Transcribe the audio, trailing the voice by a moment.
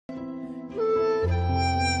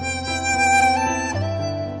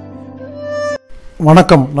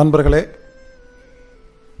வணக்கம் நண்பர்களே.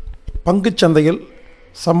 பங்குச் சந்தையில்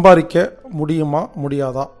சம்பாதிக்க முடியுமா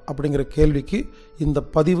முடியாதா அப்படிங்கிற கேள்விக்கு இந்த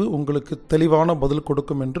பதிவு உங்களுக்கு தெளிவான பதில்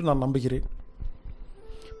கொடுக்கும் என்று நான் நம்புகிறேன்.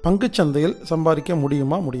 பங்குச் சந்தையில் சம்பாதிக்க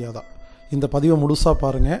முடியுமா முடியாதா, இந்த பதிவை முழுசாக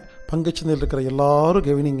பாருங்கள். பங்குச் சந்தையில் இருக்கிற எல்லாரும்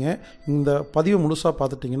கவனிங்க. இந்த பதிவை முழுசாக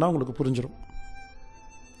பார்த்துட்டிங்கன்னா உங்களுக்கு புரிஞ்சிடும்.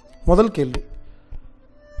 முதல் கேள்வி,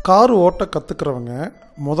 கார் ஓட்ட கற்றுக்கிறவங்க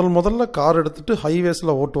முதல்ல கார் எடுத்துகிட்டு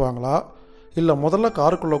ஹைவேஸில் ஓட்டுவாங்களா, இல்லை முதல்ல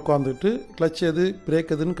காருக்குள்ளே உட்காந்துட்டு கிளச் எது பிரேக்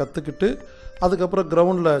எதுன்னு கற்றுக்கிட்டு அதுக்கப்புறம்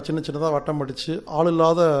கிரவுண்டில் சின்னதாக வட்டம் அடித்து ஆள்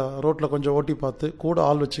இல்லாத ரோட்டில் கொஞ்சம் ஓட்டி பார்த்து கூட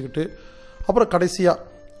ஆள் வச்சுக்கிட்டு அப்புறம் கடைசியாக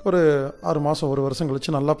ஒரு 6 மாதம் 1 வருஷம்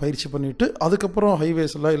கழித்து நல்லா பயிற்சி பண்ணிவிட்டு அதுக்கப்புறம்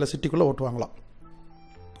ஹைவேஸில் இல்லை சிட்டிக்குள்ளே ஓட்டுவாங்களாம்.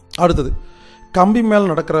 அடுத்தது, கம்பி மேலே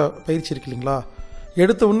நடக்கிற பயிற்சி இருக்கு இல்லைங்களா,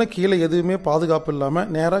 எடுத்த உடனே கீழே எதுவுமே பாதுகாப்பு இல்லாமல்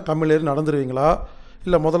நேராக கம்பியில் ஏறி நடந்துருவீங்களா,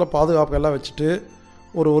 இல்லை முதல்ல பாதுகாப்பு எல்லாம் வச்சுட்டு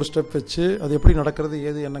ஒரு ஸ்டெப் வச்சு அது எப்படி நடக்கிறது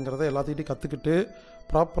ஏது என்னங்கிறத எல்லாத்தையும் கற்றுக்கிட்டு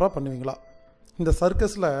ப்ராப்பராக பண்ணுவீங்களா? இந்த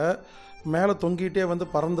சர்க்கஸில் மேலே தொங்கிட்டே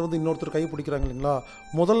பறந்து இன்னொருத்தர் கை பிடிக்கிறாங்க இல்லைங்களா,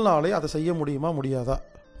 முதல் நாளே அதை செய்ய முடியுமா முடியாதா?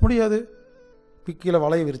 முடியாது. கீழே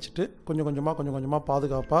வலையை விரிச்சிட்டு கொஞ்சம் கொஞ்சமாக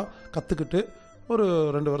பாதுகாப்பாக கற்றுக்கிட்டு ஒரு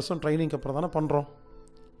 2 வருஷம் ட்ரைனிங்க்கு அப்புறம் தானே பண்ணுறோம்.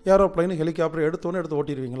 ஏரோப்ளைனு ஹெலிகாப்டர் எடுத்து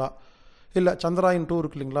ஓட்டிடுவீங்களா? இல்லை சந்திராயன் 2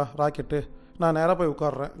 இருக்கு இல்லைங்களா, ராக்கெட்டு, நான் நேராக போய்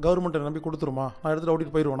உட்காடுறேன், கவர்மெண்ட்டை நம்பி கொடுத்துருமா, நான் எடுத்துகிட்டு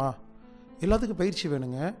ஓட்டிகிட்டு போயிடுவேனா? எல்லாத்துக்கும் பயிற்சி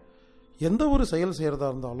வேணுங்க. எந்த ஒரு செயல் செய்கிறதா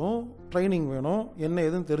இருந்தாலும் ட்ரைனிங் வேணும், என்ன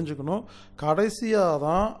எதுன்னு தெரிஞ்சுக்கணும். கடைசியாக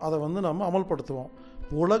தான் அதை நம்ம அமல்படுத்துவோம்.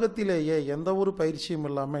 உலகத்திலேயே எந்த ஒரு பயிற்சியும்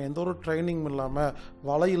இல்லாமல், எந்த ஒரு ட்ரைனிங்கும் இல்லாமல்,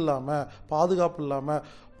 வலை இல்லாமல், பாதுகாப்பு இல்லாமல்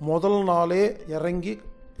முதல் நாளே இறங்கி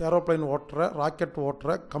ஏரோப்ளைன் ஓட்டுற, ராக்கெட்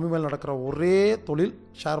ஓட்டுற, கம்மி மேல் நடக்கிற ஒரே தொழில்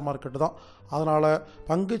ஷேர் மார்க்கெட்டு தான். அதனால்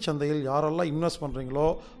பங்கு சந்தையில் யாரெல்லாம் இன்வெஸ்ட் பண்ணுறீங்களோ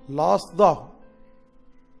லாஸ் தான் ஆகும்,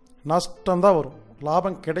 நஷ்டம்தான் வரும்,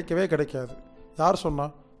 லாபம் கிடைக்காது. யார்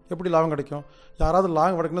சொன்னால் எப்படி லாபம் கிடைக்கும்? யாராவது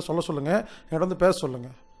லாபம் கிடைக்குன்னு சொல்லுங்கள், என்கிட்ட பேச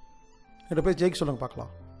சொல்லுங்கள், என்கிட்ட போய் ஜெயிக்க சொல்லுங்கள்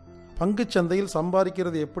பார்க்கலாம். பங்கு சந்தையில்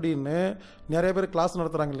சம்பாதிக்கிறது எப்படின்னு நிறைய பேர் கிளாஸ்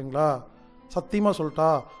நடத்துகிறாங்க இல்லைங்களா, சத்தியமாக சொல்லிட்டா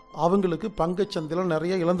அவங்களுக்கு பங்கு சந்தையில்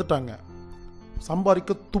நிறைய இழந்துட்டாங்க.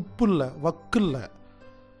 சம்பாதிக்க துப்பு இல்லை, வக்கு இல்லை.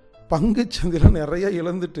 பங்கு சந்தையில் நிறைய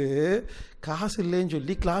இழந்துட்டு காசு இல்லைன்னு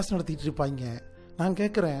சொல்லி கிளாஸ் நடத்திட்டு இருப்பாங்க. நான்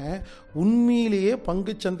கேட்குறேன், உண்மையிலேயே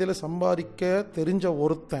பங்கு சந்தையில் சம்பாதிக்க தெரிஞ்ச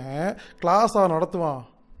ஒருத்தன் கிளாஸாக நடத்துவான்?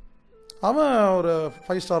 அவன் ஒரு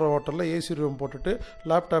 5 ஸ்டார் ஹோட்டலில் ஏசி ரூம் போட்டுட்டு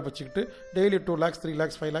லேப்டாப் வச்சுக்கிட்டு டெய்லி 2 lakhs 3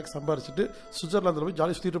 lakhs 5 lakhs சம்பாரிச்சிட்டு சுவிட்சர்லாந்தில் போய்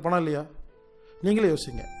ஜாலி சுற்றிட்டு போனா இல்லையா? நீங்களே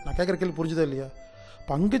யோசிங்க. நான் கேட்குற கேள்வி புரிஞ்சுதா இல்லையா?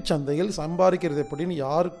 பங்கு சந்தையில் சம்பாதிக்கிறது எப்படின்னு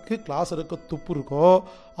யாருக்கு கிளாஸ் எடுக்க துப்பு இருக்கோ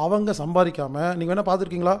அவங்க சம்பாதிக்காமல், நீங்கள் வேணால்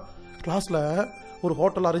பார்த்துருக்கீங்களா, கிளாஸில் ஒரு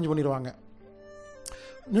ஹோட்டல் அரேஞ்ச் பண்ணிடுவாங்க,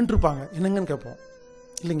 நின்றுருப்பாங்க, என்னங்கன்னு கேட்போம்.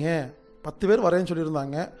 இல்லைங்க 10 பேர் வரேன்னு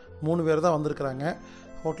சொல்லியிருந்தாங்க, 3 பேர் தான் வந்திருக்கிறாங்க,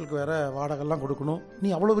 ஹோட்டலுக்கு வேறு வாடகைலாம் கொடுக்கணும். நீ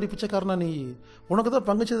அவ்வளோ பெரிய பிச்சைக்காரனா? நீ உனக்கு தான்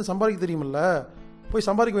பங்குச்சந்தை சம்பாதிக்க தெரியுமில்ல, போய்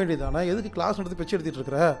சம்பாதிக்க வேண்டியதானே, எதுக்கு கிளாஸ் எடுத்து பிச்சை எடுத்துகிட்டு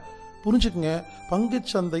இருக்கிற? புரிஞ்சுக்குங்க, பங்கு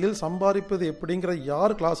சந்தையில் சம்பாதிப்பது எப்படிங்கிற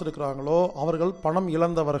யார் கிளாஸ் எடுக்கிறாங்களோ அவர்கள் பணம்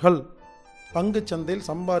இழந்தவர்கள். பங்கு சந்தையில்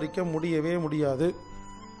சம்பாதிக்க முடியவே முடியாது.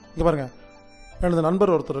 இங்கே பாருங்க, எனது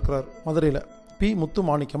நண்பர் ஒருத்தர் இருக்கிறார் மதுரையில், பி முத்து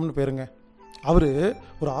மாணிக்கம்னு பேருங்க. அவர்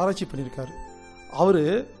ஒரு ஆராய்ச்சி பண்ணியிருக்காரு. அவர்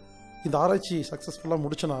இந்த ஆராய்ச்சி சக்ஸஸ்ஃபுல்லாக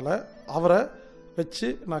முடித்தனால அவரை வச்சு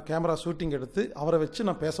நான் கேமரா ஷூட்டிங் எடுத்து அவரை வச்சு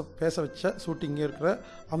நான் பேச வச்ச ஷூட்டிங்கே இருக்கிற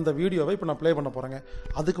அந்த வீடியோவை இப்போ நான் ப்ளே பண்ண போகிறேங்க.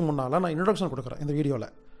 அதுக்கு முன்னால் நான் இன்ட்ரடக்ஷன் கொடுக்குறேன் இந்த வீடியோவில்.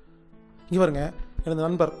 இங்கே பாருங்க, எனது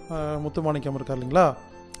நண்பர் முத்துமாணிக்கம் இருக்கார் இல்லைங்களா,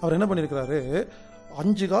 அவர் என்ன பண்ணியிருக்கிறாரு,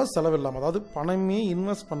 5 காசு செலவில்லாமல், அதாவது பணமே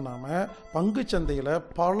இன்வெஸ்ட் பண்ணாமல் பங்கு சந்தையில்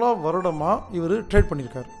பல வருடமாக இவர் ட்ரேட்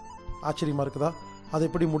பண்ணியிருக்காரு. ஆச்சரியமாக இருக்குதா? அது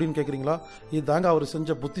எப்படி முடியும்னு கேட்குறீங்களா? இதுதாங்க அவர்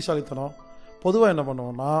செஞ்ச புத்திசாலித்தனம். பொதுவாக என்ன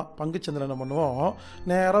பண்ணுவோம்னா, பங்குச்சந்தையில் என்ன பண்ணுவோம்,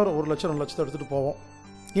 நேராக ஒரு 1 லட்சம் 2 லட்சத்தை எடுத்துகிட்டு போவோம்,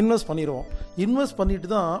 இன்வெஸ்ட் பண்ணிடுவோம். இன்வெஸ்ட் பண்ணிட்டு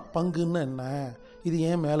தான் பங்குன்னு என்ன, இது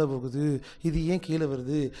ஏன் மேலே போகுது, இது ஏன் கீழே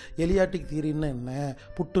வருது, எலியாட்டிக் தியரின்னு என்ன,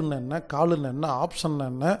 புட்டுன்னு என்ன, காலுன்னு என்ன, ஆப்ஷன்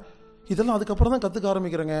என்ன, இதெல்லாம் அதுக்கப்புறம் தான் கற்றுக்க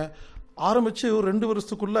ஆரம்பிக்கிறேங்க. ஆரம்பித்து ஒரு 2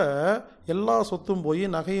 வருஷத்துக்குள்ளே எல்லா சொத்தும் போய்,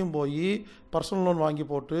 நகையும் போய், பர்சனல் லோன் வாங்கி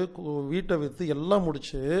போட்டு, வீட்டை விற்று எல்லாம்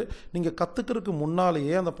முடித்து நீங்கள் கற்றுக்கிறதுக்கு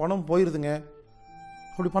முன்னாலேயே அந்த பணம் போயிடுதுங்க.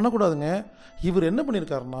 அப்படி பண்ணக்கூடாதுங்க. இவர் என்ன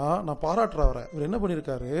பண்ணியிருக்காருன்னா, நான் பாராட்டுற அவரை, இவர் என்ன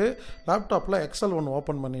பண்ணியிருக்காரு, லேப்டாப்பில் எக்ஸல் ஒன்று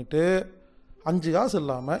ஓப்பன் பண்ணிவிட்டு 5 காசு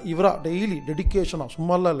இல்லாமல் இவராக டெய்லி டெடிக்கேஷனாக,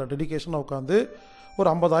 சும்மாலாம் இல்லை, டெடிக்கேஷனாக உட்காந்து ஒரு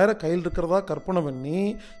 50,000 கையில் இருக்கிறதா கற்பனை பண்ணி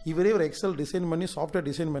இவரே ஒரு எக்ஸல் டிசைன் பண்ணி, சாஃப்ட்வேர்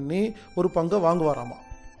டிசைன் பண்ணி ஒரு பங்கை வாங்குவாராமா.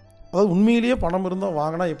 அதாவது உண்மையிலேயே பணம் இருந்தால்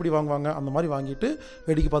வாங்கினா எப்படி வாங்குவாங்க அந்த மாதிரி வாங்கிட்டு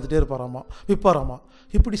வேடிக்கை பார்த்துட்டே இருப்பாராமா, விற்பாராமா.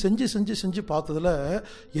 இப்படி செஞ்சு பார்த்ததில்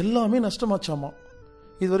எல்லாமே நஷ்டமாச்சாமா.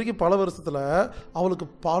 இது வரைக்கும் பல வருஷத்தில் அவளுக்கு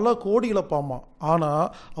பல கோடி இழப்பாமா. ஆனால்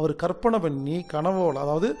அவர் கற்பனை பண்ணி கனவோல்,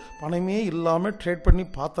 அதாவது பணமே இல்லாமல் ட்ரேட் பண்ணி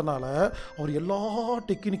பார்த்தனால அவர் எல்லா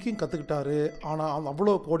டெக்னிக்கையும் கற்றுக்கிட்டாரு. ஆனால்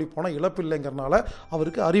அவ்வளோ கோடி பணம் இழப்பு இல்லைங்கிறனால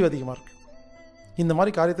அவருக்கு அறிவு அதிகமாக இருக்குது. இந்த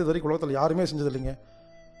மாதிரி காரியத்தை இது வரைக்கும் உலகத்தில் யாருமே செஞ்சது இல்லைங்க.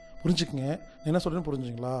 புரிஞ்சுக்குங்க, என்ன சொல்கிறேன்னு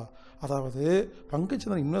புரிஞ்சுங்களா? அதாவது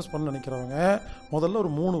பங்குச்சந்தையில் இன்வெஸ்ட் பண்ண நினைக்கிறவங்க முதல்ல ஒரு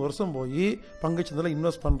 3 வருஷம் போய் பங்குச்சந்தையில்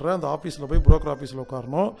இன்வெஸ்ட் பண்ணுற அந்த ஆஃபீஸில் போய் புரோக்கர் ஆஃபீஸில்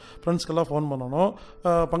உட்காரணும், ஃப்ரெண்ட்ஸ்க்கெல்லாம் ஃபோன் பண்ணணும்,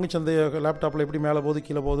 பங்குச்சந்தையை லேப்டாப்பில் எப்படி மேலே போகுது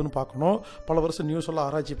கீழே போகுதுன்னு பார்க்கணும், பல வருஷம் நியூஸ் எல்லாம்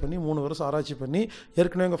ஆராய்ச்சி பண்ணி 3 வருஷம் ஆராய்ச்சி பண்ணி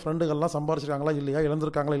ஏற்கனவே எங்கள் ஃப்ரெண்டுகள்லாம் சம்பாரிச்சிருக்காங்களா இல்லையா,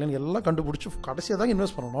 இழந்திருக்காங்களா இல்லைன்னு எல்லாம் கண்டுபிடிச்சி கடைசியாக தான்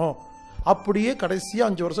இன்வெஸ்ட் பண்ணணும். அப்படியே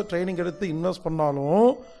கடைசியாக 5 வருஷம் ட்ரைனிங் எடுத்து இன்வெஸ்ட் பண்ணாலும்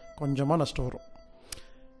கொஞ்சமாக நஷ்டம் வரும்.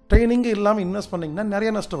 ட்ரைனிங்கு இல்லாமல் இன்வெஸ்ட் பண்ணிங்கன்னா நிறைய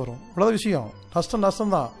நஷ்டம் வரும். இவ்வளோ விஷயம்,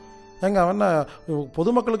 நஷ்டம்தான். ஏங்க அவன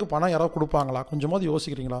பொதுமக்களுக்கு பணம் யாராவது கொடுப்பாங்களா? கொஞ்சமாவது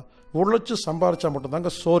யோசிக்கிறீங்களா? உழைச்சி சம்பாரிச்சா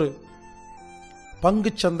மட்டும்தாங்க சோறு.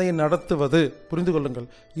 பங்கு சந்தையை நடத்துவது, புரிந்து கொள்ளுங்கள்,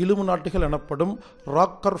 இலும்பு நாட்டுகள் எனப்படும்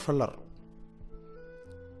ராக்கர்ஃபெல்லர்,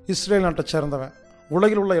 இஸ்ரேல் நாட்டை சேர்ந்தவன்.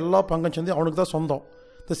 உலகில் உள்ள எல்லா பங்கு சந்தையும் அவனுக்கு தான் சொந்தம்.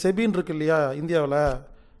 இந்த செபின்னு இருக்கு இல்லையா இந்தியாவில்,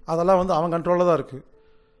 அதெல்லாம் அவன் கண்ட்ரோலில் தான் இருக்குது.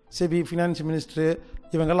 செபி, ஃபினான்ஸ் மினிஸ்ட்ரு,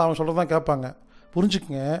 இவங்கெல்லாம் அவன் சொல்கிறது தான் கேட்பாங்க.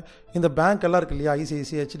 புரிஞ்சுக்குங்க, இந்த பேங்க் எல்லாம் இருக்கு இல்லையா,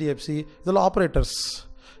 ICICI, HDFC, இதெல்லாம் ஆப்ரேட்டர்ஸ்.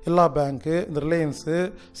 எல்லா பேங்க்கு, இந்த ரிலையன்ஸு,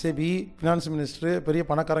 செபி, ஃபினான்ஸ் மினிஸ்ட்ரு, பெரிய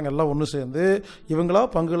பணக்காரங்க எல்லாம் ஒன்று சேர்ந்து இவங்களா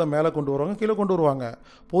பங்குகளை மேலே கொண்டு வருவாங்க, கீழே கொண்டு வருவாங்க.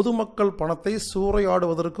 பொதுமக்கள் பணத்தை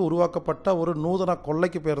சூறையாடுவதற்கு உருவாக்கப்பட்ட ஒரு நூதன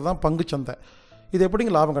கொள்ளைக்கு பேர் தான் பங்குச்சந்தை. இது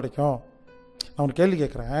எப்படிங்க லாபம் கிடைக்கும்? நான் ஒரு கேள்வி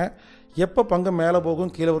கேட்குறேன். எப்போ பங்கு மேலே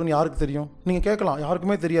போகும் கீழே வரும்னு யாருக்கு தெரியும்? நீங்கள் கேட்கலாம்,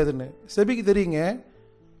 யாருக்குமே தெரியாதுன்னு. செபிக்கு தெரியுங்க,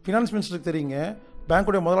 ஃபினான்ஸ் மினிஸ்டருக்கு தெரியுங்க,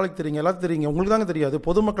 பேங்க்குடைய முதலாளிக்கு தெரியுங்க, எல்லாத்துக்கும் தெரியுங்க. உங்களுக்கு தாங்க தெரியாது.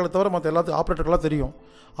 பொதுமக்களை தவிர மற்ற எல்லாத்துக்கும் ஆப்ரேட்டர்களாக தெரியும்.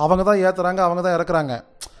 அவங்க தான் ஏற்றுறாங்க, அவங்க தான் இறக்குறாங்க.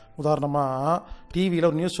 உதாரணமாக டிவியில்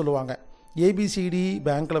ஒரு நியூஸ் சொல்லுவாங்க, ABCD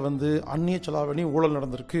பேங்க்கில் அந்நிய செலாவணி ஊழல்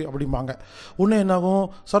நடந்திருக்கு அப்படிம்பாங்க. ஒன்று என்னாகும்,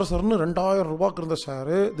 சரன்னு 2000 ரூபாய்க்கு இருந்த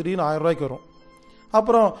ஷேரு திடீர்னு 1000 ரூபாய்க்கு வரும்.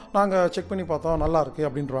 அப்புறம் நாங்கள் செக் பண்ணி பார்த்தோம், நல்லா இருக்குது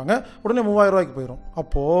அப்படின்றாங்க. உடனே 3000 ரூபாய்க்கு போயிடும்.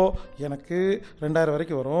 அப்போது எனக்கு 2000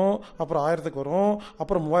 வரைக்கும் வரும், அப்புறம் 1000க்கு வரும்,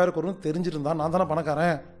 அப்புறம் 3000க்கு வரும் தெரிஞ்சிருந்தா நான் தானே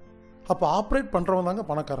பணக்காரன். அப்போ ஆப்ரேட் பண்ணுறவங்க தாங்க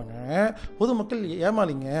பணக்காரங்க, பொதுமக்கள்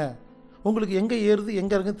ஏமாளிங்க. உங்களுக்கு எங்கே ஏறுது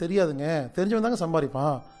எங்கே இருக்குன்னு தெரியாதுங்க, தெரிஞ்சவன் தாங்க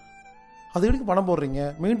சம்பாதிப்பான். அது வரைக்கும் பணம் போடுறீங்க.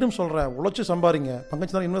 மீண்டும் சொல்கிறேன், உழைச்சி சம்பாதிங்க,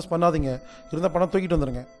 பங்குச்சந்தை இன்வெஸ்ட் பண்ணாதீங்க, இருந்த பணம் தூக்கிட்டு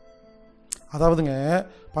வந்துடுங்க. அதாவதுங்க,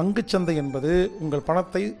 பங்குச்சந்தை என்பது உங்கள்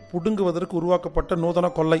பணத்தை புடுங்குவதற்கு உருவாக்கப்பட்ட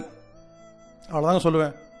நூதன கொள்ளை, அவ்வளோதாங்க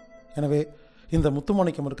சொல்லுவேன். எனவே இந்த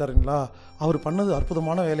முத்துமாணிக்கம் இருக்காருங்களா, அவர் பண்ணது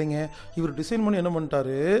அற்புதமான வேலைங்க. இவர் டிசைன் பண்ணி என்ன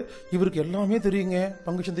பண்ணிட்டாரு, இவருக்கு எல்லாமே தெரியுங்க.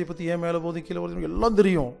 பங்குச்சந்தையை பற்றி ஏன் மேலே போகுது கீழே போகுது எல்லாம்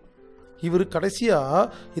தெரியும். இவர் கடைசியாக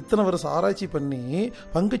இத்தனை வருஷம் ஆராய்ச்சி பண்ணி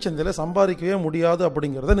பங்குச்சந்தையில் சம்பாதிக்கவே முடியாது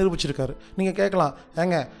அப்படிங்கிறத நிரூபிச்சிருக்காரு. நீங்கள் கேட்கலாம்,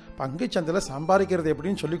 ஏங்க பங்குச்சந்தையில் சம்பாதிக்கிறது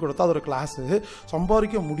எப்படின்னு சொல்லி கொடுத்தா அது ஒரு கிளாஸு,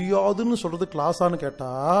 சம்பாதிக்க முடியாதுன்னு சொல்கிறது கிளாஸான்னு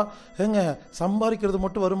கேட்டால், ஏங்க சம்பாதிக்கிறது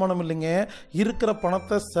மட்டும் வருமானம் இல்லைங்க, இருக்கிற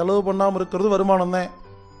பணத்தை செலவு பண்ணாமல் இருக்கிறது வருமானம் தான்.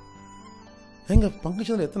 எங்க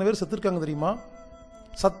பங்குச்சந்தையில் எத்தனை பேர் செத்துருக்காங்க தெரியுமா?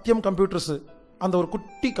 சத்தியம் கம்ப்யூட்டர்ஸு, அந்த ஒரு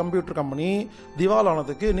குட்டி கம்ப்யூட்டர் கம்பெனி திவால்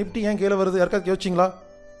ஆனதுக்கு நிப்டி ஏன் கீழே வருது யாருக்காவது யோசிச்சிங்களா?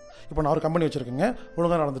 இப்போ நான் ஒரு கம்பெனி வச்சுருக்கேங்க,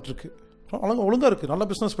 ஒழுங்காக நடந்துட்டுருக்கு, ஒழுங்காக இருக்குது, நல்ல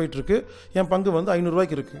பிஸ்னஸ் போயிட்டுருக்கு. என் பங்கு 500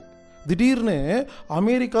 ரூபாய்க்கு இருக்குது. திடீர்னு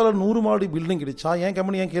அமெரிக்காவில் 100 மாடி பில்டிங் இடிச்சா என்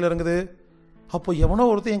கம்பெனி ஏன் கீழே இறங்குது? அப்போ எவனோ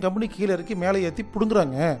ஒருத்தர் என் கம்பெனி கீழே இறக்கி மேலே ஏற்றி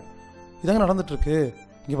பிடுங்குறாங்க. இதாங்க நடந்துட்டுருக்கு.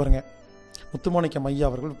 இங்கே பாருங்கள், முத்துமாணிக்கம் ஐயா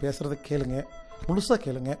அவர்கள் பேசுகிறத கேளுங்க, முழுசாக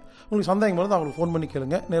கேளுங்க. உங்களுக்கு சந்தேகம் வருது அவங்களுக்கு ஃபோன் பண்ணி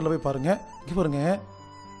கேளுங்க, நேரில் போய் பாருங்கள். இங்கே பாருங்க,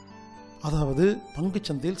 அதாவது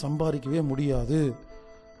பங்குச்சந்தையில் சம்பாதிக்கவே முடியாது.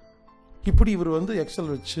 இப்படி இவர்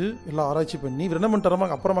எக்ஸல் வச்சு எல்லாம் ஆராய்ச்சி பண்ணி இவர் என்ன பண்ணிட்டாராமா,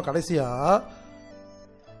 அப்புறமா கடைசியாக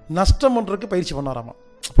நஷ்டம் பண்ணுறதுக்கு பயிற்சி பண்ணாராமா.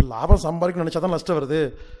 இப்போ லாபம் சம்பாதிக்கணும்னு நினச்சா தான் நஷ்டம் வருது.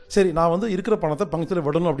 சரி, நான் இருக்கிற பணத்தை பங்குச்சந்தையில்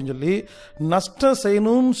விடணும் அப்படின்னு சொல்லி நஷ்டம்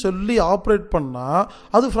செய்யணும்னு சொல்லி ஆப்ரேட் பண்ணால்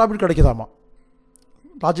அது ப்ராஃபிட் கிடைக்குதாமா.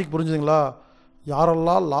 லாஜிக் புரிஞ்சுதுங்களா?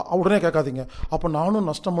 யாரெல்லாம் உடனே கேட்காதீங்க, அப்போ நானும்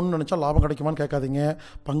நஷ்டம் பண்ணணும்னு நினச்சா லாபம் கிடைக்குமான்னு கேட்காதீங்க.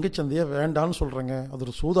 பங்குச்சந்தையை வேண்டான்னு சொல்கிறேங்க, அது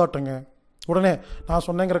ஒரு சூதாட்டங்க. உடனே நான்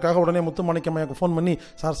சொன்னேங்கிறக்காக உடனே முத்துமாணிக்கம் எனக்கு ஃபோன் பண்ணி,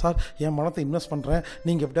 சார் என் பணத்தை இன்வெஸ்ட் பண்ணுறேன்,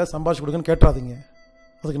 நீங்கள் எப்படியாவது சம்பாதிச்சு கொடுங்கன்னு கேட்டாதீங்க.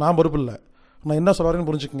 அதுக்கு நான் பொறுப்பு இல்லை. நான் என்ன சொல்கிறேன்னு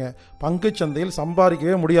புரிஞ்சுக்கங்க. பங்குச்சந்தையில்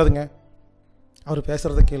சம்பாதிக்கவே முடியாதுங்க. அவர்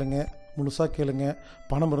பேசுகிறத கேளுங்க, முழுசாக கேளுங்க.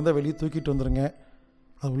 பணம் இருந்தால் வெளியே தூக்கிட்டு வந்துடுங்க,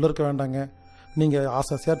 அது உள்ளே இருக்க வேண்டாங்க. நீங்கள்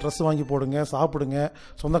ஆசையாக ட்ரெஸ் வாங்கி போடுங்க, சாப்பிடுங்க,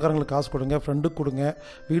 சொந்தக்காரங்களுக்கு காசு கொடுங்க, ஃப்ரெண்டுக்கு கொடுங்க,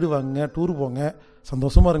 வீடு வாங்குங்க, டூர் போங்க,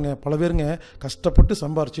 சந்தோஷமாக இருங்க. பல பேருங்க கஷ்டப்பட்டு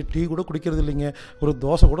சம்பாரிச்சு டீ கூட குடிக்கிறது இல்லைங்க, ஒரு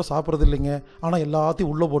தோசை கூட சாப்பிட்றது இல்லைங்க. ஆனால்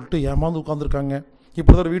எல்லாத்தையும் உள்ளே போட்டு ஏமாந்து உட்காந்துருக்காங்க.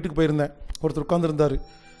 இப்படி தான் ஒரு வீட்டுக்கு போயிருந்தேன், ஒருத்தர் உட்காந்துருந்தார்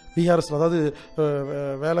பிஆர்எஸில், அதாவது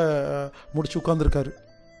வேலை முடிச்சு உட்காந்துருக்காரு.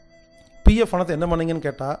 பிஎஃப் பணத்தை என்ன பண்ணீங்கன்னு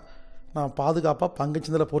கேட்டால், நான் பாதுகாப்பாக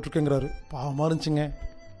பங்குச்சந்தையில் போட்டிருக்கேங்கிறாரு. பாவமாக இருந்துச்சுங்க.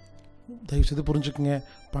 தயவுசெய்து புரிஞ்சுக்குங்க,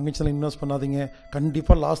 பங்குச்சந்தையில் இன்வெஸ்ட் பண்ணாதீங்க,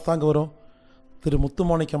 கண்டிப்பாக லாஸ் தாங்க வரும். திரு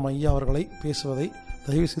முத்துமாணிக்கம் ஐயா அவர்களை பேசுவதை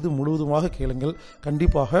தயவுசெய்து முழுவதுமாக கேளுங்கள்.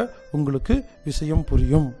 கண்டிப்பாக உங்களுக்கு விஷயம்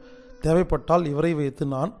புரியும். தேவைப்பட்டால் இவரை வைத்து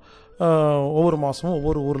நான் ஒவ்வொரு மாதமும்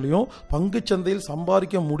ஒவ்வொரு ஊர்லேயும் பங்குச்சந்தையில்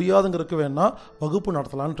சம்பாதிக்க முடியாதுங்கிறதுக்கு வேணால் வகுப்பு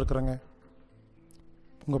நடத்தலான்னு இருக்கிறேங்க.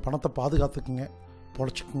 உங்கள் பணத்தை பாதுகாத்துக்குங்க,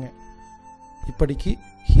 பொழைச்சிக்குங்க. இப்படிக்கு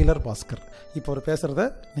ஹீலர் பாஸ்கர். இப்போ அவர் பேசுகிறத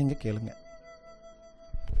நீங்கள் கேளுங்க.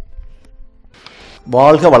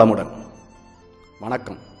 வாழ்க வளமுடன்.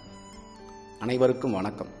 வணக்கம், அனைவருக்கும்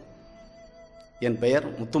வணக்கம். என் பெயர்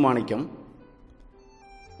முத்துமாணிக்கம்,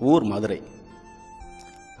 ஊர் மதுரை.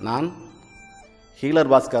 நான் ஹீலர்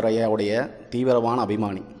பாஸ்கர் ஐயாவுடைய தீவிரமான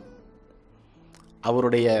அபிமானி.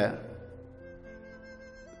 அவருடைய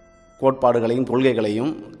கோட்பாடுகளையும்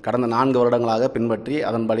கொள்கைகளையும் கடந்த 4 வருடங்களாக பின்பற்றி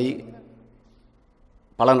அதன்படி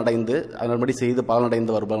அதன்படி செய்து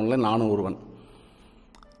பலனடைந்து வருபவர்கள் நானும் ஒருவன்.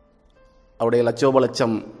 அவருடைய லட்சோப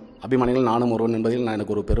லட்சம் அபிமானிகள் நானும் ஒருவன் என்பதில்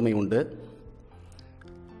எனக்கு ஒரு பெருமை உண்டு.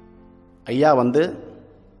 ஐயா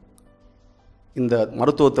இந்த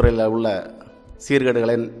மருத்துவத்துறையில் உள்ள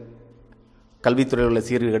சீர்கேடுகளை, கல்வித்துறையில் உள்ள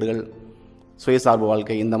சீர்கேடுகள், சுயசார்பு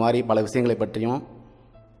வாழ்க்கை, இந்த மாதிரி பல விஷயங்களை பற்றியும்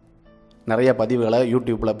நிறைய பதிவுகளை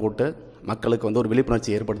யூடியூப்பில் போட்டு மக்களுக்கு ஒரு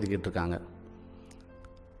விழிப்புணர்ச்சி ஏற்படுத்திக்கிட்டு இருக்காங்க.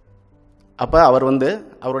 அப்போ அவர்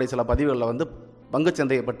அவருடைய சில பதிவுகளில்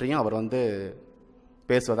பங்குச்சந்தையை பற்றியும் அவர்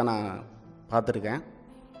பேசுவதை நான் பார்த்துருக்கேன்.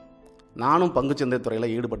 நானும் பங்குச்சந்தை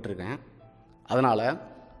துறையில் ஈடுபட்டிருக்கேன். அதனால்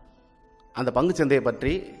அந்த பங்குச்சந்தையை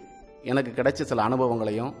பற்றி எனக்கு கிடைச்ச சில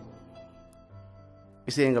அனுபவங்களையும்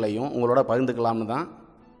விஷயங்களையும் உங்களோட பகிர்ந்துக்கலாம்னு தான்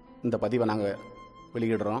இந்த பதிவை நாங்கள்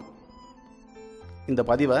வெளியிடுறோம். இந்த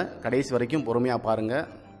பதிவை கடைசி வரைக்கும் பொறுமையாக பாருங்கள்.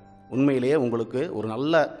 உண்மையிலேயே உங்களுக்கு ஒரு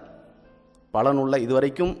நல்ல பலனுள்ள,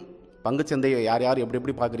 இதுவரைக்கும் பங்குச்சந்தையை யார் யார் எப்படி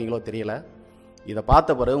எப்படி பார்க்குறீங்களோ தெரியல, இதை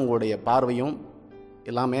பார்த்த பிறகு உங்களுடைய பார்வையும்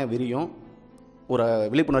எல்லாமே விரியும், ஒரு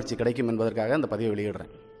விழிப்புணர்ச்சி கிடைக்கும் என்பதற்காக இந்த பதிவை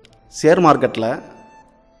வெளியிடுறேன். ஷேர்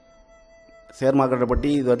மார்க்கெட்டை பற்றி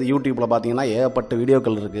இது யூடியூப்பில் பார்த்தீங்கன்னா ஏகப்பட்ட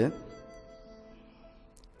வீடியோக்கள் இருக்குது.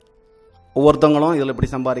 ஒவ்வொருத்தவங்களும் இதில் இப்படி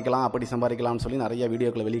சம்பாதிக்கலாம் அப்படி சம்பாதிக்கலாம்னு சொல்லி நிறைய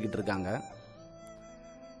வீடியோக்களை வெளியிட்டு இருக்காங்க.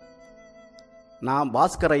 நான்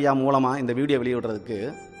பாஸ்கர் ஐயா மூலமாக இந்த வீடியோ வெளியிடுறதுக்கு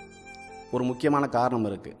ஒரு முக்கியமான காரணம்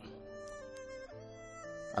இருக்குது.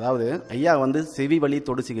 அதாவது ஐயா செவி வழி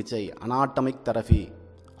தொடு சிகிச்சை, அனாட்டமிக் தெரபி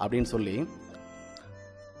அப்படின்னு சொல்லி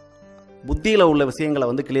புத்தியில் உள்ள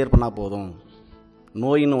விஷயங்களை கிளியர் பண்ணால் போதும்,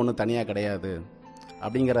 நோயின்னு ஒன்று தனியாக கிடையாது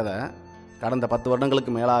அப்படிங்கிறத கடந்த 10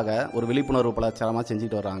 வருடங்களுக்கு மேலாக ஒரு விழிப்புணர்வு பிரச்சாரமாக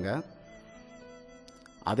செஞ்சுட்டு வர்றாங்க.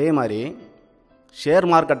 அதே மாதிரி ஷேர்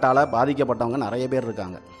மார்க்கெட்டால் பாதிக்கப்பட்டவங்க நிறைய பேர்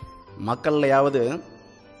இருக்காங்க. மக்கள்லையாவது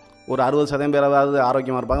ஒரு 60% பேராவது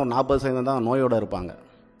ஆரோக்கியமாக இருப்பாங்க, ஒரு 40% தான் நோயோடு இருப்பாங்க.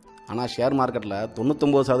 ஆனால் ஷேர் மார்க்கெட்டில்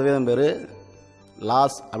 99% பேர்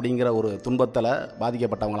லாஸ் அப்படிங்கிற ஒரு துன்பத்தில்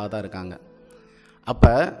பாதிக்கப்பட்டவங்களாக தான் இருக்காங்க.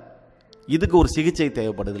 அப்போ இதுக்கு ஒரு சிகிச்சை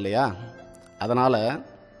தேவைப்படுது இல்லையா? அதனால்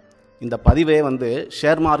இந்த பதிவே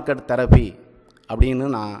ஷேர் மார்க்கெட் தெரப்பி அப்படின்னு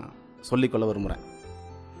நான் சொல்லிக்கொள்ள விரும்புகிறேன்.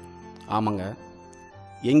 ஆமாங்க,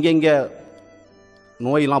 எங்கெங்கே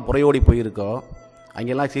நோயெல்லாம் புறையோடி போயிருக்கோ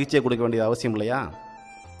அங்கெல்லாம் சிகிச்சை கொடுக்க வேண்டியது அவசியம் இல்லையா?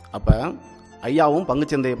 அப்போ ஐயாவும்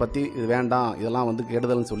பங்குச்சந்தையை பற்றி இது வேண்டாம், இதெல்லாம்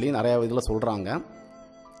கெடுதல்னு சொல்லி நிறையா இதில் சொல்கிறாங்க.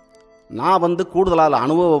 நான் கூடுதலாக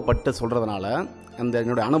அனுபவப்பட்டு சொல்கிறதுனால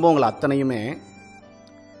என்னுடைய அனுபவங்கள் அத்தனையுமே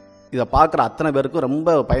இதை பார்க்குற அத்தனை பேருக்கும் ரொம்ப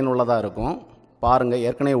பயனுள்ளதாக இருக்கும். பாருங்கள்,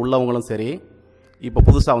 ஏற்கனவே உள்ளவங்களும் சரி, இப்போ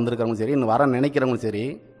புதுசாக வந்திருக்கிறவங்களும் சரி, இன்னும் வர நினைக்கிறவங்களும் சரி,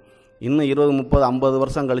 இன்னும் 20, 30, 50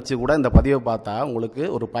 வருஷம் கழித்து கூட இந்த பதிவை பார்த்தா உங்களுக்கு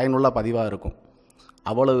ஒரு பயனுள்ள பதிவாக இருக்கும்.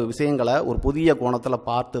 அவ்வளவு விஷயங்களை ஒரு புதிய கோணத்தில்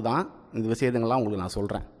பார்த்து தான் இந்த விஷயங்கள்லாம் உங்களுக்கு நான்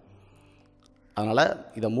சொல்கிறேன். அதனால்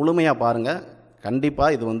இதை முழுமையாக பாருங்கள்.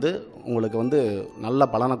 கண்டிப்பாக இது உங்களுக்கு நல்ல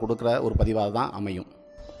பலனை கொடுக்குற ஒரு பதிவாக தான் அமையும்.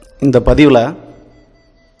 இந்த பதிவில்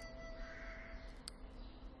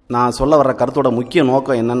நான் சொல்ல வர்ற கருத்தோட முக்கிய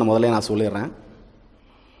நோக்கம் என்னன்னு முதல்ல நான் சொல்லிடுறேன்.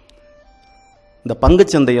 இந்த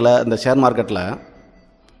பங்குச்சந்தையில், இந்த ஷேர் மார்க்கெட்டில்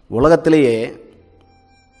உலகத்திலேயே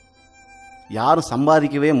யாரும்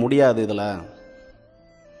சம்பாதிக்கவே முடியாது இதில்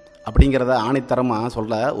அப்படிங்கிறத ஆணித்தரமாக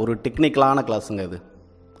சொல்ல ஒரு டெக்னிக்கலான கிளாஸுங்க. இது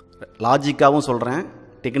லாஜிக்காகவும் சொல்கிறேன்,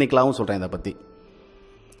 டெக்னிக்கலாகவும் சொல்கிறேன். இதை பற்றி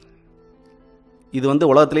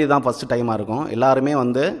இது உலகத்துலேயே தான் ஃபஸ்ட்டு டைமாக இருக்கும். எல்லாருமே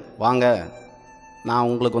வாங்க, நான்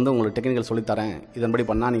உங்களுக்கு டெக்னிக்கல் சொல்லித்தரேன், இதன்படி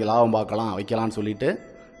பண்ணால் நீங்கள் லாபம் பார்க்கலாம், வைக்கலான்னு சொல்லிவிட்டு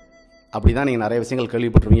அப்படி தான் நீங்கள் நிறைய விஷயங்கள்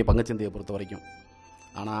கேள்விப்பட்டிருவீங்க பங்குச்சந்தையை பொறுத்த வரைக்கும்.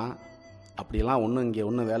 ஆனால் அப்படிலாம் இங்கே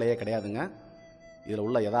ஒன்றும் வேலையே கிடையாதுங்க. இதில்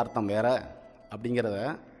உள்ள யதார்த்தம் வேறு அப்படிங்கிறத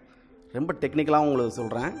ரொம்ப டெக்னிக்கலாகவும் உங்களுக்கு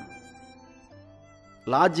சொல்கிறேன்,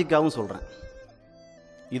 லாஜிக்காகவும் சொல்கிறேன்.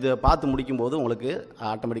 இதை பார்த்து முடிக்கும்போது உங்களுக்கு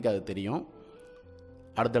ஆட்டோமேட்டிக்காக அது தெரியும்.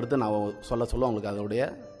 அடுத்தடுத்து நான் சொல்ல உங்களுக்கு அதோடைய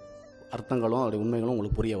அர்த்தங்களும் அதோடைய உண்மைகளும்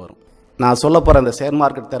உங்களுக்கு புரிய வரும். நான் சொல்ல போகிற இந்த ஷேர்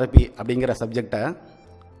மார்க்கெட் தெரப்பி அப்படிங்கிற சப்ஜெக்டை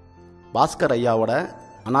பாஸ்கர் ஐயாவோட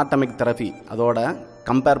அனாட்டமிக் தெரபி அதோட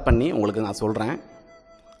கம்பேர் பண்ணி உங்களுக்கு நான் சொல்கிறேன்.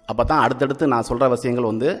 அப்போ தான் அடுத்தடுத்து நான் சொல்கிற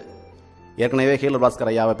விஷயங்கள் வந்து ஏற்கனவே ஹீலர்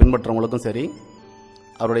பாஸ்கர் ஐயாவை பின்பற்றவங்களுக்கும் சரி,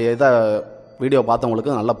 அவருடைய வீடியோ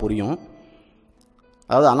பார்த்தவங்களுக்கும் நல்லா புரியும்.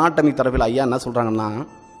 அதாவது அனாட்டமிக் தெரபியில் ஐயா என்ன சொல்கிறாங்கன்னா,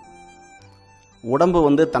 உடம்பு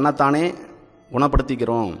வந்து தன்னைத்தானே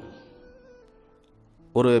குணப்படுத்திக்கிறோம்.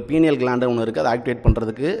 ஒரு பீனியல் கிளாண்டு ஒன்று இருக்குது, அதை ஆக்டிவேட்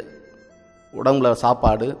பண்ணுறதுக்கு உடம்புல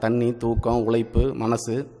சாப்பாடு, தண்ணி, தூக்கம், உழைப்பு,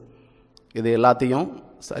 மனசு இது எல்லாத்தையும்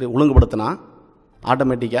சரி ஒழுங்குபடுத்தினா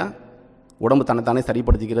ஆட்டோமேட்டிக்காக உடம்பு தன்னைத்தானே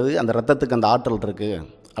சரிப்படுத்திக்கிறது. அந்த ரத்தத்துக்கு அந்த ஆற்றல் இருக்குது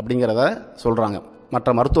அப்படிங்கிறத சொல்கிறாங்க. மற்ற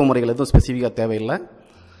மருத்துவ முறைகள் எதுவும் ஸ்பெசிஃபிக்காக தேவையில்லை.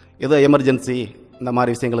 ஏதோ எமர்ஜென்சி இந்த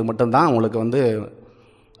மாதிரி விஷயங்களுக்கு மட்டும்தான் உங்களுக்கு வந்து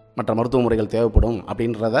மற்ற மருத்துவ முறைகள் தேவைப்படும்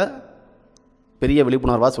அப்படின்றத பெரிய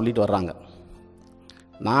விழிப்புணர்வாக சொல்லிட்டு வர்றாங்க.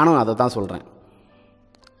 நானும் அதை தான் சொல்கிறேன்.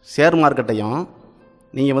 ஷேர் மார்க்கெட்டையும்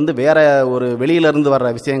நீங்கள் வந்து வேறு ஒரு வெளியிலேருந்து வர்ற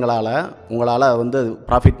விஷயங்களால் உங்களால் வந்து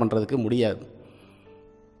ப்ராஃபிட் பண்ணுறதுக்கு முடியாது.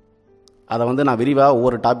 அதை வந்து நான் விரிவாக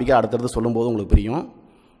ஒவ்வொரு டாப்பிக்காக அடுத்தடுத்து சொல்லும்போது உங்களுக்கு புரியும்.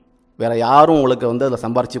 வேறு யாரும் உங்களுக்கு வந்து அதில்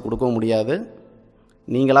சம்பாரித்து கொடுக்கவும் முடியாது.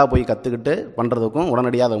 நீங்களாக போய் கற்றுக்கிட்டு பண்ணுறதுக்கும்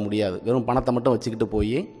உடனடியாக அதை முடியாது. வெறும் பணத்தை மட்டும் வச்சுக்கிட்டு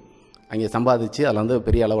போய் அங்கே சம்பாதிச்சு அதில் வந்து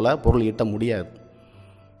பெரிய அளவில் பொருள் ஈட்ட முடியாது.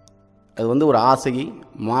 அது வந்து ஒரு ஆசை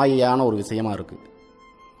மாயையான ஒரு விஷயமா இருக்குது.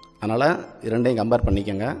 அதனால் இரண்டையும் கம்பேர்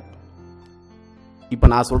பண்ணிக்கோங்க. இப்போ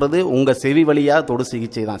நான் சொல்கிறது உங்கள் செவி வழியாக தொடு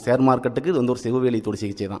சிகிச்சை தான். ஷேர் மார்க்கெட்டுக்கு இது வந்து ஒரு செவி வழி தொடு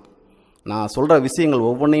சிகிச்சை தான். நான் சொல்கிற விஷயங்கள்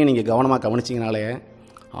ஒவ்வொன்றையும் நீங்கள் கவனமாக கவனிச்சிங்கனாலே,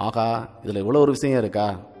 ஆகா இதில் இவ்வளோ ஒரு விஷயம் இருக்கா,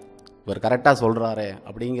 இவர் கரெக்டாக சொல்கிறாரே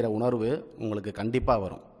அப்படிங்கிற உணர்வு உங்களுக்கு கண்டிப்பாக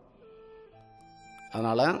வரும்.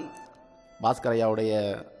 அதனால் பாஸ்கர் ஐயாவுடைய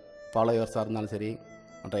ஃபாலோவர்ஸாக இருந்தாலும் சரி,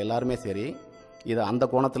 மற்ற எல்லாருமே சரி, இதை அந்த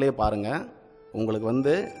கோணத்திலே பாருங்கள். உங்களுக்கு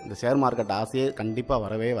வந்து இந்த ஷேர் மார்க்கெட் ஆசையே கண்டிப்பாக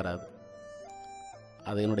வரவே வராது.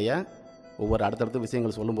 அது என்னுடைய ஒவ்வொரு அடுத்தடுத்த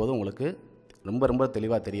விஷயங்கள் சொல்லும்போது உங்களுக்கு ரொம்ப ரொம்ப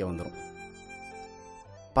தெளிவாக தெரிய வந்துடும்.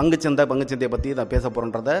 பங்குச்சந்தையை பற்றி நான் பேச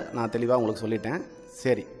போகிறேன்றதை நான் தெளிவாக உங்களுக்கு சொல்லிட்டேன்.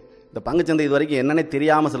 சரி, இந்த பங்குச்சந்தை இது வரைக்கும் என்னென்னே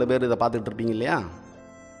தெரியாமல் சில பேர் இதை பார்த்துட்டு இருப்பீங்க இல்லையா,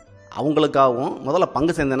 அவங்களுக்காகவும் முதல்ல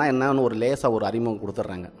பங்கு சந்தைனா என்னன்னு ஒரு லேசாக ஒரு அறிமுகம்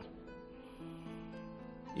கொடுத்துட்றாங்க.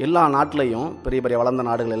 எல்லா நாட்டிலையும் பெரிய பெரிய வளர்ந்த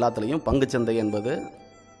நாடுகள் எல்லாத்துலேயும் பங்குச்சந்தை என்பது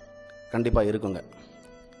கண்டிப்பாக இருக்குங்க.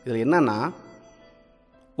 இதில் என்னென்னா,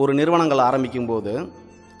 ஒரு நிறுவனங்கள் ஆரம்பிக்கும்போது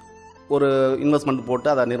ஒரு இன்வெஸ்ட்மெண்ட் போட்டு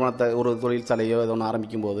அதை நிறுவனத்தை ஒரு தொழிற்சாலையோ ஏதோ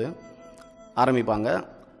ஒன்று ஆரம்பிப்பாங்க.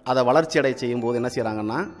 அதை வளர்ச்சி அடைய செய்யும்போது என்ன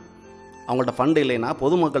செய்கிறாங்கன்னா, அவங்கள்ட்ட ஃபண்டு இல்லைன்னா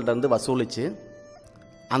பொதுமக்கள்கிட்ட இருந்து வசூலித்து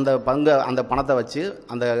அந்த பணத்தை வச்சு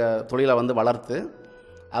அந்த தொழிலை வந்து வளர்த்து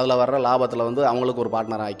அதில் வர்ற லாபத்தில் வந்து அவங்களுக்கு ஒரு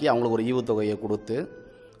பார்ட்னர் ஆக்கி அவங்களுக்கு ஒரு ஈவுத்தொகையை கொடுத்து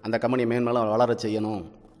அந்த கம்பெனியை மேன்மேலும் வளர செய்யணும்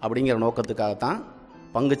அப்படிங்கிற நோக்கத்துக்காகத்தான்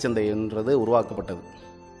பங்குச்சந்தைன்றது உருவாக்கப்பட்டது.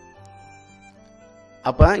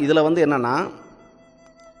 அப்போ இதில் வந்து என்னென்னா,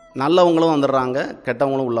 நல்லவங்களும் வந்துடுறாங்க,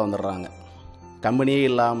 கெட்டவங்களும் உள்ளே வந்துடுறாங்க. கம்பெனியே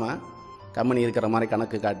இல்லாமல் கம்பெனி இருக்கிற மாதிரி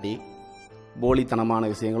கணக்கு காட்டி போலித்தனமான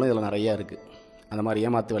விஷயங்களும் இதில் நிறையா இருக்குது. அந்த மாதிரி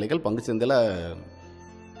ஏமாத்து வேலைகள் பங்குச்சந்தையில்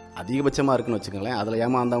அதிகபட்சமாக இருக்குதுன்னு வச்சுக்கோங்களேன். அதில்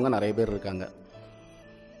ஏமாந்தவங்க நிறைய பேர் இருக்காங்க.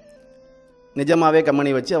 நிஜமாகவே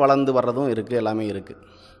கம்பெனி வச்சு வளர்ந்து வர்றதும் இருக்குது, எல்லாமே இருக்குது.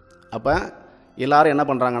 அப்போ எல்லோரும் என்ன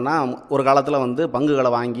பண்ணுறாங்கன்னா, ஒரு காலத்தில் வந்து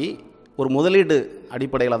பங்குகளை வாங்கி ஒரு முதலீடு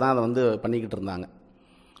அடிப்படையில் தான் அதை வந்து பண்ணிக்கிட்டு இருந்தாங்க.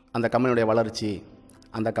 அந்த கம்பெனியுடைய வளர்ச்சி,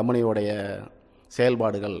 அந்த கம்பெனியோடைய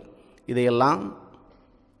செயல்பாடுகள் இதையெல்லாம்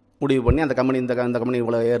முடிவு பண்ணி அந்த கம்பெனி இந்த கம்பெனி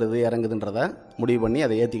இவ்வளோ ஏறுது இறங்குதுன்றதை முடிவு பண்ணி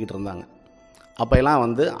அதை ஏற்றிக்கிட்டு இருந்தாங்க. அப்போல்லாம்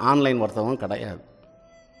வந்து ஆன்லைன் வர்த்தகம் கிடையாது.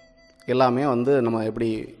 எல்லாமே வந்து நம்ம எப்படி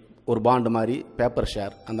ஒரு பாண்டு மாதிரி பேப்பர்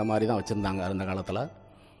ஷேர் அந்த மாதிரி தான் வச்சுருந்தாங்க அந்த காலத்தில்.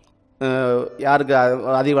 யாருக்கு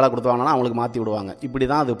அதிக விலை கொடுத்துவாங்கன்னா அவங்களுக்கு மாற்றி விடுவாங்க. இப்படி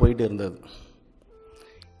தான் அது போயிட்டு இருந்தது.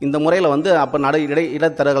 இந்த முறையில் வந்து அப்போ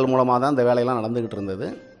இடைத்தரகர்கள் மூலமாக தான் இந்த வேலையெல்லாம் நடந்துக்கிட்டு இருந்தது.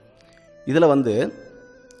 இதில் வந்து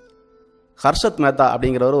ஹர்ஷத் மேத்தா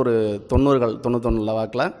அப்படிங்கிறவர் ஒரு 90கள் 91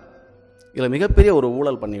 வாக்கில் இதில் மிகப்பெரிய ஒரு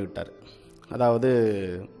ஊழல் பண்ணிவிட்டார். அதாவது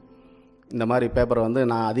இந்த மாதிரி பேப்பரை வந்து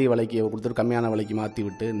நான் அதிக விலைக்கு கொடுத்துட்டு கம்மியான விலைக்கு மாற்றி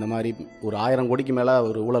விட்டு இந்த மாதிரி ஒரு 1000 கோடிக்கு மேலே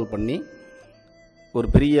ஒரு ஊழல் பண்ணி ஒரு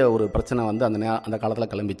பெரிய ஒரு பிரச்சனை வந்து அந்த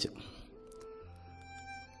காலத்தில் கிளம்பிச்சு.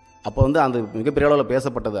 அப்போ வந்து அந்த மிகப்பெரிய அளவில்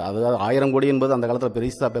பேசப்பட்டது. அது 1000 கோடி என்பது அந்த காலத்தில்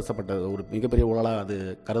பெருசாக பேசப்பட்டது, ஒரு மிகப்பெரிய ஊழலாக அது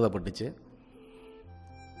கருதப்பட்டுச்சு.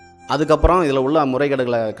 அதுக்கப்புறம் இதில் உள்ள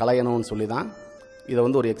முறைகேடுகளை களையணும்னு சொல்லி தான் இதை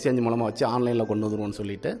வந்து ஒரு எக்ஸ்சேஞ்ச் மூலமாக வச்சு ஆன்லைனில் கொண்டு வந்துடுவோம்னு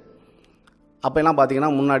சொல்லிட்டு, அப்போலாம்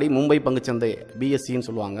பார்த்திங்கன்னா முன்னாடி மும்பை பங்குச்சந்தை பிஎஸ்சின்னு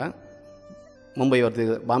சொல்லுவாங்க, மும்பை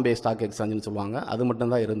பாம்பே ஸ்டாக் எக்ஸ்சேஞ்சுன்னு சொல்லுவாங்க, அது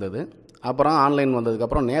மட்டும்தான் இருந்தது. அப்புறம் ஆன்லைன்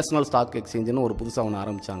வந்ததுக்கப்புறம் நேஷனல் ஸ்டாக் எக்ஸ்சேஞ்சுன்னு ஒரு புதுசாக ஒன்று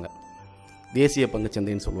ஆரம்பித்தாங்க, தேசிய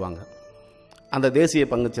பங்குச்சந்தைன்னு சொல்லுவாங்க. அந்த தேசிய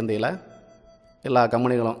பங்குச்சந்தையில் எல்லா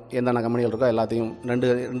கம்பெனிகளும் என்னென்ன கம்பெனிகள் இருக்கோ எல்லாத்தையும்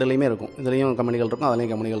ரெண்டுலேயுமே இருக்கும். இதுலேயும் கம்பெனிகள் இருக்கும்,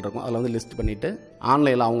 அதுலேயும் கம்பெனிகள் இருக்கும். அதில் வந்து லிஸ்ட் பண்ணிவிட்டு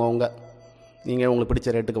ஆன்லைனில் அவங்கவுங்க நீங்கள் உங்களுக்கு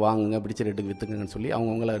பிடிச்ச ரேட்டுக்கு வாங்குங்க, பிடிச்ச ரேட்டுக்கு விற்றுங்கன்னு சொல்லி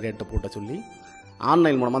அவங்கவுங்கள ரேட்டை போட்ட சொல்லி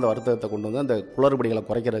ஆன்லைன் மூலமாக அந்த வர்த்தகத்தை கொண்டு வந்து அந்த குளறுபடிகளை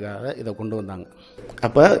குறைக்கிறதுக்காக இதை கொண்டு வந்தாங்க.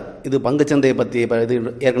 அப்போ இது பங்குச்சந்தையை பற்றி இப்போ இது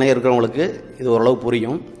ஏற்கனவே இருக்கிறவங்களுக்கு இது ஓரளவு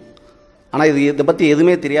புரியும். ஆனால் இதை பற்றி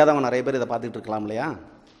எதுவுமே தெரியாதவங்க நிறைய பேர் இதை பார்த்துட்டு இருக்கலாம் இல்லையா?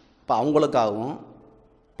 இப்போ அவங்களுக்காகவும்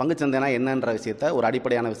பங்குச்சந்தைனா என்னன்ற விஷயத்த, ஒரு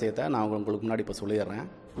அடிப்படையான விஷயத்தை நான் உங்களுக்கு முன்னாடி இப்போ சொல்லிடுறேன்.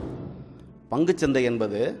 பங்குச்சந்தை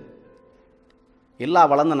என்பது எல்லா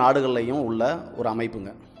வளர்ந்த நாடுகள்லையும் உள்ள ஒரு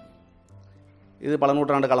அமைப்புங்க. இது பல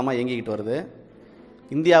நூற்றாண்டு காலமாக இயங்கிக்கிட்டு வருது.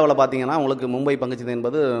 இந்தியாவில் பார்த்தீங்கன்னா உங்களுக்கு மும்பை பங்குச்சந்தை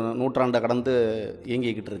என்பது நூற்றாண்டை கடந்து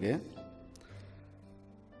இயங்கிக்கிட்டு இருக்கு.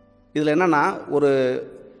 இதில் என்னென்னா, ஒரு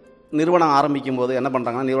நிறுவனம் ஆரம்பிக்கும் போது என்ன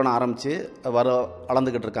பண்ணுறாங்கன்னா, நிறுவனம் ஆரம்பித்து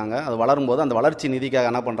வளர்ந்துக்கிட்டு இருக்காங்க. அது வளரும்போது அந்த வளர்ச்சி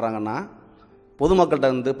நிதிக்காக என்ன பண்ணுறாங்கன்னா,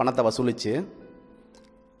 பொதுமக்கள்கிட்ட இருந்து பணத்தை வசூலித்து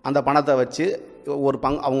அந்த பணத்தை வச்சு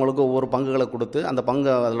அவங்களுக்கு ஒவ்வொரு பங்குகளை கொடுத்து அந்த பங்கு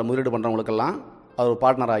அதில் முதலீடு பண்ணுறவங்களுக்கெல்லாம் அது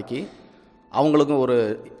பார்ட்னர் ஆக்கி அவங்களுக்கும் ஒரு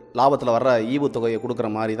லாபத்தில் வர்ற ஈவுத்தொகையை கொடுக்குற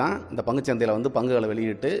மாதிரி தான் இந்த பங்குச்சந்தையில் வந்து பங்குகளை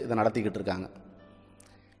வெளியிட்டு இதை நடத்திக்கிட்டு இருக்காங்க.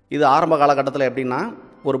 இது ஆரம்ப காலகட்டத்தில் எப்படின்னா,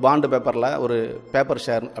 ஒரு பாண்டு பேப்பரில் ஒரு பேப்பர்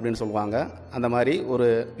ஷேர் அப்படின்னு சொல்லுவாங்க. அந்த மாதிரி ஒரு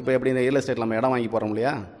இப்போ எப்படி இந்த ரியல் எஸ்டேட்டில் நம்ம இடம் வாங்கி போகிறோம்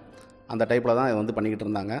இல்லையா, அந்த டைப்பில் தான் இதை வந்து பண்ணிக்கிட்டு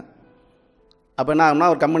இருந்தாங்க. அப்போ என்ன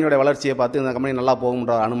ஆகும்னா, ஒரு கம்பெனியோட வளர்ச்சியை பார்த்து இந்த கம்பெனி நல்லா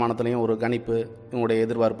போகுன்ற அனுமானத்துலேயும் ஒரு கணிப்பு, இவங்களுடைய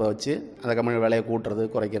எதிர்பார்ப்பை வச்சு அந்த கம்பெனியோட விலையை கூட்டுறது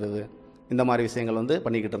குறைக்கிறது இந்த மாதிரி விஷயங்கள் வந்து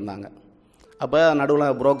பண்ணிக்கிட்டு இருந்தாங்க. அப்போ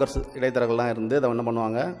நடுவில் புரோக்கர்ஸ் இடைத்தரகர்கள்லாம் இருந்து அதை என்ன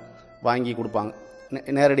பண்ணுவாங்க, வாங்கி கொடுப்பாங்க.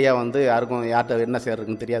 நேரடியாக வந்து யாருக்கும் யார்கிட்ட என்ன ஷேர்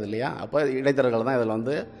இருக்குன்னு தெரியாது இல்லையா? அப்போ இடைத்தரகர்கள் தான் இதில்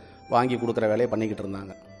வந்து வாங்கி கொடுக்குற வேலையை பண்ணிக்கிட்டு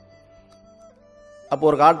இருந்தாங்க. அப்போ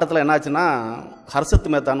ஒரு காலகட்டத்தில் என்னாச்சுன்னா,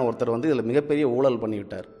 ஹர்ஷத் மேத்தான்னு ஒருத்தர் வந்து இதில் மிகப்பெரிய ஊழல்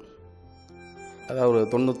பண்ணிவிட்டார். அதாவது ஒரு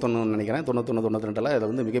 91 நினைக்கிறேன், 91 92 இதில்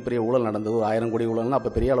வந்து மிகப்பெரிய ஊழல் நடந்தது. 1000 கோடி ஊழல்னு அப்போ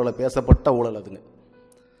பெரிய அளவில் பேசப்பட்ட ஊழல் அதுங்க.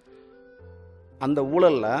 அந்த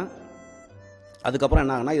ஊழலில் அதுக்கப்புறம்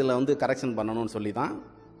என்ன ஆகுனா, இதில் வந்து கரெக்ஷன் பண்ணணும்னு சொல்லி தான்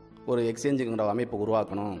ஒரு எக்ஸ்சேஞ்சுங்கிற அமைப்பை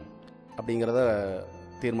உருவாக்கணும் அப்படிங்கிறத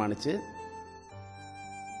தீர்மானித்து,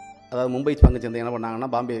 அதாவது மும்பை பங்குச்சந்தை என்ன பண்ணாங்கன்னா,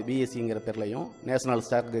 பாம்பே பிஎஸ்சிங்கிற பேர்லையும் நேஷனல்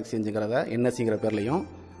ஸ்டாக் எக்ஸ்சேஞ்சுங்கிறத என்எஸ்சிங்கிற பேர்லையும்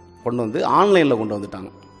கொண்டு வந்து ஆன்லைனில் கொண்டு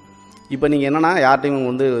வந்துட்டாங்க. இப்போ நீங்கள் என்னென்னா,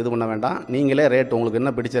 யார்ட்டையும் வந்து இது பண்ண வேண்டாம், நீங்களே ரேட் உங்களுக்கு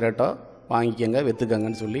என்ன பிடிச்ச ரேட்டோ வாங்கிக்கோங்க,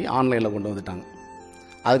 விற்றுக்கங்கன்னு சொல்லி ஆன்லைனில் கொண்டு வந்துட்டாங்க.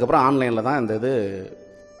 அதுக்கப்புறம் ஆன்லைனில் தான் இந்த இது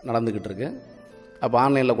நடந்துக்கிட்டு இருக்கு. அப்போ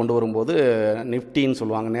ஆன்லைனில் கொண்டு வரும்போது நிஃப்டின்னு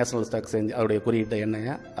சொல்லுவாங்க, நேஷனல் ஸ்டாக் எக்ஸ்சேஞ்ச், அதோடைய குறியீட்டை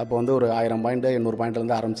எண்ணெயை. அப்போ வந்து ஒரு 1000 பாயிண்ட் 800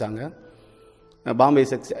 பாயிண்ட்லேருந்து ஆரம்பித்தாங்க. பாம்பே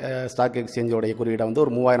ஸ்டாக் எக்ஸ்சேஞ்சோடைய குறியீடை வந்து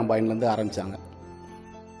ஒரு 3000 பாயிண்ட்லேருந்து ஆரம்பித்தாங்க.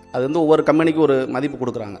 அது வந்து ஒவ்வொரு கம்பெனிக்கு ஒரு மதிப்பு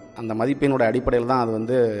கொடுக்குறாங்க. அந்த மதிப்பினுடைய அடிப்படையில் தான் அது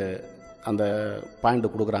வந்து அந்த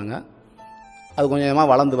பாயிண்ட்டு கொடுக்குறாங்க. அது கொஞ்சமாக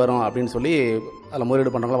வளர்ந்து வரும் அப்படின்னு சொல்லி அதில்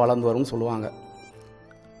முதலீடு பண்ணுறவங்கள வளர்ந்து வரும்னு சொல்லுவாங்க.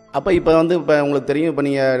 அப்போ இப்போ வந்து இப்போ உங்களுக்கு தெரியும், இப்போ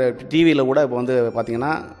நீங்கள் டிவியில் கூட இப்போ வந்து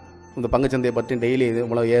பார்த்தீங்கன்னா, இந்த பங்குச்சந்தையை பற்றி டெய்லி இது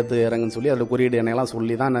இவ்வளோ ஏற்று இறங்குன்னு சொல்லி அதில் குறியீடு எண்ணெயெல்லாம்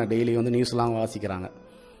சொல்லி தான் டெய்லி வந்து நியூஸ்லாம் வாசிக்கிறாங்க.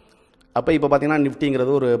 அப்போ இப்போ பார்த்தீங்கன்னா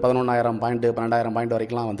நிஃப்டிங்கிறது ஒரு 11,000 பாயிண்ட்டு 12,000 பாயிண்ட்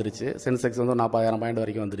வரைக்கும்லாம் வந்துருச்சு. சென்செக்ஸ் வந்து 40,000 பாயிண்ட்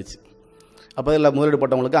வரைக்கும் வந்துருச்சு. அப்போ இதில் முதலீடு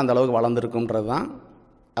போட்டவங்களுக்கு அந்த அளவுக்கு வளர்ந்துருக்குன்றது தான்,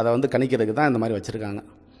 அதை வந்து கணிக்கிறதுக்கு தான் இந்த மாதிரி வச்சுருக்காங்க.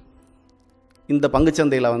 இந்த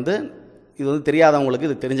பங்குச்சந்தையில் வந்து இது வந்து தெரியாதவங்களுக்கு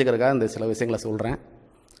இது தெரிஞ்சுக்கிறதுக்காக இந்த சில விஷயங்களை சொல்கிறேன்.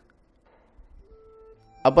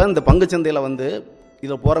 அப்போ இந்த பங்குச்சந்தையில் வந்து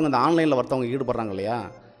இதில் போகிறவங்க, இந்த ஆன்லைனில் வர்த்தவங்க ஈடுபடுறாங்க இல்லையா,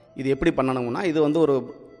 இது எப்படி பண்ணணும்னா, இது வந்து ஒரு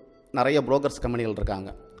நிறைய புரோக்கர்ஸ் கம்பெனிகள் இருக்காங்க.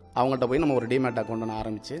 அவங்கள்ட்ட போய் நம்ம ஒரு டிமேட் அக்கௌண்ட் ஒன்று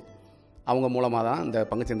ஆரம்பித்து அவங்க மூலமாக தான் இந்த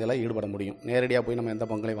பங்குச்சந்தையில் ஈடுபட முடியும். நேரடியாக போய் நம்ம எந்த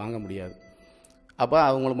பங்குலையும் வாங்க முடியாது. அப்போ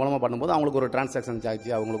அவங்க மூலமாக பண்ணும்போது அவங்களுக்கு ஒரு டிரான்சாக்ஷன் சார்ஜ்,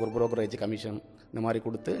 அவங்களுக்கு ஒரு புரோக்கரேஜ் கமிஷன் இந்த மாதிரி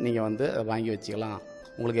கொடுத்து நீங்கள் வந்து அதை வாங்கி வச்சுக்கலாம்.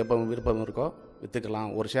 உங்களுக்கு எப்போ விருப்பம் இருக்கோ விற்றுக்கலாம்.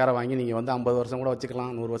 ஒரு ஷேரை வாங்கி நீங்கள் வந்து 50 வருஷம் கூட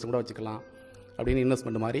வச்சுக்கலாம், 100 வருஷம் கூட வச்சுக்கலாம், அப்படின்னு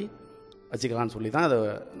இன்வெஸ்ட்மெண்ட் மாதிரி வச்சுக்கலான்னு சொல்லி தான் அதை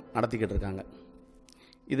நடத்திக்கிட்டு இருக்காங்க.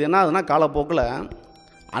 இது என்ன ஆகுதுன்னா, காலப்போக்கில்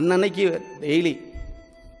அன்னன்னைக்கு டெய்லி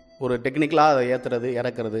ஒரு டெக்னிக்கலாக அதை ஏற்றுறது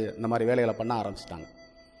இறக்குறது இந்த மாதிரி வேலைகளை பண்ண ஆரம்பிச்சிட்டாங்க.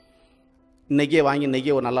 இன்றைக்கே வாங்கி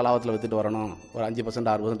இன்றைக்கே ஒரு நல்ல லாபத்தில் விற்றுட்டு வரணும், ஒரு 5%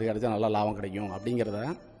 6% கிடைச்சா நல்ல லாபம் கிடைக்கும் அப்படிங்கிறத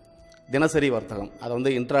தினசரி வர்த்தகம், அதை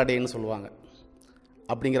வந்து இன்ட்ராடேன்னு சொல்லுவாங்க,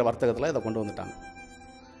 அப்படிங்கிற வர்த்தகத்தில் இதை கொண்டு வந்துட்டாங்க.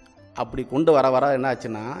 அப்படி கொண்டு வர வர என்ன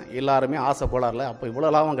ஆச்சுன்னா, எல்லாருமே ஆசை கோளாறில் அப்போ இவ்வளோ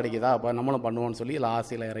லாபம் கிடைக்குதா, அப்போ நம்மளும் பண்ணுவோன்னு சொல்லி இல்லை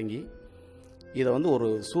ஆசையில் இறங்கி இதை வந்து ஒரு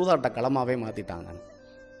சூதாட்ட களமாகவே மாற்றிட்டாங்க.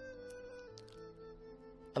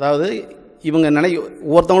 அதாவது இவங்க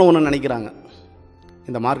ஒவ்வொருத்தவங்களும் ஒன்று நினைக்கிறாங்க,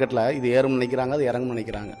 இந்த மார்க்கெட்டில் இது ஏறும்னு நினைக்கிறாங்க, அது இறங்கும்னு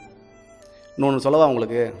நினைக்கிறாங்க. இன்னொன்று சொல்லவா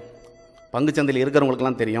உங்களுக்கு, பங்குச்சந்தையில்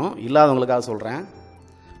இருக்கிறவங்களுக்கெல்லாம் தெரியும், இல்லாதவங்களுக்காக சொல்கிறேன்.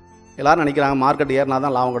 எல்லோரும் நினைக்கிறாங்க மார்க்கெட் ஏறினா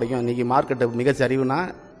தான் லாபம் கிடைக்கும், இன்றைக்கி மார்க்கெட்டு மிக சரிவுனா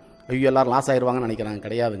ஐயோ எல்லோரும் லாஸ் ஆயிடுவாங்கன்னு நினைக்கிறாங்க.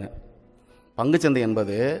 கிடையாதுங்க. பங்குச்சந்தை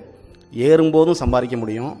என்பது ஏறும்போதும் சம்பாதிக்க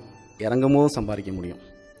முடியும், இறங்கும் போதும் சம்பாதிக்க முடியும்.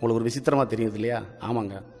 உங்களுக்கு ஒரு விசித்திரமாக தெரியுது இல்லையா?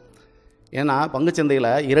 ஆமாங்க. ஏன்னா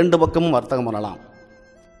பங்குச்சந்தையில் 2 பக்கமும் வர்த்தகம் பண்ணலாம்.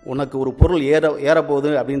 உனக்கு ஒரு பொருள்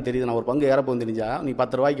ஏறப்போகுது அப்படின்னு தெரியுது, நான் ஒரு பங்கு ஏறப்போகுதுன்னு தெரிஞ்சால் நீ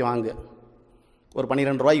 10 ரூபாய்க்கு வாங்கு, ஒரு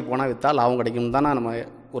 12 ரூபாய்க்கு போனால் விற்றா லாபம் கிடைக்கும் தானே. நம்ம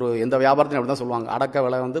ஒரு எந்த வியாபாரத்தையும் அப்படி தான் சொல்லுவாங்க, அடக்க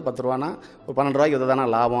விலை வந்து 10 ரூபானா ஒரு 12 ரூபாய்க்கு விற்று தானே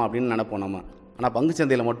லாபம் அப்படின்னு நினைப்போம் நம்ம. ஆனால்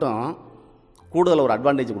பங்குச்சந்தையில் மட்டும் கூடுதல் ஒரு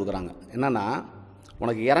அட்வான்டேஜ் கொடுக்குறாங்க. என்னென்னா,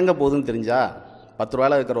 உனக்கு இறங்க போகுதுன்னு தெரிஞ்சால், 10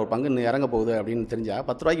 ரூபாயில் இருக்கிற ஒரு பங்கு நீ இறங்க போகுது அப்படின்னு தெரிஞ்சால்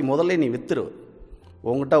 10 ரூபாய்க்கு முதல்ல நீ விற்றுரு.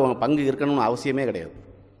 உங்கள்கிட்ட பங்கு இருக்கணும்னு அவசியமே கிடையாது.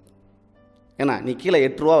 ஏன்னா நீ கீழே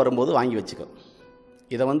 8 ரூபா வரும்போது வாங்கி வச்சுக்கோ.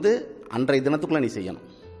 இதை அன்றைய தினத்துக்குள்ளே நீ செய்யணும்.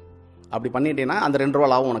 அப்படி பண்ணிட்டீங்கன்னா அந்த 2 ரூபா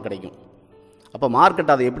லாபம் உனக்கு கிடைக்கும். அப்போ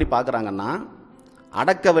மார்க்கெட் அதை எப்படி பார்க்குறாங்கன்னா,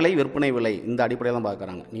 அடக்க விலை விற்பனை விலை இந்த அடிப்படையில் தான்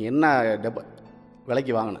பார்க்குறாங்க. நீ என்ன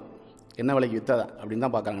விலைக்கு வாங்கின, என்ன விலைக்கு விற்றதா அப்படின்னு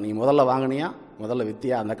தான் பார்க்குறாங்க. நீ முதல்ல வாங்கினியா, முதல்ல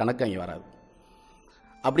விற்றியா, அந்த கணக்கு அங்கே வராது.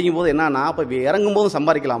 அப்படிங்கும்போது என்னன்னா, அப்போ இறங்கும்போதும்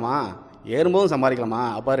சம்பாதிக்கலாமா, ஏறும்போதும் சம்பாதிக்கலாமா,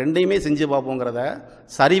 அப்போ ரெண்டையுமே செஞ்சு பார்ப்போங்கிறத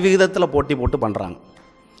சரிவிகிதத்தில் போட்டி போட்டு பண்ணுறாங்க.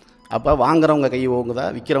 அப்போ வாங்குறவங்க கை ஓங்குதா,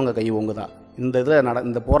 விற்கிறவங்க கை ஓங்குதா, இந்த இதில்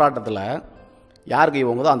இந்த போராட்டத்தில் யார் கை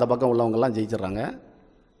ஓங்குதோ அந்த பக்கம் உள்ளவங்கெல்லாம் ஜெயிச்சிட்றாங்க,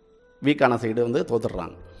 வீக்கான சைடு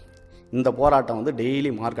தோத்துடுறாங்க. இந்த போராட்டம் டெய்லி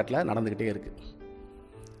மார்க்கெட்டில் நடந்துக்கிட்டே இருக்குது.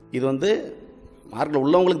 இது மார்க்கெட்டில்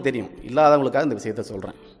உள்ளவங்களுக்கு தெரியும், இல்லாதவங்களுக்காக இந்த விஷயத்தை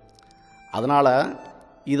சொல்கிறேன். அதனால்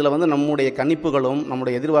இதில் நம்முடைய கணிப்புகளும்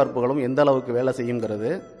நம்முடைய எதிர்பார்ப்புகளும் எந்த அளவுக்கு வேலை செய்யுங்கிறது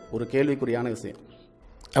ஒரு கேள்விக்குறியான விஷயம்.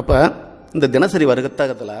 அப்போ இந்த தினசரி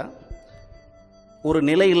வர்த்தகத்தில் ஒரு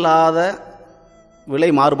நிலை இல்லாத விலை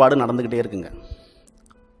மாறுபாடு நடந்துக்கிட்டே இருக்குங்க.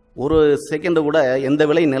 ஒரு செகண்டு கூட எந்த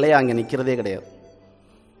விலை நிலையாக அங்கே நிற்கிறதே கிடையாது.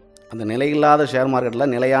 அந்த நிலையில்லாத ஷேர்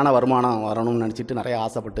மார்க்கெட்டில் நிலையான வருமானம் வரணும்னு நினச்சிட்டு நிறைய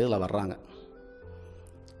ஆசைப்பட்டு இதில் வர்றாங்க.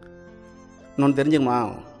 இன்னொன்று தெரிஞ்சுக்குமா,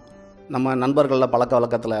 நம்ம நண்பர்களில் பழக்க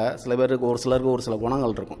வழக்கத்தில் சில பேருக்கு ஒரு சில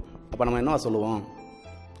குணங்கள் இருக்கும். அப்போ நம்ம என்ன சொல்லுவோம்,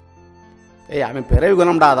 ஏய் அவன் பிறவி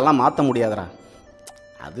குணம்டா, அதெல்லாம் மாற்ற முடியாதுடா,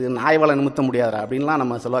 அது நாய்வலை நிமித்த முடியாதுடா அப்படின்லாம்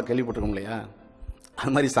நம்ம சொல்ல கேள்விப்பட்டிருக்கோம் இல்லையா?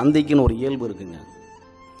 அது மாதிரி சந்தைக்குன்னு ஒரு இயல்பு இருக்குங்க.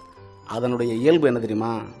 அதனுடைய இயல்பு என்ன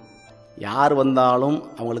தெரியுமா, யார் வந்தாலும்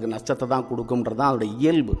அவங்களுக்கு நஷ்டத்தை தான் கொடுக்கும்ன்றது தான் அதோடைய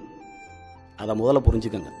இயல்பு. அதை முதல்ல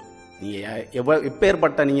புரிஞ்சுக்கோங்க. நீங்கள்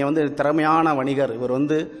எப்பேற்பட்ட நீங்கள் திறமையான வணிகர், இவர்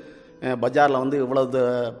பஜாரில் இவ்வளவு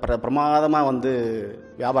பிரமாதமாக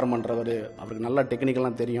வியாபாரம் பண்ணுறவர், அவருக்கு நல்லா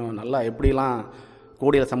டெக்னிக்கெல்லாம் தெரியும், நல்லா எப்படிலாம்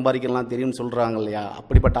கோடியில் சம்பாதிக்கலாம் தெரியும்னு சொல்கிறாங்க இல்லையா?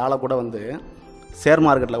 அப்படிப்பட்ட ஆளை கூட ஷேர்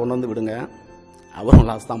மார்க்கெட்டில் கொண்டு விடுங்க, அவரும்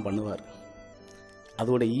லாஸ் தான் பண்ணுவார்.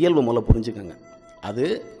 அதோட இயல்பு முதல்ல புரிஞ்சுக்கோங்க. அது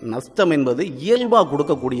நஷ்டம் என்பது இயல்பாக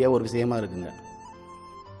கொடுக்கக்கூடிய ஒரு விஷயமா இருக்குங்க.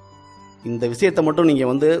 இந்த விஷயத்தை மட்டும்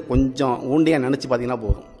நீங்கள் கொஞ்சம் ஊண்டியாக நினச்சி பார்த்தீங்கன்னா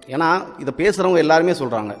போதும். ஏன்னா இதை பேசுகிறவங்க எல்லாருமே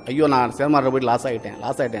சொல்கிறாங்க, ஐயோ நான் ஷேர் மார்க்கெட் போய் லாஸ்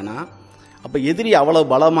ஆகிட்டேன்னா அப்போ எதிரி அவ்வளோ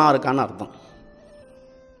பலமாக இருக்கான்னு அர்த்தம்.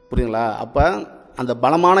 புரியுங்களா? அப்போ அந்த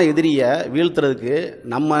பலமான எதிரியை வீழ்த்துறதுக்கு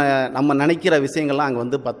நம்ம நினைக்கிற விஷயங்கள்லாம்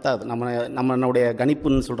அங்கே பத்தாது. நம்மளுடைய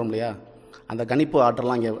கணிப்புன்னு சொல்கிறோம் இல்லையா, அந்த கணிப்பு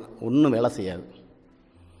ஆற்றலாம் இங்கே ஒன்றும் வேலை செய்யாது.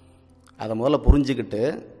 அதை முதல்ல புரிஞ்சுக்கிட்டு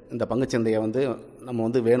இந்த பங்குச்சந்தையை நம்ம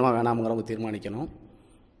வேணுமா வேணாமுங்கிறவங்க தீர்மானிக்கணும்.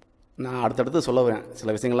 நான் அடுத்தடுத்து சொல்லுவேன்,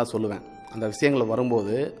 சில விஷயங்கள்லாம் சொல்லுவேன். அந்த விஷயங்கள்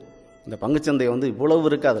வரும்போது இந்த பங்குச்சந்தை இவ்வளவு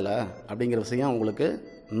இருக்காதுல்ல அப்படிங்கிற விஷயம் உங்களுக்கு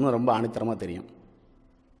இன்னும் ரொம்ப ஆணித்தரமாக தெரியும்.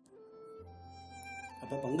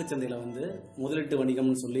 அப்போ பங்குச்சந்தையில் முதலீட்டு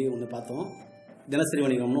வணிகம்னு சொல்லி ஒன்று பார்த்தோம், தினசரி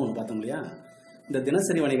வணிகம்னு ஒன்று பார்த்தோம் இல்லையா? இந்த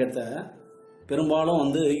தினசரி வணிகத்தை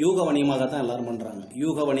பெரும்பாலும் யூக வணிகமாக தான் எல்லோரும் பண்ணுறாங்க.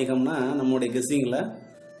 யூக வணிகம்னா நம்மளுடைய கெஸ்ஸிங்கில்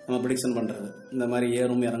நம்ம ப்ரெடிக்ஷன் பண்ணுறது, இந்த மாதிரி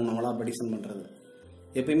ஏறும் இறங்கும் நம்மளாம் ப்ரெடிக்ஷன் பண்ணுறது.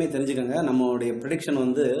 எப்பயுமே தெரிஞ்சுக்கோங்க, நம்மளுடைய ப்ரெடிக்ஷன்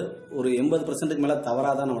ஒரு 80% மேலே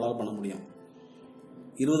தவறாக தான் நம்மளால் பண்ண முடியும்.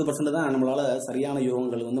 20% தான் நம்மளால் சரியான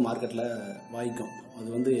யூகங்கள் மார்க்கெட்டில் வாய்க்கும்.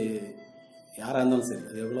 அது யாராக இருந்தாலும் சரி,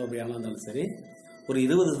 அது எவ்வளோ அப்படியான இருந்தாலும் சரி, ஒரு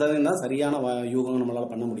 20% தான் சரியான யூகம்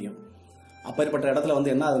நம்மளால் பண்ண முடியும். அப்பேற்பட்ட இடத்துல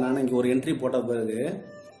என்ன ஆகுதுன்னா, இங்கே ஒரு என்ட்ரி போட்ட பிறகு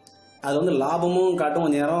அது லாபமும் காட்டும்,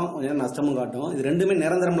 கொஞ்சம் நேரம் நஷ்டமும் காட்டும். இது ரெண்டுமே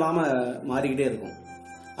நிரந்தரம் இல்லாமல் மாறிக்கிட்டே இருக்கும்.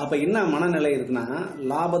 அப்போ என்ன மனநிலை இருக்குன்னா,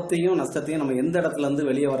 லாபத்தையும் நஷ்டத்தையும் நம்ம எந்த இடத்துலேருந்து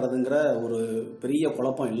வெளியே வர்றதுங்கிற ஒரு பெரிய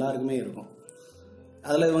குழப்பம் எல்லாருக்குமே இருக்கும்.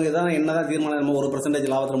 அதில் இவங்க தான் என்னதான் தீர்மானம், நம்ம 1%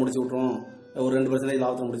 லாபத்தில் முடிச்சு விட்ருவோம், ஒரு 2%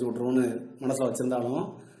 லாபத்தில் முடிச்சு விட்ருவோம்னு மனசில் வச்சுருந்தாலும்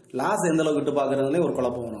லாஸ் எந்த அளவுக்கு விட்டு பார்க்குறதுலேயே ஒரு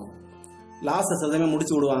குழப்பம் வரும். லாஸை சதமே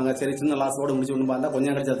முடிச்சு விடுவாங்க, சரி சின்ன லாஸோடு முடிச்சு விட்டு பார்த்தா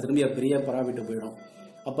கொஞ்சம் கழிச்சு அது திரும்பி பெரிய பராவிட்டு போயிடும்.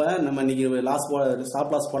 அப்போ நம்ம இன்றைக்கி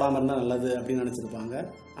ஸ்டாப் லாஸ் போடாமல் இருந்தால் நல்லது அப்படின்னு நினச்சிருப்பாங்க.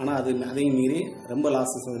 ஆனால் அதையும் மீறி ரொம்ப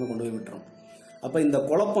லாஸ் சதமே கொண்டு போய் விட்டுரும். அப்போ இந்த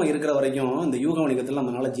குழப்பம் இருக்கிற வரைக்கும் இந்த யூக வணிகத்தில்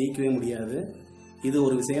நம்மளால் ஜெயிக்கவே முடியாது. இது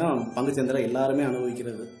ஒரு விஷயம் பங்குச்சந்தையில் எல்லாருமே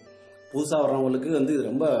அனுபவிக்கிறது. புதுசாக வர்றவங்களுக்கு இது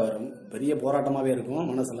ரொம்ப பெரிய போராட்டமாகவே இருக்கும்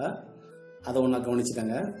மனசில். அதை ஒன்றா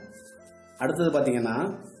கவனிச்சுக்கோங்க. அடுத்தது பார்த்தீங்கன்னா,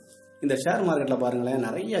 இந்த ஷேர் மார்க்கெட்டில் பாருங்களேன்,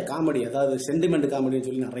 நிறைய காமெடி, அதாவது சென்டிமெண்ட் காமெடின்னு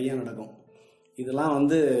சொல்லி நிறைய நடக்கும். இதெல்லாம்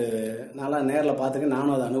நான்லாம் நேரில் பார்த்துருக்கேன்,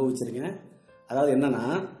 நானும் அதை அனுபவிச்சிருக்கேன். அதாவது என்னென்னா,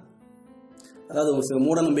 அதாவது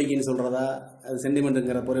மூட நம்பிக்கைன்னு சொல்கிறதா, அது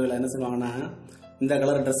சென்டிமெண்ட்டுங்கிற பொருவில் என்ன சொல்லுவாங்கன்னா, இந்த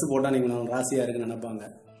கலர் ட்ரெஸ்ஸு போட்டால் நீங்கள் ராசியாக இருக்குன்னு நினைப்பாங்க.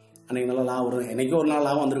 அன்றைக்கி நல்லா லாபம் வரும், என்றைக்கோ ஒரு நாள்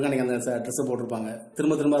லாபம் வந்திருக்கும், அன்றைக்கி அந்த ட்ரெஸ்ஸு போட்டிருப்பாங்க.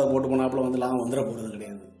 திரும்ப அதை போட்டு போனாப்புல லாபம் வந்துட போகிறது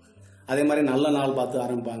கிடையாது. அதே மாதிரி நல்ல நாள் பார்த்து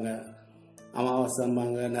ஆரம்பிப்பாங்க,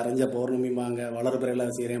 அமாவாசைம்பாங்க, நிறைஞ்ச பௌர்ணமிம்பாங்க,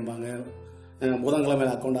 வளர்பிறையில் செய்கிறேன்பாங்க,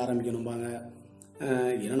 புதன்கிழமையில் அக்கௌண்ட் ஆரம்பிக்கணும்பாங்க.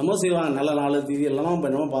 என்னென்னமோ செய்வாங்க, நல்ல நாள் தீதி எல்லாம்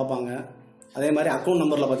என்னமோ பார்ப்பாங்க. அதே மாதிரி அக்கௌண்ட்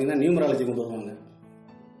நம்பரில் பார்த்தீங்கன்னா நியூமராலஜி கொண்டு வருவாங்க.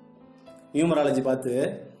 நியூமராலஜி பார்த்து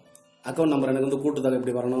அக்கௌண்ட் நம்பர் எனக்கு வந்து கூட்டுத்தொகை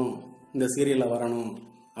இப்படி வரணும், இந்த சீரியலில் வரணும்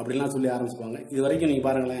அப்படிலாம் சொல்லி ஆரம்பிச்சுக்குவாங்க. இது வரைக்கும் நீங்கள்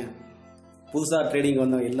பாருங்களேன், புதுசாக ட்ரேடிங்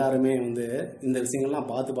வந்த எல்லாருமே வந்து இந்த விஷயங்கள்லாம்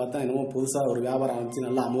பார்த்தா என்னமோ புதுசாக ஒரு வியாபாரம் ஆரம்பிச்சு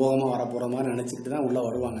நல்லா அமோகமாக வர போகிற மாதிரி நினச்சிக்கிட்டு தான் உள்ளே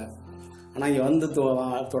வருவாங்க. ஆனால் இங்கே வந்து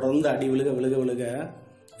தொடர்ந்து அடி விழுக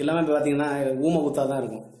எல்லாமே இப்போ பார்த்தீங்கன்னா ஊமை குத்தாக தான்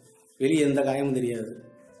இருக்கும், வெளியே எந்த காயமும் தெரியாது.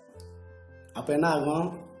 அப்போ என்ன ஆகும்,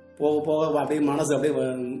 போக போக அப்படியே மனசு அப்படியே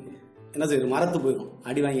என்ன செய்யுது, மரத்து போயிடும்.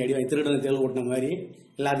 அடி வாங்கி திருடனை தேள் ஓட்டின மாதிரி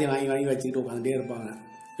எல்லாத்தையும் வாங்கி வச்சுக்கிட்டு உட்காந்துட்டே இருப்பாங்க.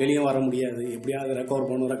 வெளியும் வர முடியாது, எப்படியாவது ரெக்கவர்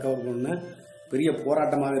பண்ணணும்னு பெரிய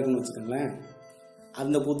போராட்டமாகவே இருக்குன்னு வச்சுக்கோங்களேன்.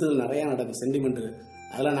 அந்த கூத்துகள் நிறையா நடக்கும், சென்டிமெண்ட்டு.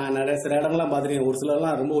 அதில் நான் சில இடங்கள்லாம் பார்த்துருக்கேன். ஒரு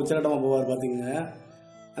சிலர்லாம் ரொம்ப உச்சகட்டமாக போவார். பார்த்தீங்க,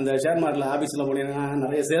 அந்த ஷேர் மார்க்கெட்டில் ஆஃபீஸில் போனீங்கன்னா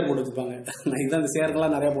நிறைய ஷேர் போட்டு வச்சுப்பாங்க. நான் இதுதான் இந்த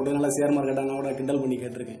ஷேர்கள்லாம் நிறையா போட்டு நல்லா ஷேர் மார்க்கெட்டாக நான் கூட கிண்டல் பண்ணி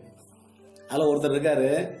கேட்டிருக்கேன். அதில் ஒருத்தர் இருக்காரு,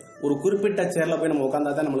 ஒரு குறிப்பிட்ட சேரில் போய் நம்ம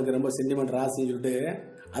உட்காந்தா தான் நம்மளுக்கு ரொம்ப சென்டிமெண்ட் ராசின்னு சொல்லிட்டு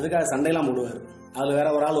அதுக்காக சண்டையெல்லாம் போடுவார். அதில் வேற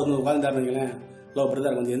ஒரு ஆள் வந்து உட்காந்துட்டாருங்களேன், லோ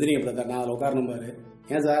பிரதர் கொஞ்சம் எந்திரிங்க பிரதர், நான் அதில் உட்காரணும் பாரு.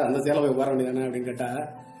 ஏன் சார் அந்த சேரில் போய் உட்கார வேண்டியதானே அப்படின்னு கேட்டால்,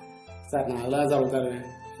 சார் நான் நல்லா சார் உட்காருவேன்.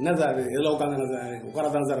 என்ன சார் எதில் உட்காந்துங்க சார்,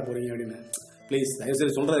 உட்காரத்தான் சார் போறீங்க அப்படின்னு. ப்ளீஸ்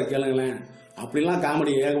தயவுசெய்து சொல்கிறத கேளுங்களேன். அப்படிலாம்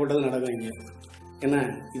காமெடி ஏகப்பட்டது நடக்கும் இங்கே. என்ன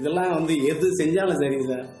இதெல்லாம் வந்து எது செஞ்சாலும் சரி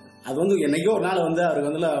சார், அது வந்து என்னைக்கோ ஒரு நாள் வந்து அவருக்கு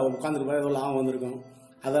வந்து உட்காந்துருப்பாரு, ஏதோ லாபம் வந்திருக்கும்.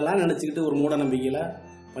 அதெல்லாம் நினச்சிக்கிட்டு ஒரு மூட நம்பிக்கையில்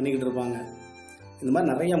பண்ணிக்கிட்டு இருப்பாங்க. இந்த மாதிரி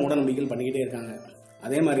நிறைய மூட நம்பிக்கைகள் பண்ணிக்கிட்டே இருக்காங்க.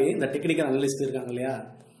 அதே மாதிரி இந்த டெக்னிக்கல் அனலிஸ்ட் இருக்காங்க இல்லையா,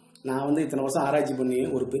 நான் வந்து இத்தனை வருஷம் ஆராய்ச்சி பண்ணி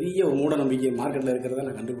ஒரு பெரிய ஒரு மூட நம்பிக்கை மார்க்கெட்டில் இருக்கிறத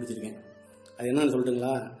நான் கண்டுபிடிச்சிருக்கேன். அது என்னன்னு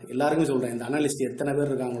சொல்லிட்டுங்களா, எல்லாருக்குமே சொல்கிறேன். இந்த அனலிஸ்ட் எத்தனை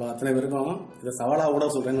பேர் இருக்காங்களோ அத்தனை பேருக்கும் இதை சவாலாக கூட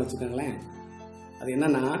சொல்கிறேன்னு வச்சுக்கோங்களேன். அது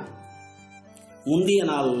என்னன்னா, முந்தைய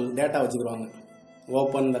நாள் டேட்டா வச்சுக்கிடுவாங்க,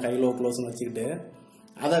 ஓப்பன் இந்த ஹை லோ க்ளோஸ்ன்னு வச்சுக்கிட்டு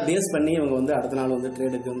அதை பேஸ் பண்ணி இவங்க வந்து அடுத்த நாள் வந்து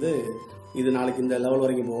ட்ரேடுக்கு வந்து இது நாளைக்கு இந்த லெவல்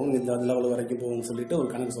வரைக்கும் போகும், இந்த லெவல் வரைக்கும் போகும்னு சொல்லிட்டு ஒரு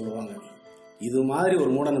கணக்கு சொல்லுவாங்க. இது மாதிரி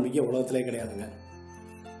ஒரு மூட நம்பிக்கை உலகத்திலே கிடையாதுங்க.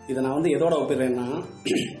 இதை நான் வந்து எதோட ஒப்பிடுறேன்னா,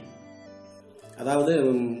 அதாவது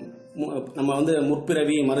நம்ம வந்து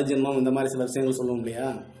முற்பிறவி மறுஜென்மம் இந்த மாதிரி சில விஷயங்கள் சொல்லுவோம் இல்லையா,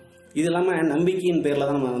 இது இல்லாமல் நம்பிக்கையின் பேரில்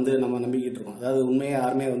தான் நம்ம நம்பிக்கிட்டு இருக்கோம். அதாவது உண்மையை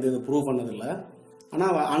யாருமே வந்து இதை ப்ரூவ் பண்ணதில்லை.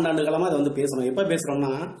 ஆனால் ஆண்டாண்டு காலமாக அதை வந்து பேசுகிறோம். எப்போ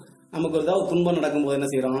பேசுகிறோம்னா, நமக்கு ஒரு ஏதாவது துன்பம் நடக்கும்போது என்ன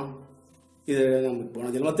செய்கிறோம், இது நமக்கு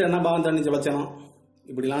போன ஜென்மத்தை என்ன பாவம் தண்ணி சொல்லச்சணும்,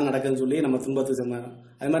 இப்படிலாம் நடக்குன்னு சொல்லி நம்ம துன்பத்தை சொன்னாங்க.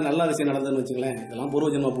 அது மாதிரி நல்ல விஷயம் நடந்ததுன்னு வச்சுங்களேன், இதெல்லாம் பூர்வ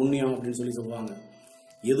ஜென்ம புண்ணியம் அப்படின்னு சொல்லி சொல்லுவாங்க.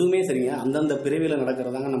 எதுவுமே சரிங்க, அந்தந்த பிறவியில்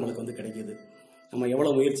நடக்கிறதாங்க நம்மளுக்கு வந்து கிடைக்கிது. நம்ம எவ்வளோ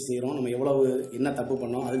முயற்சி செய்கிறோம், நம்ம எவ்வளவு என்ன தப்பு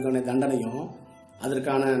பண்ணோம், அதுக்கான தண்டனையும்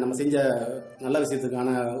அதற்கான நம்ம செஞ்ச நல்ல விஷயத்துக்கான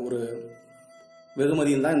ஒரு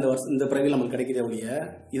வெகுமதியும் தான் இந்த பிறவியில் நமக்கு கிடைக்கிற ஒழிய,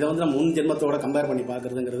 இதை வந்து நம்ம முன் ஜென்மத்தோட கம்பேர் பண்ணி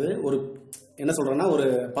பார்க்கறதுங்கிறது ஒரு என்ன சொல்கிறேன்னா ஒரு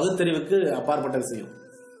பகுத்தறிவுக்கு அப்பாற்பட்ட விஷயம்.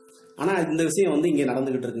 ஆனால் இந்த விஷயம் வந்து இங்கே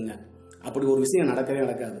நடந்துக்கிட்டு இருக்குங்க. அப்படி ஒரு விஷயம் நடக்கவே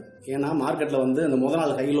நடக்காது. ஏன்னா மார்க்கெட்டில் வந்து இந்த முதல்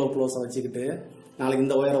நாள் ஹை லோ க்ளோஸை வச்சுக்கிட்டு நாளைக்கு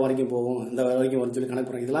இந்த உயரம் வரைக்கும் போகும், இந்த வரைக்கும் வரும் சொல்லி கணக்கு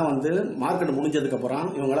போடுறாங்க. இதெல்லாம் வந்து மார்க்கெட் முடிஞ்சதுக்கப்புறம்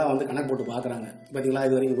இவங்களா வந்து கணக்கு போட்டு பார்க்குறாங்க. பார்த்தீங்களா,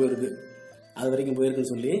 இது வரைக்கும் போயிருக்கு, அது வரைக்கும்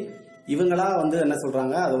போயிருக்குன்னு சொல்லி இவங்களா வந்து என்ன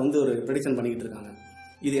சொல்கிறாங்க, அதை வந்து ஒரு ப்ரெடிக்ஷன் பண்ணிக்கிட்டு இருக்காங்க.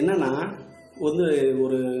 இது என்னன்னா வந்து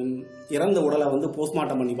ஒரு இறந்த உடலை வந்து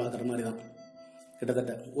போஸ்ட்மார்ட்டம் பண்ணி பார்க்குற மாதிரி தான்.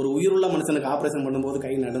 கிட்டத்தட்ட ஒரு உயிருள்ள மனுஷனுக்கு ஆப்ரேஷன் பண்ணும்போது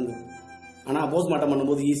கை நடுங்கும், ஆனால் போஸ்ட்மார்ட்டம்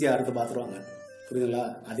பண்ணும்போது ஈஸியாக அறுத்து பார்த்துருவாங்க. புரியுதுங்களா?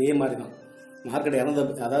 அதே மாதிரி தான் மார்க்கெட்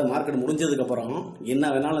அதாவது மார்க்கெட் முடிஞ்சதுக்கப்புறம் என்ன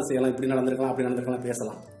வேணாலும் செய்யலாம், இப்படி நடந்திருக்கலாம் அப்படி நடந்திருக்கலாம்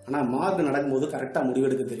பேசலாம். ஆனால் மார்க்கெட் நடக்கும்போது கரெக்டாக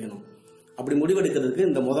முடிவெடுக்க தெரியணும். அப்படி முடிவெடுக்கிறதுக்கு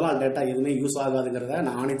இந்த முதல் நாள் டேட்டா எதுவுமே யூஸ் ஆகாதுங்கிறத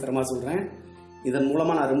நான் ஆணைத்தரமாக சொல்கிறேன். இதன்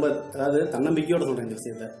மூலமாக நான் ரொம்ப அதாவது தன்னம்பிக்கையோடு சொல்கிறேன் இந்த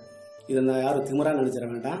விஷயத்தை. இதை நான் யாரும் திமிரா நினைச்சிட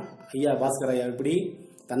வேண்டாம். ஐயா பாஸ்கர் ஐயா இப்படி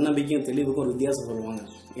தன்னம்பிக்கையும் தெளிவுக்கும் ஒரு வித்தியாசம் சொல்லுவாங்க.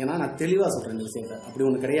 ஏன்னா நான் தெளிவாக சொல்கிறேன் இந்த விஷயத்தை. அப்படி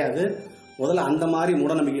ஒன்று கிடையாது. முதல்ல அந்த மாதிரி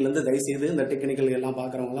மூடநம்பிக்கையிலேருந்து தயவுசெய்து இந்த டெக்னிக்கல் எல்லாம்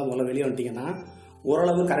பார்க்குறவங்களாம் முதல்ல வெளியே வந்துட்டீங்கன்னா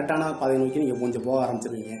ஓரளவு கரெக்டான பாதை நோக்கி நீங்கள் கொஞ்சம் போக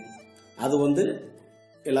ஆரம்பிச்சிருவீங்க. அது வந்து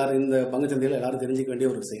எல்லாரும் இந்த பங்குச்சந்தையில் எல்லாரும் தெரிஞ்சிக்க வேண்டிய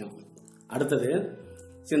ஒரு விஷயம். அடுத்தது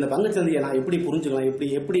சரி, இந்த பங்குச்சந்தையை நான் எப்படி புரிஞ்சுக்கலாம்,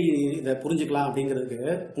 எப்படி இதை புரிஞ்சுக்கலாம் அப்படிங்கிறதுக்கு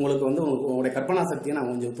உங்களுக்கு வந்து உங்களுடைய கற்பனா சக்தியை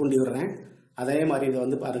நான் கொஞ்சம் தூண்டி விடுறேன். அதே மாதிரி இதை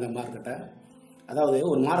வந்து பாருங்க, மார்க்கெட்டை அதாவது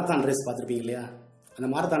ஒரு மாரத்தான் ரேஸ் பார்த்துருப்பீங்க இல்லையா? அந்த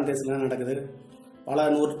மாரத்தான் ரேஸில் என்ன நடக்குது, பல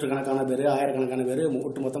நூற்றுக்கணக்கான பேர் ஆயிரக்கணக்கான பேர்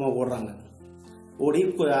ஒட்டு மொத்தமாக ஓடுறாங்க. ஓடி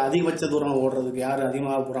அதிகபட்ச தூரம் ஓடுறதுக்கு யார்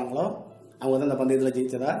அதிகமாக போகிறாங்களோ அவங்க வந்து அந்த பந்தயத்தில்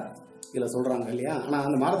ஜெயிச்சதா இதில் சொல்கிறாங்க இல்லையா? ஆனால்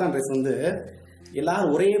அந்த மாரத்தான் ரேஸ் வந்து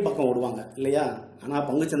எல்லாரும் ஒரே பக்கம் ஓடுவாங்க இல்லையா? ஆனால்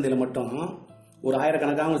பங்குச்சந்தையில் மட்டும் ஒரு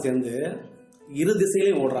ஆயிரக்கணக்காக சேர்ந்து இரு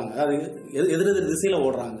திசையிலையும் ஓடுறாங்க. அதாவது எதிரெதிர் திசையில்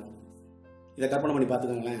ஓடுறாங்க. இதை கற்பனை பண்ணி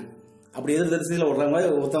பார்த்துக்கோங்களேன். அப்படி எதிர் திசையில் ஓடுறாங்க.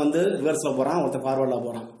 ஒருத்தன் வந்து ரிவர்ஸில் போகிறான், ஒருத்தன் ஃபார்வர்டில்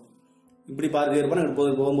போகிறான். இப்படி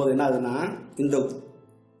போகும்போது என்ன ஆகுதுன்னா, இந்த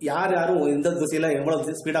யாரும் எந்த திசையில் எவ்வளோ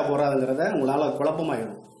ஸ்பீடாக போகிறாங்கிறத உங்களால்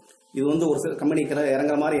குழப்பமாயிடும். இது வந்து ஒரு சில கம்பெனிக்கிற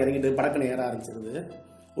இறங்குற மாதிரி இறங்கிட்டு படக்குன்னு ஏற ஆரம்பிச்சிருது.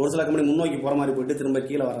 ஒரு சில கம்பெனி முன்னோக்கி போகிற மாதிரி போயிட்டு திரும்ப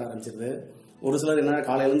கீழே வர ஆரம்பிச்சிருது. ஒரு சிலர் என்ன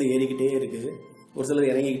காலையிலேருந்து ஏறிக்கிட்டே இருக்குது. ஒரு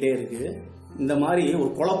சிலர் இறங்கிக்கிட்டே இருக்குது. இந்த மாதிரி ஒரு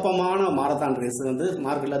குழப்பமான மாரத்தான் ரேஸ் வந்து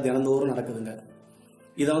மார்க்கெட்டில் தினந்தோறும் நடக்குதுங்க.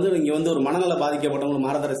 இதை வந்து இங்கே வந்து ஒரு மனநல பாதிக்கப்பட்டவங்களுக்கு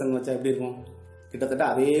மாரத்தான் ரேஸ் வச்சா எப்படி இருக்கும்? கிட்டத்தட்ட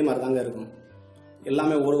அதே மாதிரி தாங்க இருக்கும்.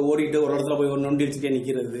 எல்லாமே ஓடிட்டு ஒரு இடத்துல போய் ஒரு நொண்டி வச்சுட்டே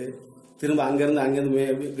நிற்கிறது, திரும்ப அங்கேருந்து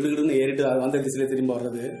கிடுகிடுன்னு ஏறிட்டு வந்த திசையில திரும்ப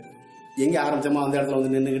வர்றது, எங்கே ஆரம்பிச்சோமோ அந்த இடத்துல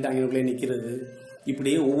வந்து நின்றுக்கிட்டு அங்கேக்குள்ளே நிற்கிறது.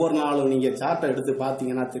 இப்படி ஒவ்வொரு நாளும் நீங்கள் சார்ட்டை எடுத்து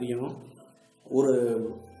பார்த்தீங்கன்னா தெரியும். ஒரு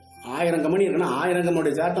 1000 கம்பெனி இருக்குன்னா 1000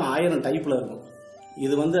 கம்பெனியோட சார்ட்டும் 1000 டைப்பில் இருக்கும்.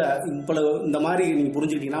 இது வந்து இப்போ இந்த மாதிரி நீங்கள்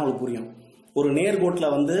புரிஞ்சுக்கிட்டீங்கன்னா உங்களுக்கு புரியும். ஒரு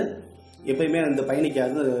நேர்கோட்டில் வந்து எப்பயுமே இந்த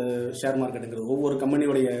பயணிக்காது ஷேர் மார்க்கெட்டுங்கிறது. ஒவ்வொரு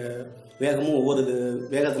கம்பெனியோடைய வேகமும் ஒவ்வொரு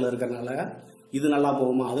வேகத்தில் இருக்கிறனால இது நல்லா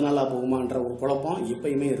போகுமா அது நல்லா போகுமான்ற ஒரு குழப்பம்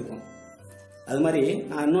எப்பயுமே இருக்கும். அது மாதிரி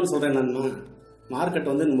நான் இன்னொன்று சொல்கிறேன் என்னன்னா,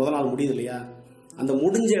 மார்க்கெட் வந்து முதல் நாள் முடியுது இல்லையா, அந்த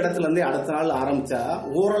முடிஞ்ச இடத்துலேருந்தே அடுத்த நாள் ஆரம்பித்தா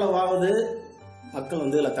ஓரளவாவது மக்கள்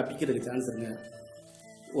வந்து இதில் தப்பிக்கிறதுக்கு சான்ஸ் இருக்குங்க.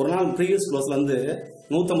 ஒரு நாள் ப்ரீவியஸ் க்ளோஸ்லேருந்து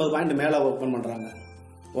 150 பாயிண்ட் மேலே ஓப்பன் பண்ணுறாங்க,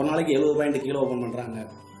 ஒரு நாளைக்கு 70 பாயிண்ட் கீழே ஓப்பன் பண்ணுறாங்க,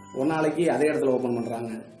 ஒரு நாளைக்கு அதே இடத்துல ஓப்பன்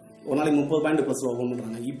பண்ணுறாங்க, ஒரு நாளைக்கு 30 பாயிண்ட் ப்ளஸில் ஓப்பன்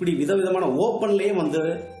பண்ணுறாங்க. இப்படி விதவிதமான ஓப்பன்லேயே வந்து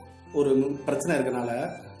ஒரு பிரச்சனை இருக்கனால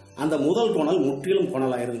அந்த முதல் கோணல் முற்றிலும்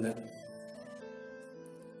கோணல் ஆயிருங்க.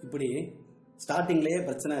 இப்படி ஸ்டார்டிங்லேயே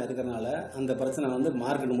பிரச்சனை இருக்கிறனால அந்த பிரச்சனை வந்து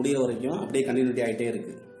மார்க்கெட் முடிகிற வரைக்கும் அப்படியே கண்டினியூட்டி ஆகிட்டே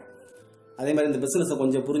இருக்குது. அதே மாதிரி இந்த பிஸ்னஸை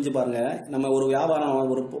கொஞ்சம் புரிஞ்சு பாருங்கள். நம்ம ஒரு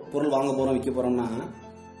வியாபாரம் ஒரு பொருள் வாங்க போகிறோம் விற்க போகிறோம்னா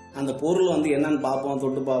அந்த பொருள் வந்து என்னன்னு பார்ப்போம்,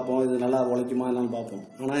 தொட்டு பார்ப்போம், இது நல்லா உழைக்குமா என்னன்னு பார்ப்போம்.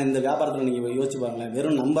 ஆனால் இந்த வியாபாரத்தில் நீங்கள் யோசிச்சு பாருங்களேன்,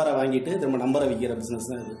 வெறும் நம்பரை வாங்கிட்டு திரும்ப நம்பரை விற்கிற பிஸ்னஸ்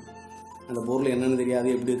தான் இது. அந்த பொருள் என்னன்னு தெரியாது,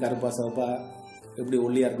 எப்படி கருப்பா சிவப்பா, எப்படி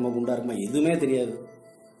ஒல்லியாக இருக்குமா குண்டா இருக்குமா எதுவுமே தெரியாது.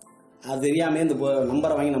 அது தெரியாமல் இந்த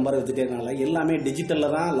நம்பரை வாங்கி நம்பரை விற்றுட்டே இருக்கனால எல்லாமே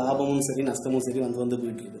டிஜிட்டலில் தான் லாபமும் சரி நஷ்டமும் சரி வந்து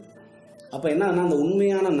போயிட்டு இருக்குது. அப்போ என்னன்னா அந்த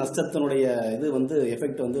உண்மையான நஷ்டத்தினுடைய இது வந்து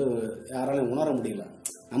எஃபெக்ட் வந்து யாராலையும் உணர முடியல.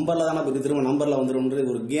 நம்பரில் தானே இப்போ திரும்ப நம்பரில் வந்துடும்ன்றது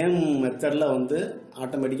ஒரு கேம் மெத்தடில் வந்து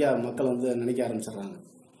ஆட்டோமேட்டிக்காக மக்கள் வந்து நினைக்க ஆரம்பிச்சிடுறாங்க.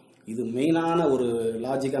 இது மெயினான ஒரு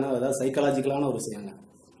லாஜிக்கான அதாவது சைக்காலஜிக்கலான ஒரு விஷயங்க.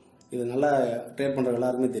 இது நல்லா ட்ரேட் பண்ணுற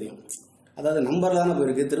எல்லாருக்குமே தெரியும். அதாவது நம்பரில் தானே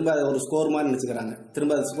போயிருக்கு, திரும்ப அதை ஒரு ஸ்கோர் மாதிரி நினச்சிக்கிறாங்க.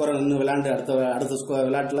 திரும்ப அது ஸ்கோரை நின்று விளையாண்டு அடுத்த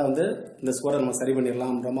விளையாட்டில் வந்து இந்த ஸ்கோரை நம்ம சரி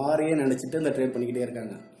பண்ணிடலாம்ன்ற மாதிரியே நினச்சிட்டு இந்த ட்ரேட் பண்ணிக்கிட்டே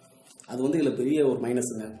இருக்காங்க. அது வந்து இதில் பெரிய ஒரு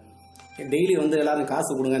மைனஸுங்க. டெய்லி வந்து எல்லாரும் காசு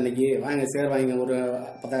கொடுங்க, இன்னைக்கு வாங்க ஷேர் வாங்கி ஒரு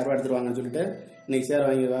 10,000 ரூபா எடுத்துட்டு வாங்கன்னு சொல்லிட்டு இன்னைக்கு ஷேர்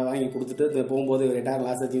வாங்கி கொடுத்துட்டு போகும்போது 2000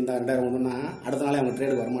 லாஸ் ஆச்சு 2000 ஒன்றுனா அடுத்த நாளே அவங்க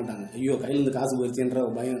ட்ரேடுக்கு வரமாட்டாங்க. ஐயோ கையிலேருந்து காசு போயிடுச்சுன்ற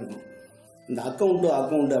ஒரு பயம் இருக்கும். இந்த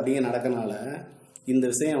அக்கௌண்ட் அப்படிங்க நடக்கனால இந்த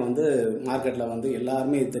விஷயம் வந்து மார்க்கெட்டில் வந்து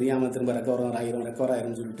எல்லாருமே தெரியாமல் திரும்ப ரெக்கவர்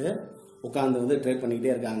ஆயிரும்னு சொல்லிட்டு உட்காந்து வந்து ட்ரேட்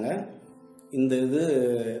பண்ணிக்கிட்டே இருக்காங்க. இந்த இது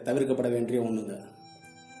தவிர்க்கப்பட வேண்டிய ஒன்றுங்க.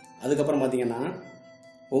 அதுக்கப்புறம் பார்த்தீங்கன்னா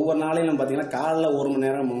ஒவ்வொரு நாளையும் பார்த்தீங்கன்னா காலைல 1 மணி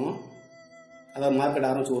நேரமும், அதாவது மார்க்கெட்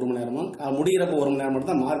ஆரம்பிச்சு 1 மணி நேரமும், முடிகிறப்ப 1 மணி நேரம்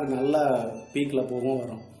மட்டும் தான் மார்க்கெட் நல்லா பீக்கில் போகும்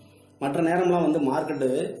வரும். மற்ற நேரம்லாம் வந்து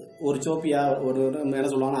மார்க்கெட்டு ஒரு சோப்பியா ஒரு என்ன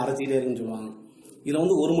சொல்லுவாங்கன்னா அரைச்சிக்கிட்டே இருக்குன்னு சொல்லுவாங்க. இதில்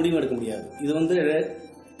வந்து ஒரு முடிவும் எடுக்க முடியாது. இது வந்து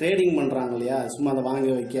ட்ரேடிங் பண்ணுறாங்க இல்லையா, சும்மா அதை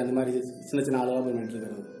வாங்க வைக்க அந்த மாதிரி சின்ன சின்ன ஆளுகளாக பண்ணிட்டு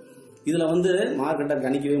இருக்கிறது. இதில் வந்து மார்க்கெட்டை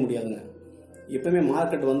கணிக்கவே முடியாதுங்க. எப்பவுமே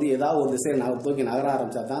மார்க்கெட் வந்து ஏதாவது ஒரு திசையை தூக்கி நகர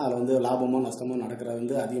ஆரம்பித்தா தான் அதில் வந்து லாபமோ நஷ்டமோ நடக்கிறது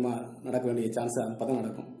வந்து அதிகமாக நடக்க வேண்டிய சான்ஸ் அப்போ தான்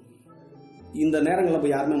நடக்கும். இந்த நேரங்களில்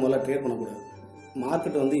போய் யாருமே முதல்ல ட்ரேட் பண்ணக்கூடாது.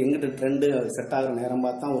 மார்க்கெட் வந்து எங்கிட்ட ட்ரெண்டு செட் ஆகிற நேரம்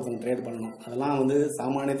பார்த்து தான் ஒருத்தங்க ட்ரேட் பண்ணணும். அதெல்லாம் வந்து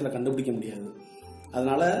சாமானியத்தில் கண்டுபிடிக்க முடியாது.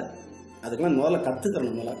 அதனால் அதுக்கெல்லாம் முதல்ல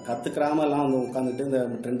கற்றுக்கிறணும். முதல்ல கற்றுக்கிறாமலாம் வந்து உட்காந்துட்டு இந்த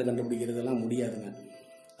ட்ரெண்டு கண்டுபிடிக்கிறதுலாம் முடியாதுங்க.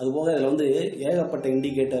 அதுபோக இதில் வந்து ஏகப்பட்ட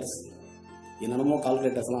இண்டிகேட்டர்ஸ் என்னென்னமோ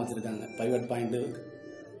கால்குலேட்டர்ஸ்லாம் வச்சுருக்காங்க. Pivot point,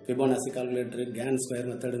 Fibonacci calculator, can square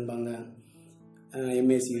மெத்தடும்பாங்க,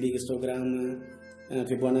 MACD ஹிஸ்டோகிராமு,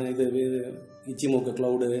 ஃபிபோனா இது இச்சிமோக்கு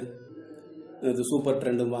க்ளவுடு, இது சூப்பர்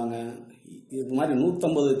ட்ரெண்டும்பாங்க. இது மாதிரி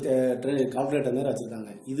 150 கால்குலேட்டர் மாதிரி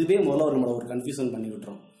வச்சுருக்காங்க. இதுவே முதல்ல நம்மளை ஒரு கன்ஃபியூஷன் பண்ணி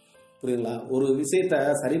விட்டுரும். புரியுதுங்களா? ஒரு விஷயத்தை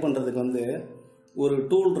சரி பண்ணுறதுக்கு வந்து ஒரு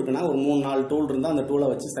டூல் இருக்குன்னா ஒரு 3-4 டூல் இருந்தால் அந்த டூலை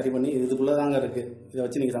வச்சு சரி பண்ணி இதுக்குள்ளே தாங்க இருக்குது, இதை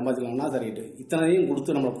வச்சு நீங்கள் சம்பாதிக்கலாம்னா சரிட்டு இத்தனையும்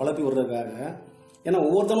கொடுத்து நம்மளை குழப்பி விடுறதுக்காக. ஏன்னா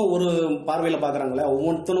ஒவ்வொருத்தனும் ஒரு பார்வையில் பார்க்குறாங்களே,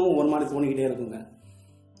 ஒவ்வொருத்தனும் ஒவ்வொரு மாதிரி தோணிக்கிட்டே இருக்குங்க.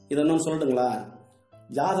 இதை இன்னொன்று சொல்லட்டுங்களா,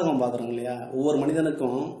 ஜாதகம் பார்க்குறோங்க இல்லையா, ஒவ்வொரு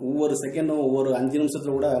மனிதனுக்கும் ஒவ்வொரு செகண்டும் ஒவ்வொரு 5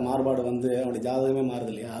 நிமிஷத்தில் கூட மாறுபாடு வந்து அவனுடைய ஜாதகமே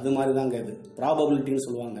மாறுது இல்லையா, அது மாதிரி தாங்க இது ப்ராபபிலிட்டின்னு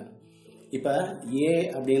சொல்லுவாங்க. இப்போ A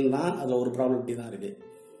அப்படின்னா அதில் ஒரு ப்ராபபிலிட்டி தான் இருக்குது.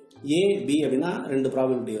 AB அப்படின்னா 2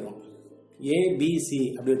 ப்ராபபிலிட்டி வரும். ABC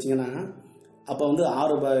அப்படி வச்சிங்கன்னா அப்போ வந்து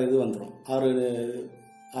 6 இது வந்துடும்.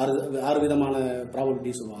 6 விதமான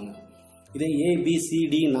ப்ராபபிலிட்டி சொல்லுவாங்க. இதே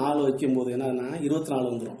ABCD 4 வைக்கும்போது என்னன்னா 24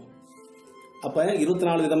 வந்துடும். அப்போ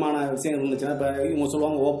 24 விதமான விஷயங்கள் இருந்துச்சுன்னா, இப்போ இவங்க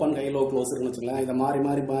சொல்லுவாங்க ஓப்பன் ஹை லோ க்ளோஸ் இருக்குன்னு வச்சுக்கலாம். இதை மாறி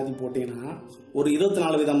மாற்றி போட்டிங்கன்னா ஒரு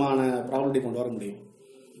 24 விதமான ப்ராபபிலிட்டி கொண்டு வர முடியும்.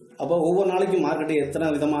 அப்போ ஒவ்வொரு நாளைக்கும் மார்க்கெட்டு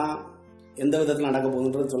எத்தனை விதமாக எந்த விதத்தில் நடக்க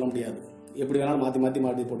போகுதுன்றது சொல்ல முடியாது. எப்படி வேணாலும்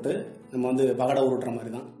மாற்றி போட்டு நம்ம வந்து பகடை உருட்டுற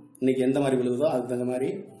மாதிரி தான். இன்றைக்கி எந்த மாதிரி விழுகுதோ அதுக்கு தகுந்த மாதிரி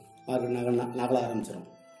மார்க்கெட் நகல ஆரம்பிச்சிடும்.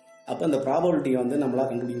 அப்போ இந்த ப்ராபபிலிட்டியை வந்து நம்மளால்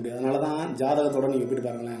கண்டுபிடிக்க முடியாது. அதனால தான் ஜாதகத்தோட நீங்கள் எப்படி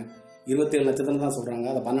பாருங்களேன், 27 நட்சத்திரம் தான் சொல்கிறாங்க,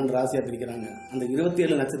 அதை 12 ராசியாக பிரிக்கிறாங்க. அந்த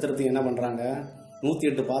 27 நட்சத்திரத்தையும் என்ன பண்ணுறாங்க,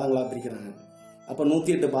 108 பாதங்களாக பிரிக்கிறாங்க. அப்போ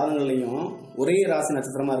 108 பாதங்கள்லையும் ஒரே ராசி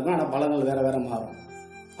நட்சத்திரமாக இருக்கும், ஆனால் பலன்கள் வேறு வேறு மாறும்.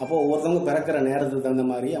 அப்போது ஒவ்வொருத்தவங்க பிறக்கிற நேரத்துக்கு தகுந்த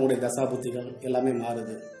மாதிரி அவங்களுடைய தசா புத்திகள் எல்லாமே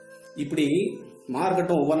மாறுது. இப்படி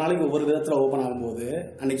மார்க்கெட்டும் ஒவ்வொரு நாளைக்கு ஒவ்வொரு விதத்தில் ஓப்பன் ஆகும்போது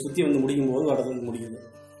அன்னைக்கு சுற்றி வந்து முடியும் போது வரது வந்து முடியுது.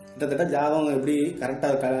 கிட்டத்தட்ட ஜாதகம் எப்படி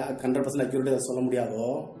கரெக்டாக 100% அக்யூரேட்டாக சொல்ல முடியாதோ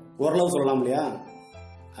ஓரளவு சொல்லலாம் இல்லையா,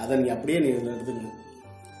 அதை நீ அப்படியே நீ எடுத்துக்கணும்.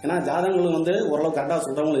 ஏன்னா ஜாதகங்களும் வந்து ஓரளவு கரெக்டாக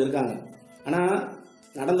சொல்கிறவங்களும் இருக்காங்க. ஆனால்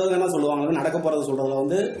நடந்தது என்ன சொல்லுவாங்க, நடக்க போகிறது சொல்கிறதுல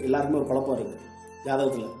வந்து எல்லாருக்குமே ஒரு குழப்பம் இருக்குது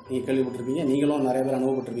ஜாதகத்தில். நீங்கள் கேள்விப்பட்டிருப்பீங்க, நீங்களும் நிறைய பேர்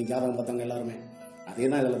அனுபவப்பட்டிருப்பீங்க, ஜாதகம் பார்த்தவங்க எல்லாருமே. அதே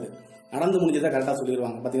தான் இதில் நடந்து முடிஞ்சதை கரெக்டாக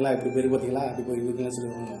சொல்லிடுவாங்க. பார்த்தீங்களா இப்படி பேர் பார்த்தீங்களா அப்படி போய் இருக்குன்னு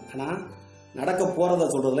சொல்லிடுவாங்க. ஆனால் நடக்க போகிறத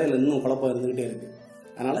சொல்கிறதுல இல்லை இன்னும் குழப்பம் இருந்துகிட்டே இருக்குது.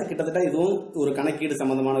 அதனால் கிட்டத்தட்ட இதுவும் ஒரு கணக்கீடு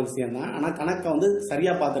சம்மந்தமான விஷயம் தான். ஆனால் கணக்கை வந்து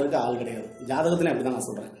சரியாக பார்க்குறதுக்கு ஆள் கிடையாது. ஜாதகத்துலேயும் அப்படி தான் நான்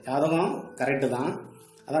சொல்கிறேன். ஜாதகம் கரெக்டு தான்,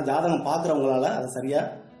 அதான் ஜாதகம் பார்க்குறவங்களால அதை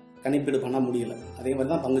சரியாக கணிப்பீடு பண்ண முடியல. அதே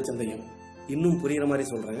மாதிரி தான் பங்குச்சந்தையும். இன்னும் புரிகிற மாதிரி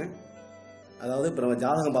சொல்கிறேன். அதாவது இப்போ நம்ம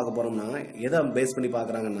ஜாதகம் பார்க்க போகிறோம்னா எதை பேஸ் பண்ணி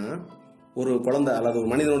பார்க்குறாங்கன்னா, ஒரு குழந்தை அல்லது ஒரு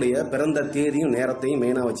மனிதனுடைய பிறந்த தேதியும் நேரத்தையும்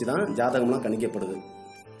மெயினாக வச்சு தான் ஜாதகம்லாம் கணிக்கப்படுது.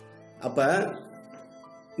 அப்போ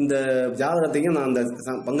இந்த ஜாதகத்தையும் நான் அந்த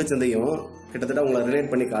பங்குச்சந்தையும் கிட்டத்தட்ட உங்களை ரிலேட்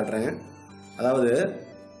பண்ணி காட்டுறேன். அதாவது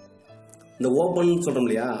இந்த ஓப்பன் சொல்கிறோம்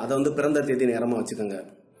இல்லையா, அதை வந்து பிறந்த தேதி நேரமாக வச்சுக்கோங்க.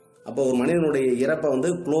 அப்போ ஒரு மனிதனுடைய இறப்பை வந்து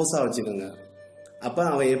க்ளோஸாக வச்சுக்கோங்க. அப்போ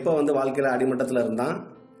அவன் எப்போ வந்து வாழ்க்கையில் அடிமட்டத்தில் இருந்தான்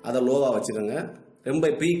அதை லோவாக வச்சுக்கோங்க, ரொம்ப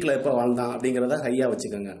பீக்கில் எப்போ வாழ்ந்தான் அப்படிங்கிறத ஹையாக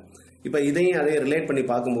வச்சுக்கோங்க. இப்போ இதையும் அதையும் ரிலேட் பண்ணி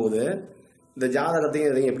பார்க்கும்போது இந்த ஜாதகத்தையும்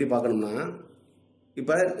இதையும் எப்படி பார்க்கணும்னா,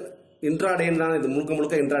 இப்போ இன்ட்ராடேன்னு தான் இது முழுக்க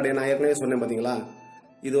முழுக்க இன்ட்ராடே. நான் ஏற்கனவே சொன்னேன் பார்த்தீங்களா,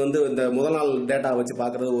 இது வந்து இந்த முதல் நாள் டேட்டா வச்சு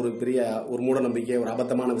பார்க்குறது ஒரு பெரிய ஒரு மூட நம்பிக்கை, ஒரு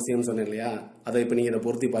அபத்தமான விஷயம்னு சொன்னேன் இல்லையா. அதை இப்போ நீங்கள் இதை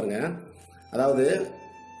பொருத்தி பாருங்கள். அதாவது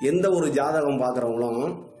எந்த ஒரு ஜாதகம் பார்க்குறவங்களும்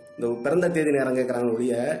இந்த பிறந்த தேதி நேரம் கேட்குறாங்க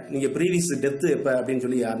ஒழிய நீங்கள் ப்ரீவியஸ் டெத்து எப்போ அப்படின்னு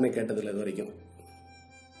சொல்லி யாருமே கேட்டதில்லை இது வரைக்கும்.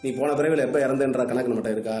 நீ போன பிறவியில் எப்போ இறந்துன்ற கணக்கு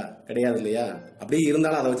நம்மகிட்ட இருக்கா, கிடையாது இல்லையா. அப்படியே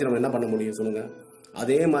இருந்தாலும் அதை வச்சு நம்ம என்ன பண்ண முடியும் சொல்லுங்கள்.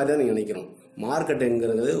 அதே மாதிரி தான் நீங்கள் நினைக்கிறோம்.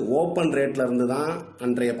 மார்க்கெட்டுங்கிறது ஓப்பன் ரேட்டில் இருந்து தான்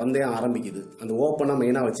அன்றைய பந்தயம் ஆரம்பிக்குது. அந்த ஓப்பனாக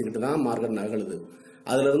மெயினாக வச்சுக்கிட்டு தான் மார்க்கெட் நகழுது.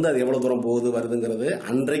 அதுலேருந்து அது எவ்வளோ தூரம் போகுது வருதுங்கிறது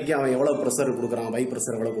அன்றைக்கு அவன் எவ்வளோ ப்ரெஷர் கொடுக்குறான், வை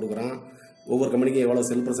ப்ரெஷர் எவ்வளோ கொடுக்குறான், ஒவ்வொரு கம்பெனிக்கும் எவ்வளோ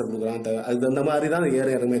செல் ப்ரெஷர் கொடுக்குறான், அது அந்த மாதிரி தான்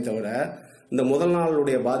ஏறும் இறங்குமே தவிர இந்த முதல்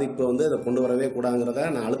நாளுடைய பாதிப்பை வந்து அதை கொண்டு வரவே கூடாதுங்கிறத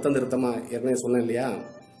நான் அழுத்தம் திருத்தமாக ஏற்கனவே சொன்னேன் இல்லையா.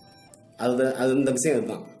 அது இந்த விஷயம்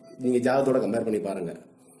இதுதான். நீங்கள் ஜாதகத்தோட கம்பேர் பண்ணி பாருங்கள்.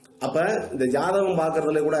 அப்போ இந்த ஜாதகம்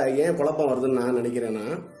பார்க்குறதுல கூட ஏன் குழப்பம் வருதுன்னு நான் நினைக்கிறேன்னா,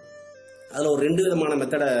 அதில் ஒரு 2 விதமான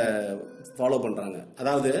மெத்தடை ஃபாலோ பண்ணுறாங்க.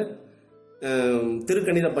 அதாவது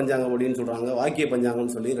திருக்கணித பஞ்சாங்கம் அப்படின்னு சொல்கிறாங்க, வாக்கிய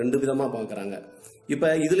பஞ்சாங்கம்னு சொல்லி 2 விதமாக பார்க்குறாங்க. இப்போ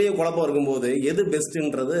இதுலேயே குழப்பம் இருக்கும்போது எது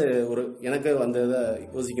பெஸ்ட்டுன்றது ஒரு எனக்கு அந்த இதை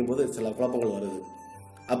யோசிக்கும் போது சில குழப்பங்கள் வருது.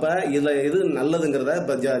 அப்போ இதில் எது நல்லதுங்கிறத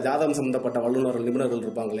இப்போ ஜாதகம் சம்மந்தப்பட்ட வல்லுநர்கள் நிபுணர்கள்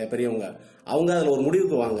இருப்பாங்க இல்லையா பெரியவங்க, அவங்க அதில் ஒரு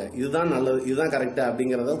முடிவுக்கு வாங்க, இதுதான் நல்லது இதுதான் கரெக்டாக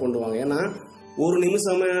அப்படிங்கிறத கொண்டு வாங்க. ஏன்னா ஒரு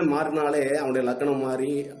நிமிஷமே மாறினாலே அவனுடைய லக்கணம் மாறி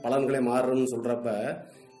பலன்களே மாறுன்னு சொல்கிறப்ப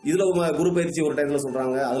இதில் குரு பயிற்சி ஒரு டயத்தில்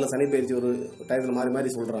சொல்கிறாங்க, அதில் சனி பயிற்சி ஒரு டயத்தில் மாறி மாறி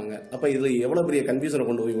சொல்கிறாங்க. அப்போ இதில் எவ்வளோ பெரிய கன்ஃபியூஷனை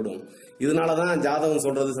கொண்டு போய் விடும். இதனால தான் ஜாதகம்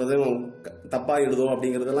சொல்கிறது சதவீதம் தப்பாக எழுதும்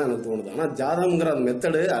அப்படிங்கிறதெல்லாம் எனக்கு தோணுது. ஆனால் ஜாதகங்கிற அந்த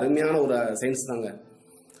மெத்தடு அருமையான ஒரு சயின்ஸ் தாங்க.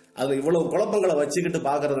 அதில் இவ்வளோ குழப்பங்களை வச்சுக்கிட்டு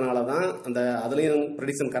பார்க்கறதுனால தான் அந்த அதுலேயும்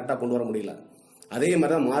ப்ரெடிக்ஷன் கரெக்டாக கொண்டு வர முடியல. அதே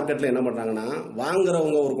மாதிரி தான் மார்க்கெட்டில் என்ன பண்ணுறாங்கன்னா,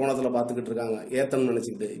 வாங்குறவங்க ஒரு கோணத்தில் பார்த்துக்கிட்டு இருக்காங்க ஏற்றணும்னு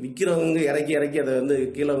நினச்சிக்கிட்டு, விற்கிறவங்க இறக்கி அதை வந்து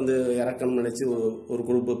கீழே வந்து இறக்கணும்னு நினச்சி ஒரு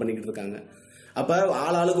குரூப் பண்ணிக்கிட்டு இருக்காங்க. அப்போ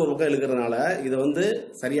ஆளாளுக்கு ஒரு பக்கம் இழுக்கிறதுனால இதை வந்து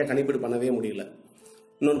சரியாக கணிப்பீடு பண்ணவே முடியல.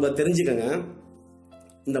 இன்னொன்று தெரிஞ்சுக்கங்க,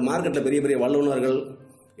 இந்த மார்க்கெட்டில் பெரிய பெரிய வல்லுநர்கள்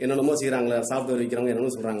என்னென்னமோ செய்கிறாங்களே, சாஃப்ட்வேர் விற்கிறவங்க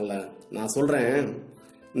என்னென்னமோ சொல்கிறாங்களே, நான் சொல்கிறேன்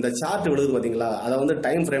இந்த சார்ட் விழுது பார்த்தீங்களா, அதை வந்து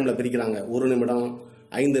டைம் ஃப்ரேமில் பிரிக்கிறாங்க. 1 நிமிடம்,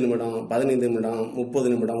 5 நிமிடம், 15 நிமிடம், 30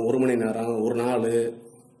 நிமிடம், 1 மணி நேரம், ஒரு நாள்,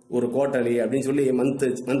 ஒரு குவார்ட்டர்லி அப்படின்னு சொல்லி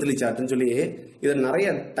மந்த்லி சார்ட்னு சொல்லி இதை நிறைய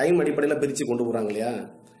டைம் அடிப்படையில் பிரித்து கொண்டு போகிறாங்க இல்லையா.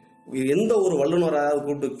 எந்த ஒரு வல்லுநராக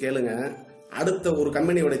கூப்பிட்டு கேளுங்க, அடுத்த ஒரு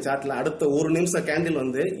கம்பெனியோட சார்ட்ல அடுத்த 1 நிமிஷம் கேண்டில்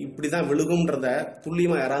வந்து இப்படி தான் விழுகும்ன்றத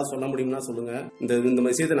துல்லியமாக யாராவது சொல்ல முடியும்னா சொல்லுங்க. இந்த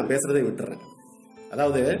விஷயத்தை நான் பேசுறதே விட்டுறேன்.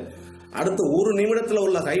 அதாவது அடுத்த 1 நிமிடத்தில்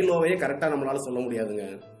உள்ள ஹை லோவையே கரெக்டாக நம்மளால சொல்ல முடியாதுங்க.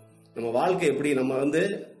 நம்ம வாழ்க்கை எப்படி, நம்ம வந்து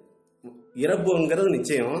இறப்புங்கிறது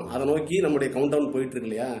நிச்சயம், அதை நோக்கி நம்முடைய கவுண்ட் டவுன் போயிட்டு இருக்கு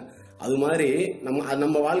இல்லையா. அது மாதிரி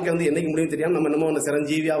நம்ம வாழ்க்கை வந்து என்னைக்கு முடியும் தெரியாமல் நம்ம என்னமோ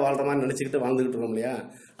சிரஞ்சீவியா வாழ்ற மாதிரி நினைச்சுக்கிட்டு வாழ்ந்துகிட்டு இருக்கோம் இல்லையா.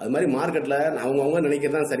 அது மாதிரி மார்க்கெட்ல அவங்கவுங்க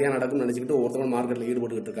நினைக்கிறதான் சரியா நடக்கும்னு நினைச்சுக்கிட்டு ஒருத்தவங்க மார்க்கெட்ல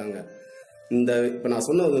ஈடுபட்டுக்கிட்டு இருக்காங்க. இப்போ நான்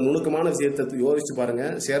சொன்ன ஒரு நுணுக்கமான விஷயத்தை யோசிச்சு பாருங்க,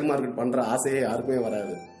 ஷேர் மார்க்கெட் பண்ற ஆசையே யாருக்குமே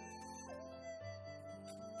வராது.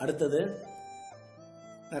 அடுத்தது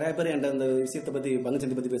நிறைய பேர் என்கிட்ட இந்த விஷயத்தை பற்றி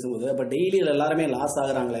பங்குச்சந்தை பற்றி பேசும்போது, அப்போ டெய்லி எல்லாருமே லாஸ்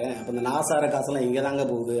ஆகுறாங்களே, அப்போ இந்த லாஸ் ஆகிற காசெல்லாம் எங்கே தாங்க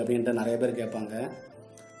போகுது அப்படின்ட்டு நிறைய பேர் கேட்பாங்க.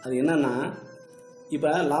 அது என்னன்னா, இப்போ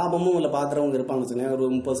லாபமும் இல்லை பார்க்குறவங்க இருப்பாங்கன்னு வச்சுக்கோங்களேன், ஒரு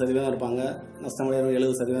 30% இருப்பாங்க, நஷ்டமடைகிறவங்க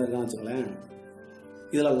 70% இருக்கான்னு வச்சுக்கோங்களேன்.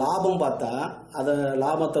 இதில் லாபம் பார்த்தா அதை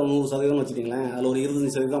லாபத்தை 100% வச்சுக்கிங்களேன், அதில் ஒரு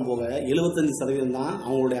 25% போக 75% தான்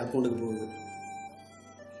அவங்களுடைய அக்கௌண்ட்டுக்கு போகுது.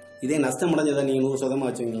 இதே நஷ்டம் அடைஞ்சதை நீங்கள் 100%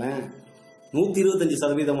 வச்சுங்களேன்,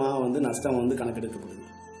 125% வந்து நஷ்டம் வந்து கணக்கெடுக்கப்படுது.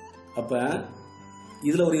 அப்போ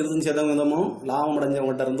இதில் ஒரு 25% லாபம்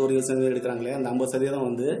அடைஞ்சவங்கள்ட்ட இருந்து ஒரு 20% எடுக்கிறாங்களே, அந்த 50%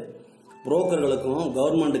 வந்து புரோக்கர்களுக்கும்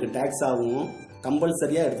கவர்மெண்ட்டுக்கு டேக்ஸாகவும்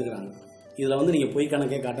கம்பல்சரியாக எடுத்துக்கிறாங்க. இதில் வந்து நீங்கள் பொய்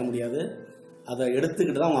கணக்கே காட்ட முடியாது, அதை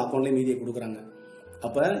எடுத்துக்கிட்டு தான் அவங்க அக்கௌண்ட்லேயே மீதியை கொடுக்குறாங்க.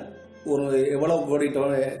 அப்போ ஒரு எவ்வளோ கோடி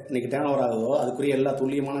இன்னைக்கு டேர்ன் ஓவர் ஆகுதோ அதுக்குரிய எல்லா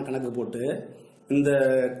துல்லியமான கணக்கு போட்டு இந்த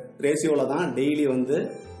ரேஷியோவில் தான் டெய்லி வந்து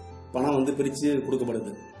பணம் வந்து பிரித்து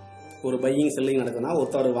கொடுக்கப்படுது. ஒரு பையிங் செல்லிங் நடக்குதுன்னா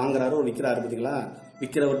ஒருத்தர் வாங்குறாரு, ஒரு விற்கிறாரு, பார்த்தீங்களா,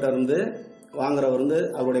 விற்கிறவர்கிட்ட இருந்து வாங்குறவர் வந்து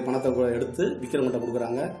அவருடைய பணத்தை எடுத்து விற்கிறவங்கள்ட்ட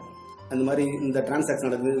கொடுக்குறாங்க. அந்த மாதிரி இந்த டிரான்சாக்ஷன்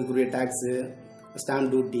நடக்குது, இதுக்குரிய டேக்ஸு, ஸ்டாம்ப்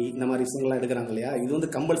டியூட்டி, இந்த மாதிரி விஷயங்கள்லாம் எடுக்கிறாங்க இல்லையா. இது வந்து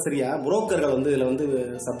கம்பல்சரியாக புரோக்கர்கள் வந்து இதில் வந்து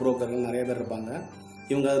சப் புரோக்கர்கள் நிறைய பேர் இருப்பாங்க,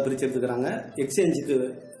 இவங்க அதை பிரித்து எடுத்துக்கிறாங்க. எக்ஸ்சேஞ்சுக்கு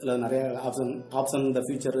இதில் நிறைய ஆப்ஷன் இந்த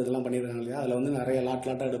ஃபியூச்சர் இதெல்லாம் பண்ணியிருக்காங்க இல்லையா, அதில் வந்து நிறைய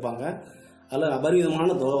லாட்டாக எடுப்பாங்க. அதில்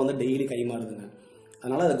அபரிவிதமான தொகை வந்து டெய்லி கைமாறுதுங்க.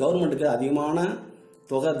 அதனால் அது கவர்மெண்ட்டுக்கு அதிகமான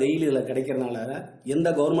தொகை டெய்லி இதில் கிடைக்கிறதுனால எந்த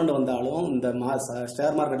கவர்மெண்ட் வந்தாலும் இந்த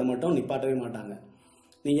ஷேர் மார்க்கெட்டை மட்டும் நிப்பாட்டவே மாட்டாங்க.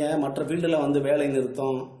 நீங்கள் மற்ற ஃபீல்டில் வந்து வேலை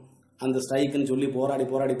நிறுத்தம், அந்த ஸ்ட்ரைக்குன்னு சொல்லி போராடி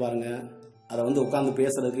பாருங்கள், அதை வந்து உட்காந்து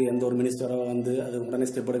பேசுறதுக்கு எந்த ஒரு மினிஸ்டரோ வந்து அது உடனே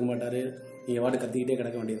ஸ்டெப் எடுக்க மாட்டார், நீங்கள் வாட்டு கத்திக்கிட்டே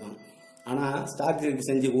கிடக்க வேண்டியதுதான். ஆனால் ஸ்டாக்கு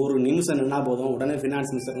செஞ்சு ஒரு நிமிஷம் நின்னா போதும், உடனே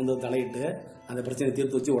ஃபினான்ஸ் மினிஸ்டர் வந்து தலையிட்டு அந்த பிரச்சனையை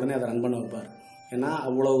தீர்த்து வச்சு உடனே அதை ரன் பண்ண வைப்பார். ஏன்னா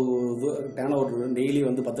அவ்வளவு டேர்ன் ஓவர் டெய்லி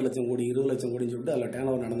வந்து 10 லட்சம் கோடி 20 லட்சம் கோடின்னு சொல்லிட்டு அதில் டேர்ன்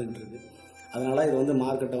ஓவர் நடந்துகிட்டு இருக்கு. அதனால் இது வந்து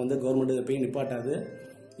மார்க்கெட்டை வந்து கவர்மெண்ட் போய் நிப்பாட்டாது.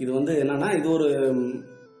 இது வந்து என்னன்னா இது ஒரு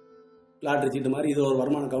லாட்ரி சீட்டு மாதிரி, இது ஒரு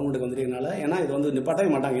வருமானம் கவர்மெண்ட்டுக்கு வந்துருக்கனால, ஏன்னா இது வந்து நிப்பாட்டவே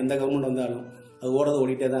மாட்டாங்க. எந்த கவர்மெண்ட் வந்தாலும் அது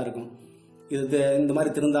ஓடிட்டே தான் இருக்கும். இது இந்த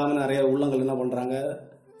மாதிரி திருந்தாமல் நிறைய உள்ளங்கள் என்ன பண்ணுறாங்க,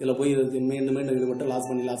 இதில் போய் மீண்டும் ஈடுபட்டு லாஸ்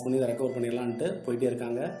பண்ணி இதை ரெக்கவர் பண்ணிடலான்ட்டு போயிட்டே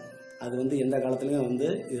இருக்காங்க. அது வந்து எந்த காலத்துலையும் வந்து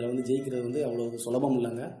இதில் வந்து ஜெயிக்கிறது வந்து அவ்வளோ சுலபம்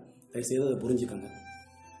இல்லைங்க. தயவுசெய்து அதை புரிஞ்சுக்கோங்க.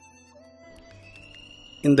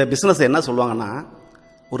 இந்த பிஸ்னஸ் என்ன சொல்லுவாங்கன்னா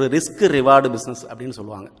ஒரு ரிஸ்க் ரிவார்டு பிஸ்னஸ் அப்படின்னு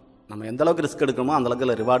சொல்லுவாங்க. நம்ம எந்த அளவுக்கு ரிஸ்க் எடுக்கணுமோ அந்த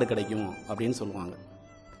அளவுக்கு ரிவார்டு கிடைக்கும் அப்படின்னு சொல்லுவாங்க.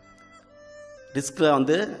 ரிஸ்கில்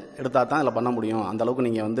வந்து எடுத்தால் தான் இதில் பண்ண முடியும், அந்த அளவுக்கு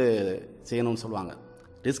நீங்கள் வந்து செய்யணும்னு சொல்லுவாங்க.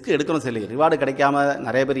 ரிஸ்க் எடுக்கணும் சரி, ரிவார்டு கிடைக்காம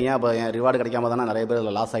நிறைய பேர் ஏன் இப்போ ரிவார்டு கிடைக்காம தானே நிறைய பேர்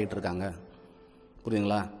இதில் லாஸ் ஆகிட்டு இருக்காங்க,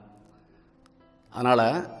 புரியுதுங்களா? அதனால்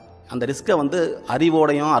அந்த ரிஸ்க்கை வந்து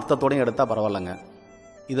அறிவோடையும் அர்த்தத்தோடையும் எடுத்தால் பரவாயில்லைங்க.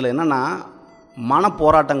 இதில் என்னென்னா மன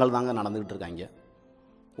போராட்டங்கள் தாங்க நடந்துக்கிட்டு இருக்காங்க.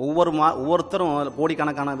 ஒவ்வொருத்தரும்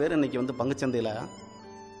கோடிக்கணக்கான பேர் இன்றைக்கி வந்து பங்குச்சந்தையில்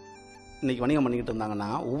இன்றைக்கி வணிகம் பண்ணிக்கிட்டு இருந்தாங்கன்னா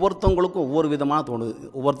ஒவ்வொருத்தவங்களுக்கும் ஒவ்வொரு விதமாக தோணுது.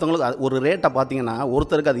 ஒவ்வொருத்தவங்களுக்கு ஒரு ரேட்டை பார்த்தீங்கன்னா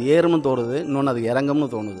ஒருத்தருக்கு அது ஏறும்னு தோணுது, இன்னொன்று அது இறங்கும்னு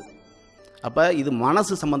தோணுது. அப்போ இது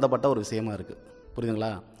மனசு சம்மந்தப்பட்ட ஒரு விஷயமா இருக்குது,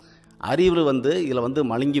 புரியுதுங்களா? அறிவு வந்து இதில் வந்து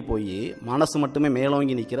மழுங்கி போய் மனசு மட்டுமே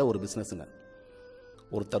மேலோங்கி நிற்கிற ஒரு பிஸ்னஸுங்க.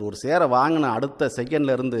 ஒருத்தர் ஒரு ஷேரை வாங்கின அடுத்த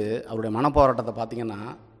செகண்ட்லேருந்து அவருடைய மனப்போராட்டத்தை பார்த்திங்கன்னா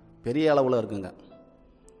பெரிய அளவில் இருக்குங்க.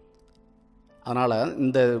 அதனால்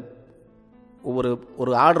இந்த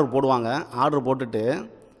ஒரு ஆர்டர் போடுவாங்க, ஆர்டர் போட்டுட்டு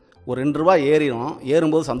ஒரு 2 ரூபா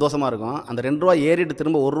ஏறும்போது சந்தோஷமாக இருக்கும். அந்த 2 ரூபா ஏறிட்டு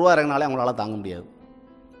திரும்ப 1 ரூபா இறங்கினாலே அவங்களால தாங்க முடியாது,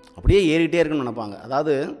 அப்படியே ஏறிட்டே இருக்குன்னு நினைப்பாங்க.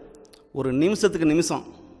 அதாவது ஒரு நிமிஷத்துக்கு நிமிஷம்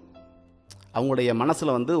அவங்களுடைய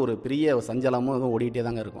மனசில் வந்து ஒரு பெரிய சஞ்சலமும் எதுவும் ஓடிக்கிட்டே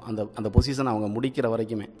தாங்க இருக்கும், அந்த பொசிஷன் அவங்க முடிக்கிற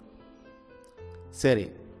வரைக்குமே. சரி,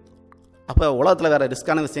 அப்போ உலகத்தில் வேறு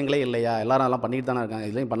ரிஸ்க்கான விஷயங்களே இல்லையா, எல்லோரும் அதெல்லாம் பண்ணிட்டு தானே இருக்காங்க,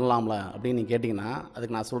 இதுலேயும் பண்ணலாம்ல அப்படின்னு நீங்கள் கேட்டிங்கன்னா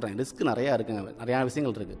அதுக்கு நான் சொல்கிறேன், ரிஸ்க் நிறையா இருக்குங்க, நிறையா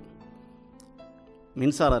விஷயங்கள் இருக்குது.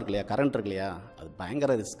 மின்சாரம் இருக்கு இல்லையா, கரண்ட் இருக்கு இல்லையா, அது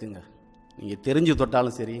பயங்கர ரிஸ்க்குங்க. நீங்கள் தெரிஞ்சு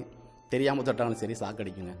தொட்டாலும் சரி தெரியாமல் தொட்டாலும் சரி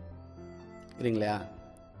சாக்கடிக்குங்க, இல்லைங்களா?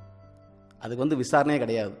 அதுக்கு வந்து விசாரணையே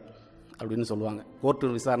கிடையாது அப்படின்னு சொல்லுவாங்க.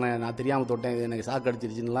 கோர்ட்டு விசாரணை, நான் தெரியாமல் தொட்டேன் எனக்கு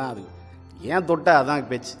சாக்கடிச்சிருச்சுன்னா அது ஏன் தொட்ட அதான்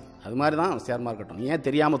பேச்சு. அது மாதிரி தான் ஷேர் மார்க்கெட்டும், ஏன்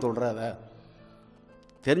தெரியாமல் தொடுற, அதை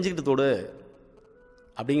தெரிஞ்சுக்கிட்டு தொடு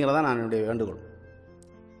அப்படிங்கிறதான் நான் என்னுடைய வேண்டுகோள்.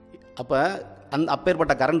 அப்போ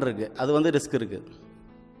அப்பேற்பட்ட கரண்ட் இருக்குது, அது வந்து ரிஸ்க் இருக்குது.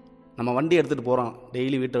 நம்ம வண்டி எடுத்துகிட்டு போகிறோம்,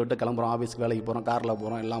 டெய்லி வீட்டை விட்டு கிளம்புறோம், ஆஃபீஸ்க்கு வேலைக்கு போகிறோம், காரில்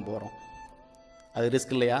போகிறோம், எல்லாம் போகிறோம், அது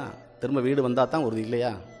ரிஸ்க் இல்லையா? திரும்ப வீடு வந்தால் தான் உறுதி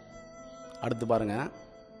இல்லையா? அடுத்து பாருங்கள்,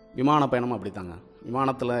 விமான பயணமும் அப்படி தாங்க.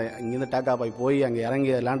 விமானத்தில் இங்கேருந்து டேக் ஆஃப் ஆகி போய் அங்கே இறங்கி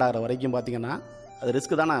லேண்ட் ஆகிற வரைக்கும் பார்த்திங்கன்னா அது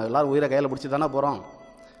ரிஸ்க்கு தானே, எல்லோரும் உயிரை கையில் பிடிச்சி தானே போகிறோம்.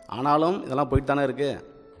 ஆனாலும் இதெல்லாம் போயிட்டு தானே இருக்குது.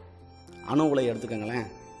 அணு உலை எடுத்துக்கோங்களேன்,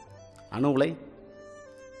 அணு உலை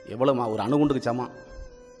எவ்வளோ ஒரு அணுகுண்டுக்கு சமம்.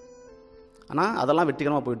 ஆனால் அதெல்லாம்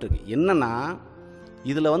வெற்றிகரமாக போயிட்டுருக்கு. என்னென்னா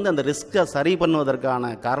இதில் வந்து அந்த ரிஸ்க்கை சரி பண்ணுவதற்கான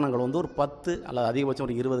காரணங்கள் வந்து ஒரு 10 அல்லது அதிகபட்சம்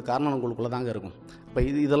ஒரு 20 காரணங்களுக்குள்ளே தாங்க இருக்கும். இப்போ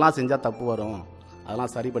இதெல்லாம் செஞ்சால் தப்பு வரும்,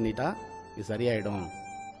 அதெல்லாம் சரி பண்ணிட்டா இது சரியாயிடும்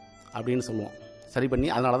அப்படின்னு சொல்லுவோம். சரி பண்ணி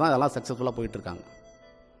அதனால தான் இதெல்லாம் சக்ஸஸ்ஃபுல்லாக போயிட்டுருக்காங்க.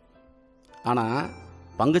 ஆனால்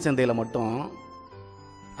பங்குச்சந்தையில் மட்டும்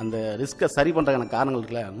அந்த ரிஸ்க்கை சரி பண்ணுறதுக்கான காரணங்கள்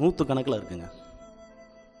இருக்குல்ல, நூற்றுக்கணக்கில் இருக்குங்க,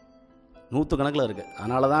 நூற்றுக்கணக்கில் இருக்குது.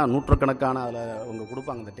 அதனால தான் நூற்றுக்கணக்கான அதில் அவங்க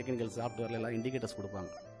கொடுப்பாங்க, இந்த டெக்னிக்கல் சாஃப்ட்வேரில் எல்லாம் இண்டிகேட்டர்ஸ்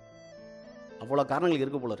கொடுப்பாங்க. அவ்வளோ காரணங்கள்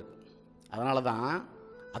இருக்க போல இருக்குது. அதனால தான்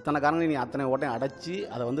அத்தனை காரணங்கள் நீ அத்தனை ஓட்டையும் அடைச்சி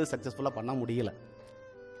அதை வந்து சக்ஸஸ்ஃபுல்லாக பண்ண முடியலை.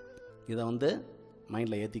 இதை வந்து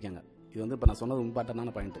மைண்டில் ஏற்றிக்கங்க. இது வந்து இப்போ நான் சொன்னது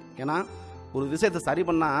இம்பார்ட்டண்டான பாயிண்ட்டு. ஏன்னா ஒரு விஷயத்தை சரி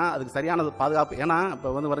பண்ணால் அதுக்கு சரியான பாதுகாப்பு. ஏன்னா இப்போ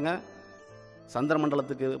வந்து பாருங்க, சந்திர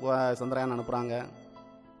மண்டலத்துக்கு சந்திரயான் அனுப்புகிறாங்க,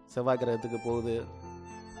 செவ்வாய் கிரகத்துக்கு போகுது.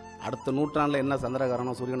 அடுத்த நூற்றாண்டில் என்ன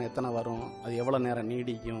சந்திரகிரகணம், சூரியன் எத்தனை வரும், அது எவ்வளோ நேரம்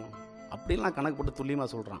நீடிக்கும், அப்படின்லாம் கணக்கு போட்டு துல்லியமாக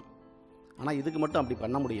சொல்கிறான். ஆனால் இதுக்கு மட்டும் அப்படி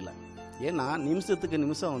பண்ண முடியல. ஏன்னா நிமிஷத்துக்கு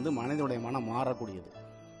நிமிஷம் வந்து மனிதனுடைய மனம் மாறக்கூடியது.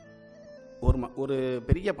 ஒரு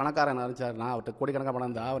பெரிய பணக்காரன் நினச்சாருன்னா, அவர்கிட்ட கோடிக்கணக்காக பணம்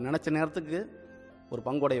இருந்தால் அவர் நினச்ச நேரத்துக்கு ஒரு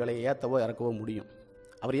பங்கோடைய விலையை ஏற்றவோ இறக்கவோ முடியும்.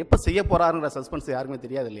 அவர் எப்போ செய்ய போகிறாருங்கிற சஸ்பென்ஸ் யாருக்குமே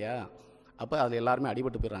தெரியாது இல்லையா? அப்போ அதில் எல்லாருமே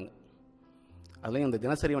அடிபட்டு போயிடுறாங்க. அதுலேயும் இந்த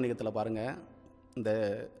தினசரி வணிகத்தில் பாருங்கள், இந்த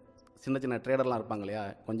சின்ன சின்ன ட்ரேடர்லாம் இருப்பாங்க இல்லையா,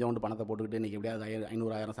 கொஞ்சோண்டு பணத்தை போட்டுக்கிட்டு இன்றைக்கி எப்படியாவது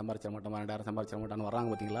 500,000 சம்பாரிச்சிட மாட்டோம், 2,000 சம்பாரிச்சிட மாட்டான்னு வராங்க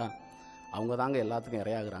பார்த்தீங்களா? அவங்க தாங்க எல்லாத்துக்கும்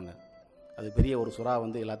இரையாகிறாங்க. அது பெரிய ஒரு சுறா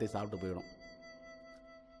வந்து எல்லாத்தையும் சாப்பிட்டு போயிடும்.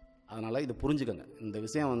 அதனால் இது புரிஞ்சுக்கோங்க. இந்த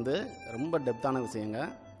விஷயம் வந்து ரொம்ப டெப்த்தான விஷயங்க.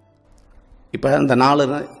 இப்போ இந்த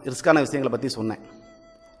 4 ரிஸ்க்கான விஷயங்களை பற்றி சொன்னேன்.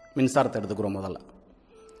 மின்சாரத்தை எடுத்துக்கிறோம் முதல்ல.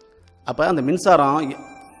 அப்போ அந்த மின்சாரம்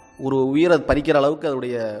ஒரு உயிரை பறிக்கிற அளவுக்கு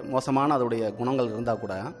அதோடைய மோசமான அதோடைய குணங்கள் இருந்தால்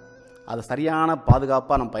கூட அதை சரியான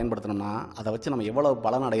பாதுகாப்பாக நம்ம பயன்படுத்தினோம்னா அதை வச்சு நம்ம எவ்வளோ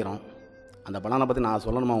பலன் அடைகிறோம். அந்த பலனை பற்றி நான்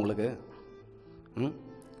சொல்லணுமா உங்களுக்கு?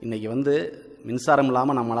 இன்றைக்கி வந்து மின்சாரம்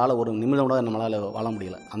இல்லாமல் நம்மளால் ஒரு நிமிடம் கூட நம்மளால் வாழ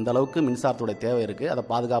முடியல. அந்தளவுக்கு மின்சாரத்தோடைய தேவை இருக்குது. அதை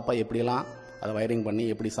பாதுகாப்பாக எப்படியெல்லாம் அதை வயரிங் பண்ணி,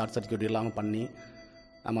 எப்படி ஷார்ட் சர்க்யூட் இல்லாமல் பண்ணி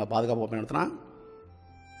நம்ம பாதுகாப்பாக பயன்படுத்தினா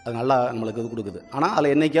அது நல்லா நம்மளுக்கு இது கொடுக்குது. ஆனால்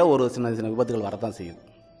அதில் என்றைக்கோ ஒரு சின்ன சின்ன விபத்துகள் வரத்தான் செய்யுது.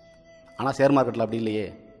 ஆனால் ஷேர் மார்க்கெட்டில் அப்படி இல்லையே.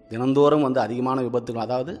 தினந்தோறும் வந்து அதிகமான விபத்துகள்,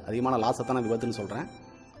 அதாவது அதிகமான லாஸத்தான விபத்துன்னு சொல்கிறேன்,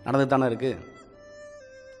 நடந்துட்டு தானே இருக்குது.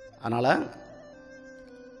 அதனால்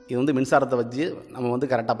இது வந்து மின்சாரத்தை வச்சு நம்ம வந்து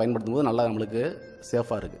கரெக்டாக பயன்படுத்தும் போது நல்லா நம்மளுக்கு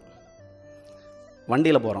சேஃபாக இருக்குது.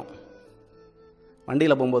 வண்டியில் போகிறோம்.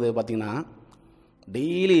 வண்டியில் போகும்போது பார்த்திங்கன்னா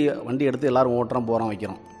டெய்லி வண்டி எடுத்து எல்லோரும் ஓட்டுறோம், போகிறோம்,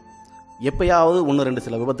 வைக்கிறோம். எப்போயாவது 1-2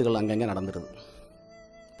 சில விபத்துகள் அங்கங்கே நடந்துடுது.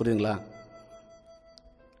 புரியுதுங்களா?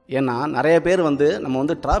 ஏன்னா நிறைய பேர் வந்து நம்ம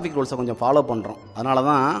வந்து டிராஃபிக் ரூல்ஸை கொஞ்சம் ஃபாலோ பண்ணுறோம். அதனால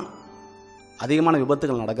தான் அதிகமான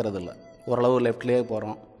விபத்துகள் நடக்கிறது இல்லை. ஓரளவு லெஃப்ட்லேயே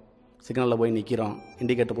போகிறோம், சிக்னலில் போய் நிற்கிறோம்,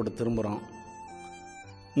 இண்டிகேட்டர் போட்டு திரும்புகிறோம்,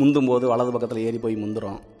 முந்தும் போது வலது பக்கத்தில் ஏறி போய்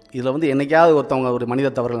முந்துறோம். இதில் வந்து என்றைக்காவது ஒருத்தவங்க ஒரு மனித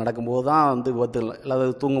தவறுகள் நடக்கும்போது தான் வந்து விபத்துகள்,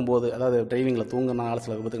 அதாவது தூங்கும்போது, அதாவது டிரைவிங்கில் தூங்குனால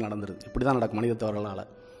சில விபத்துகள் நடந்துருது. இப்படி தான் நடக்கும் மனித தவறுகளால்.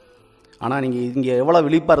 ஆனால் நீங்கள் இங்கே எவ்வளோ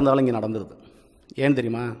விழிப்பாக இருந்தாலும் இங்கே நடந்துருது. ஏன்னு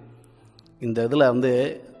தெரியுமா? இந்த இதில் வந்து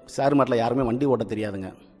ஷேர் மார்க்கெட்டில் யாருமே வண்டி ஓட்ட தெரியாதுங்க.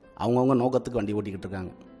 அவங்கவுங்க நோக்கத்துக்கு வண்டி ஓட்டிக்கிட்டு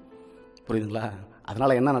இருக்காங்க. புரியுதுங்களா?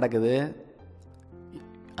 அதனால் என்ன நடக்குது,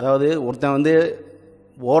 அதாவது ஒருத்தன் வந்து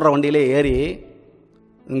ஓடுற வண்டியிலே ஏறி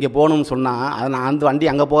இங்கே போகணும்னு சொன்னால் அதை நான் அந்த வண்டி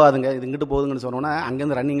அங்கே போகாதுங்க, இது இங்கிட்டு போகுதுங்கன்னு சொன்னோன்னா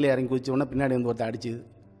அங்கேருந்து ரன்னிங்லேயே இறங்கி குதிச்சோன்னா பின்னாடி வந்து ஒருத்தர் அடித்து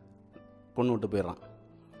கொண்டு விட்டு போயிடுறான்.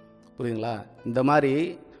 புரியுதுங்களா? இந்த மாதிரி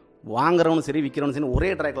வாங்குறவனும் சரி விற்கிறவனும் சரி ஒரே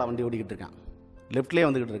ட்ராக்கில் வண்டி ஓடிக்கிட்டு இருக்கான், லெஃப்ட்லேயே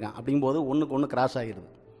வந்துக்கிட்டு இருக்கான். அப்படிங்கும்போது ஒன்றுக்கு ஒன்று கிராஸ் ஆகிடுது.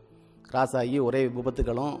 கிராஸ் ஆகி ஒரே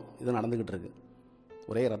விபத்துகளும் இது நடந்துக்கிட்டு இருக்குது.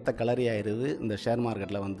 ஒரே ரத்த கலரி ஆகிடுது இந்த ஷேர்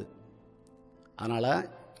மார்க்கெட்டில் வந்து. அதனால்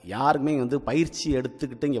யாருக்குமே வந்து பயிற்சி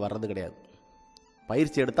எடுத்துக்கிட்டு இங்கே வர்றது கிடையாது.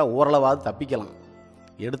 பயிற்சி எடுத்தால் ஓரளவாவது தப்பிக்கலாம்.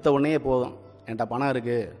 எடுத்த உடனே போதும், என்கிட்ட பணம்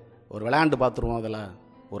இருக்குது, ஒரு விளையாண்டு பார்த்துருவோம், அதில்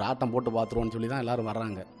ஒரு ஆட்டம் போட்டு பார்த்துருவோன்னு சொல்லி தான் எல்லோரும்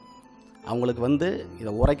வர்றாங்க. அவங்களுக்கு வந்து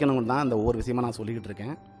இதை உரைக்கணும்னு தான் இந்த ஒவ்வொரு விஷயமாக நான் சொல்லிக்கிட்டு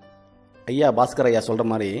இருக்கேன். ஐயா பாஸ்கர் ஐயா சொல்கிற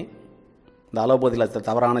மாதிரி இந்த அலோபதியில்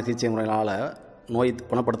தவறான சிகிச்சை முறைகளால் நோய்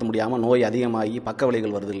குணப்படுத்த முடியாமல் நோய் அதிகமாகி பக்க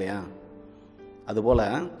விளைவுகள் வருது இல்லையா? அதுபோல்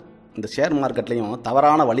இந்த ஷேர் மார்க்கெட்லேயும்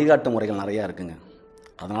தவறான வழிகாட்டு முறைகள் நிறையா இருக்குங்க.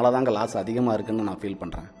 அதனால தாங்க லாஸ் அதிகமாக இருக்குதுன்னு நான் ஃபீல்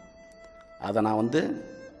பண்ணுறேன். அதை நான் வந்து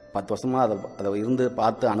 10 வருஷமாக அதை இருந்து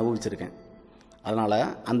பார்த்து அனுபவிச்சிருக்கேன். அதனால்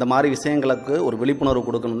அந்த மாதிரி விஷயங்களுக்கு ஒரு விழிப்புணர்வு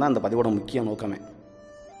கொடுக்கணும் தான் அந்த பதிவோட முக்கிய நோக்கமே.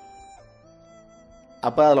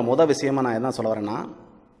 அப்போ அதில் மொதல் விஷயமாக நான் என்ன சொல்ல வரேன்னா,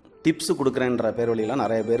 டிப்ஸு கொடுக்குறேன்ற பேர் வழியெல்லாம்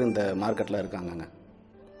நிறைய பேர் இந்த மார்க்கெட்டில் இருக்காங்கங்க.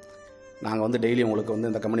 நாங்கள் வந்து டெய்லி உங்களுக்கு வந்து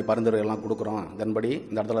இந்த கம்பெனி பரிந்துரைகள்லாம் கொடுக்குறோம், இதன்படி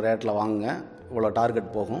இந்த இடத்துல ரேட்டில் வாங்குங்க, இவ்வளோ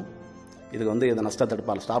டார்கெட் போகும், இதுக்கு வந்து இதை நஷ்டத்தை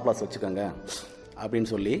எடுப்பால் ஸ்டாப் லாஸ் வச்சுக்கோங்க அப்படின்னு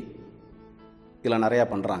சொல்லி இதில் நிறையா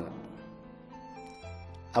பண்ணுறாங்க.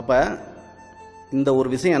 அப்போ இந்த ஒரு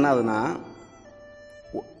விஷயம் என்ன ஆகுதுன்னா,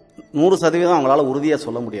 100% அவங்களால உறுதியாக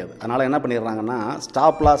சொல்ல முடியாது. அதனால் என்ன பண்ணிடுறாங்கன்னா,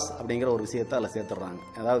 ஸ்டாப் லாஸ் அப்படிங்கிற ஒரு விஷயத்தை அதில் சேர்த்துடுறாங்க.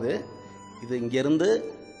 அதாவது இது இங்கேருந்து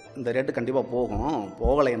இந்த ரேட்டு கண்டிப்பாக போகும்,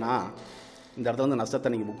 போகலைன்னா இந்த இடத்துல வந்து நஷ்டத்தை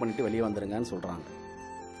நீங்கள் புக் பண்ணிவிட்டு வெளியே வந்துடுங்கன்னு சொல்கிறாங்க.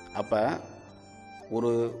 அப்போ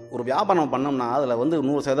ஒரு வியாபாரம் பண்ணோம்னா அதில் வந்து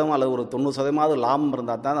 100% அல்லது ஒரு 90% லாபம்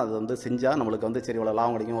இருந்தால் தான் அது வந்து செஞ்சால் நம்மளுக்கு வந்து சரி இவ்வளோ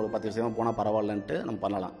லாபம் கிடைக்கும், ஒரு 10% போனால் பரவாயில்லன்ட்டு நம்ம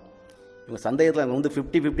பண்ணலாம். இவங்க சந்தேகத்தில் வந்து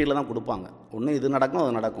 50-50 தான் கொடுப்பாங்க. ஒன்று இது நடக்கும்,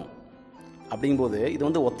 அது நடக்கும். அப்படிங்கும்போது இது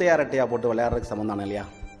வந்து ஒத்தையா ரெட்டையாக போட்டு விளையாடுறதுக்கு சம்மந்தானே இல்லையா?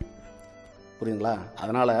 புரியுதுங்களா?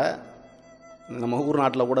 அதனால் நம்ம ஊர்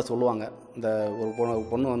நாட்டில் கூட சொல்லுவாங்க, இந்த ஒரு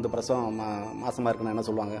பொண்ணு வந்து பிரசவம் மாசமாக இருக்குன்னா என்ன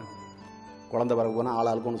சொல்லுவாங்க, குழந்தை பிறகு போனால்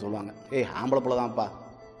ஆளுக்குன்னு சொல்லுவாங்க. ஏய் ஆம்பளை பிள்ளை தான்ப்பா,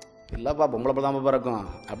 இல்லைப்பா பொம்பளை பிள்ளை தான்ப்பா பிறக்கும்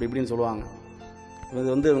அப்படி இப்படின்னு சொல்லுவாங்க. இது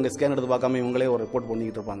வந்து இவங்க ஸ்கேன் எடுத்து பார்க்காம இவங்களே ஒரு ரிப்போர்ட்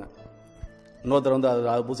பண்ணிக்கிட்டு இருப்பாங்க. இன்னொருத்தர் வந்து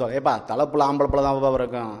அது புதுசாக ஏப்பா தலைப்புல ஆம்பளை பிள்ளை தான்ப்பா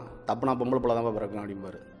பிறக்கும், தப்புனா பொம்பளை பிள்ளை தான்ப்பா பிறக்கும்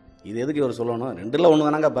அப்படிம்பாரு. இது எதுக்கு இவர் சொல்லணும்? 2ல் 1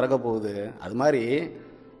 தானாங்க பிறக்க போகுது. அது மாதிரி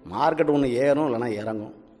மார்க்கெட் ஒன்று ஏறும் இல்லைனா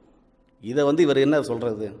இறங்கும். இதை வந்து இவர் என்ன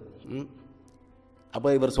சொல்கிறது? அப்போ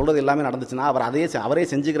இவர் சொல்கிறது எல்லாமே நடந்துச்சுன்னா அவரே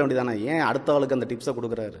செஞ்சுக்கிற வேண்டியதானே. ஏன் அடுத்த ஆளுக்கு அந்த டிப்ஸை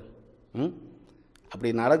கொடுக்குறாரு? அப்படி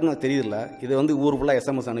நடக்கணும் தெரியுதுல்ல. இது வந்து ஊர் ஃபுல்லாக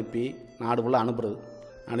எஸ்எம்எஸ் அனுப்பி நாடு ஃபுல்லாக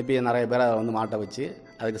அனுப்பி நிறைய பேரை வந்து மாட்ட வச்சு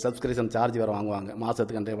அதுக்கு சப்ஸ்கிரிப்ஷன் சார்ஜ் வேறு வாங்குவாங்க.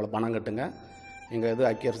 மாதத்துக்கு இவ்வளோ பணம் கட்டுங்க, எங்கள் இது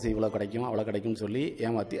IFSC இவ்வளோ கிடைக்கும் அவ்வளோ கிடைக்கும்னு சொல்லி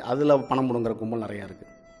ஏமாற்றி அதில் பணம் முடுங்குற கும்பல் நிறையா இருக்குது.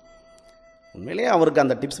 உண்மையிலேயே அவருக்கு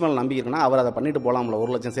அந்த டிப்ஸ் மேலே நம்பிக்கை இருக்குன்னா அவர் அதை பண்ணிட்டு போகலாம்ல.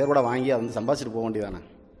 1 லட்சம் ஷேர் கூட வாங்கி அதை வந்து சம்பாதிச்சிட்டு போக வேண்டியதானே.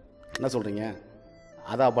 என்ன சொல்கிறீங்க?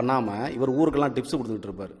 அதை பண்ணாமல் இவர் ஊருக்கெல்லாம் டிப்ஸ் கொடுத்துக்கிட்டு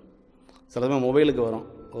இருப்பார். சில சமயம் மொபைலுக்கு வரும்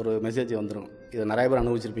ஒரு மெசேஜ் வந்துடும். இதை நிறைய பேர்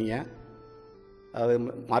அனுபவிச்சிருப்பீங்க. அது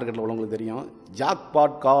மார்க்கெட்டில் உள்ளவங்களுக்கு தெரியும்.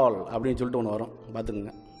 ஜாக்பாட் கால் அப்படின்னு சொல்லிட்டு ஒன்று வரும்,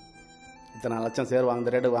 பார்த்துக்குங்க. இத்தனை லட்சம் ஷேர் வாங்க,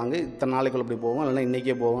 இந்த ரேட்டு வாங்கி இத்தனை நாளைக்குள்ள இப்படி போவோம் இல்லைன்னா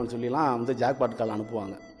இன்றைக்கே போவோம்னு சொல்லிலாம் வந்து ஜாக்பாட் கால்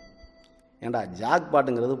அனுப்புவாங்க. ஏண்டா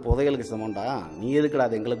ஜாக்பாட்டுங்கிறது புதையலுக்கு சமம்டா, நீ எதுக்குடா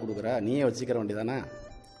அதை எங்களுக்கு கொடுக்குற, நீயே வச்சுக்கிற வேண்டியதானே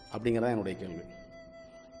அப்படிங்கிறதான் என்னுடைய கேள்வி.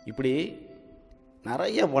 இப்படி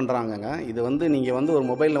நிறைய பண்ணுறாங்கங்க. இது வந்து நீங்கள் வந்து ஒரு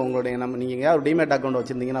மொபைலில் உங்களுடைய நீங்கள் எங்கேயாவது ஒரு டிமேட் அக்கௌண்ட்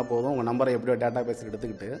வச்சுருந்தீங்கன்னா போதும், உங்கள் நம்பரை எப்படியோ டேட்டா பேஸ்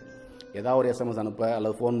எடுத்துக்கிட்டு ஏதாவது ஒரு எஸ்எம்எஸ் அனுப்ப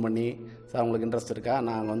அல்லது ஃபோன் பண்ணி, சார் உங்களுக்கு இன்ட்ரெஸ்ட் இருக்கா,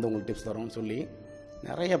 நாங்கள் வந்து உங்களுக்கு டிப்ஸ் தரோம்னு சொல்லி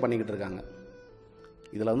நிறைய பண்ணிக்கிட்டு இருக்காங்க.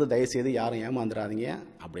 இதில் வந்து தயவுசெய்து யாரும் ஏமாந்துடாதீங்க.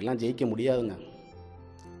 அப்படிலாம் ஜெயிக்க முடியாதுங்க.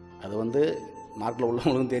 அது வந்து மார்க்கில்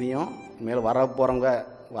உள்ளவங்களுக்கும் தெரியும், மேலே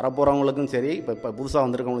வரப்போகிறவங்களுக்கும் சரி, இப்போ புதுசாக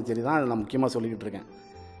வந்திருக்கவங்களுக்கும் சரி தான் நான் முக்கியமாக சொல்லிக்கிட்டு இருக்கேன்.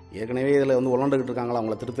 ஏற்கனவே இதில் வந்து உழண்டுக்கிட்டு இருக்காங்களா,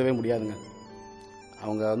 அவங்கள திருத்தவே முடியாதுங்க.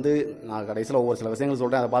 அவங்க வந்து நான் கடைசியில் ஒவ்வொரு சில விஷயங்கள்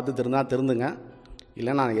சொல்கிறேன், அதை பார்த்து திருந்துங்க.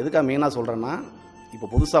 இல்லை நான் எதுக்காக மெயினாக சொல்கிறேன்னா, இப்போ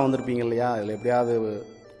புதுசாக வந்திருப்பீங்க இல்லையா, இதில் எப்படியாவது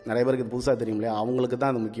நிறைய பேருக்கு இது புதுசாக தெரியும் இல்லையா, அவங்களுக்கு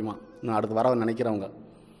தான் இது முக்கியமாக. இன்னும் அடுத்து வர நினைக்கிறவங்க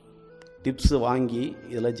டிப்ஸ் வாங்கி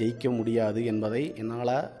இதில் ஜெயிக்க முடியாது என்பதை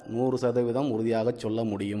என்னால் 100% உறுதியாக சொல்ல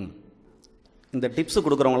முடியும். இந்த டிப்ஸ்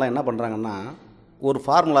கொடுக்குறவங்களாம் என்ன பண்ணுறாங்கன்னா, ஒரு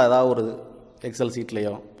ஃபார்முலா ஏதாவது ஒரு எக்ஸல்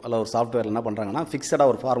சீட்லேயோ அல்ல ஒரு சாஃப்ட்வேரில் என்ன பண்ணுறாங்கன்னா,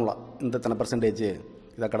 ஃபிக்ஸடாக ஒரு ஃபார்முலா, இந்த இத்தனை %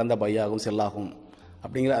 இதை கடந்த பை ஆகும் செல் ஆகும்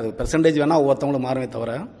அப்படிங்கிற அது பெர்சன்டேஜ் வேணால் ஒவ்வொருத்தவங்களும் மாறுமே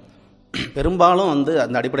தவிர பெரும்பாலும் வந்து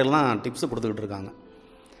அந்த அடிப்படையில் தான் டிப்ஸ் கொடுத்துக்கிட்டு இருக்காங்க.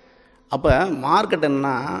 அப்போ மார்க்கெட்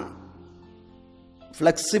என்னன்னா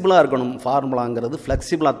ஃப்ளெக்சிபிளாக இருக்கணும். ஃபார்முலாங்கிறது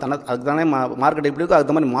ஃப்ளெக்சிபிளாக தானே, அதுக்கு தானே மார்க்கெட் எப்படி இருக்கோ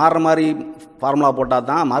அதுக்கு மாதிரி மாறுற மாதிரி ஃபார்முலா போட்டால்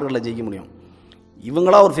தான் மார்க்கெட்டில் ஜெயிக்க முடியும்.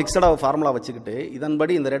 இவங்களா ஒரு ஃபிக்ஸடாக ஃபார்முலா வச்சுக்கிட்டு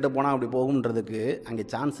இதன்படி இந்த ரேட்டு போனால் அப்படி போகும்ன்றதுக்கு அங்கே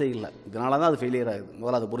சான்ஸே இல்லை. இதனால தான் அது ஃபெயிலியர் ஆகுது.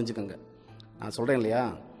 முதல்ல அதை புரிஞ்சுக்கோங்க. நான் சொல்கிறேன் இல்லையா,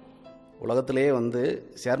 உலகத்திலேயே வந்து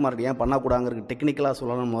ஷேர் மார்க்கெட் ஏன் பண்ணக்கூடாங்கிறது டெக்னிக்கலாக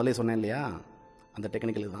சொல்லணும்னு முதலே சொன்னேன் இல்லையா, அந்த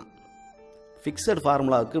டெக்னிக்கல் தான். ஃபிக்ஸட்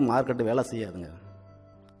ஃபார்முலாவுக்கு மார்க்கெட்டு வேலை செய்யாதுங்க.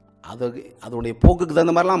 அதோடைய போக்குக்கு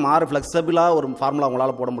தகுந்த மாதிரிலாம் ஃப்ளெக்சிபிளாக ஒரு ஃபார்முலா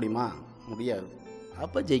உங்களால் போட முடியுமா? முடியாது.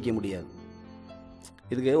 அப்போ ஜெயிக்க முடியாது.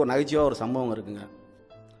 இதுக்கு ஒரு நகைச்சுவாக ஒரு சம்பவம் இருக்குங்க.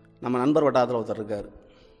 நம்ம நண்பர் வட்டாரத்தில் ஒருத்தர் இருக்கார்.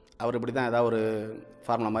 அவர் இப்படி தான் ஏதாவது ஒரு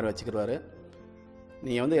ஃபார்முலா மாதிரி வச்சுக்கிடுவார்.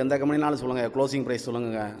 நீங்கள் வந்து எந்த கம்பெனினாலும் சொல்லுங்கள், க்ளோசிங் ப்ரைஸ்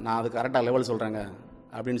சொல்லுங்க, நான் அது கரெக்டாக லெவல் சொல்கிறேங்க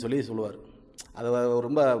அப்படின்னு சொல்லி சொல்லுவார். அது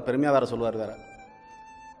ரொம்ப பெருமையாக வேறு சொல்லுவார் வேறு.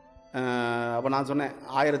 அப்போ நான் சொன்னேன்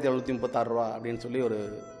 1736 ரூபா அப்படின்னு சொல்லி ஒரு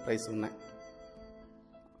ப்ரைஸ் சொன்னேன்.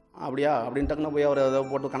 அப்படியா அப்படின்னு டக்குன்னு போய் அவர் அதை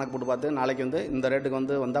போட்டு கணக்கு போட்டு பார்த்து நாளைக்கு வந்து இந்த ரேட்டுக்கு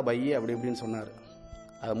வந்து வந்தால் பை அப்படி இப்படின்னு சொன்னார்.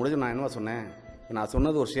 அதை முடிஞ்சு நான் என்ன சொன்னேன், நான்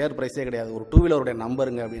சொன்னது ஒரு ஷேர் ப்ரைஸே கிடையாது, ஒரு 2 வீலருடைய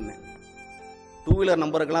நம்பருங்க அப்படின்னு. 2 வீலர்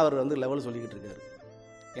நம்பருக்கெல்லாம் அவர் வந்து லெவல் சொல்லிக்கிட்டு இருக்காரு.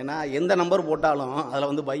 ஏன்னா எந்த நம்பர் போட்டாலும் அதில்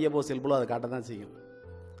வந்து பையப்போ செல்போ அதை காட்ட தான் செய்யும்.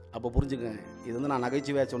 அப்போ புரிஞ்சுக்கங்க, இது வந்து நான்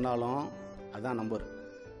நகைச்சுவையாக சொன்னாலும் அதுதான் நம்பர்.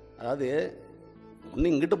 அதாவது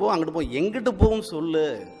ஒன்று இங்கிட்டு போவோம் அங்கிட்டு போவோம், எங்கிட்டு போகும் சொல்லு,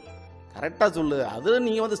 கரெக்டாக சொல்லு. அது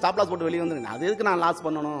நீங்கள் வந்து ஸ்டாப் லாஸ் போட்டு வெளியே வந்துருங்க. அது எதுக்கு நான் லாஸ்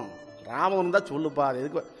பண்ணணும், ராமம் இருந்தால் சொல்லுப்பா. அது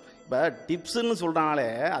எதுக்கு இப்போ டிப்ஸுன்னு சொல்கிறனாலே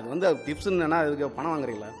அது வந்து டிப்ஸுன்னு என்ன, அதுக்கு பணம்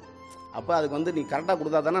வாங்குறீங்களா? அப்போ அதுக்கு வந்து நீ கரெக்டாக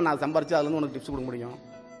கொடுத்தா தானே நான் சம்பாரித்து அதுலேருந்து உனக்கு டிப்ஸ் கொடுக்க முடியும்.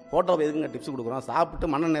 ஹோட்டலில் எதுக்குங்க டிப்ஸ் கொடுக்குறோம்? சாப்பிட்டு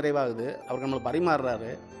மன நிறைவாகுது, அவருக்கு நம்மளுக்கு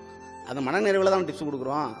பரிமாறுறாரு, அந்த மன நிறைவில் தான் டிப்ஸ்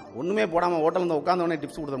கொடுக்குறோம். ஒன்றுமே போடாமல் ஹோட்டலில் வந்து உட்காந்தவொடனே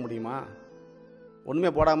டிப்ஸ் கொடுத்த முடியுமா?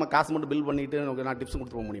 ஒன்றுமே போடாமல் காசு மட்டும் பில் பண்ணிவிட்டு நான் டிப்ஸ்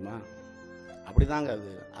கொடுத்து போக முடியுமா? அப்படி தாங்க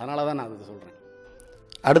அது. அதனால தான் நான் அதை சொல்கிறேன்.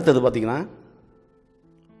 அடுத்தது பார்த்திங்கன்னா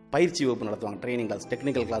பயிற்சி வகுப்பு நடத்துவாங்க, ட்ரைனிங் கிளாஸ்,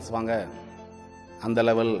 டெக்னிக்கல் கிளாஸ் வாங்க, அந்த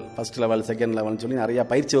லெவல், ஃபஸ்ட் லெவல், செகண்ட் லெவல்னு சொல்லி நிறையா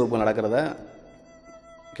பயிற்சி வகுப்பு நடக்கிறத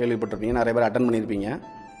கேள்விப்பட்டிருப்பீங்க, நிறைய பேர் அட்டன் பண்ணியிருப்பீங்க.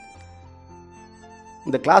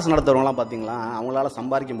 இந்த கிளாஸ் நடத்துகிறவங்களாம் பார்த்தீங்களா, அவங்களால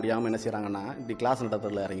சம்பாதிக்க முடியாமல் என்ன செய்கிறாங்கன்னா இப்படி கிளாஸ்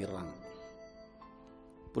நடத்துறதுல இறங்கிடுறாங்க.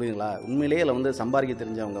 புரியுதுங்களா? உண்மையிலேயே இதில் வந்து சம்பாதிக்க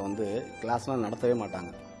தெரிஞ்சவங்க வந்து கிளாஸ்லாம் நடத்தவே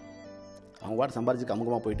மாட்டாங்க. அவங்க பாட்டு சம்பாதிச்சு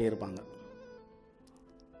கமுகமாக போயிட்டே இருப்பாங்க.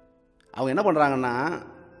 அவங்க என்ன பண்ணுறாங்கன்னா,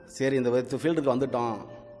 சரி இந்த ஃபீல்டுக்கு வந்துட்டோம்,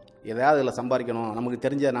 எதையாவது இதில் சம்பாதிக்கணும், நமக்கு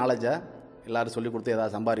தெரிஞ்ச நாலேஜை எல்லோரும் சொல்லிக் கொடுத்து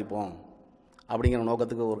எதாவது சம்பாதிப்போம் அப்படிங்கிற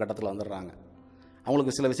நோக்கத்துக்கு ஒரு கட்டத்தில் வந்துடுறாங்க.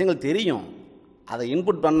 அவங்களுக்கு சில விஷயங்கள் தெரியும், அதை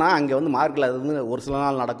இன்புட் பண்ணால் அங்கே வந்து மார்க்கில் அது வந்து ஒரு சில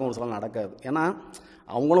நாள் நடக்கும், ஒரு சில நாள் நடக்காது. ஏன்னா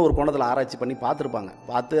அவங்களும் ஒரு கோணத்தில் ஆராய்ச்சி பண்ணி பார்த்துருப்பாங்க,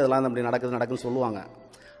 பார்த்து அதெல்லாம் அப்படி நடக்குதுன்னு சொல்லுவாங்க.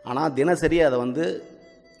 ஆனால் தினசரி அதை வந்து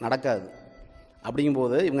நடக்காது.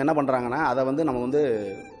 அப்படிங்கும்போது இவங்க என்ன பண்ணுறாங்கன்னா, அதை வந்து நம்ம வந்து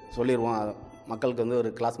சொல்லிடுவோம், மக்களுக்கு வந்து ஒரு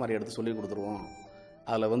கிளாஸ் மாதிரி எடுத்து சொல்லி கொடுத்துருவோம்,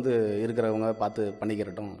 அதில் வந்து இருக்கிறவங்க பார்த்து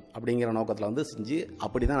பண்ணிக்கிறட்டும் அப்படிங்கிற நோக்கத்தில் வந்து செஞ்சு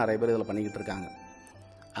அப்படி தான் நிறைய பேர் இதில் பண்ணிக்கிட்டு இருக்காங்க.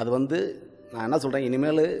 அது வந்து நான் என்ன சொல்கிறேன்,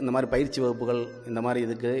 இனிமேல் இந்த மாதிரி பயிற்சி வகுப்புகள் இந்த மாதிரி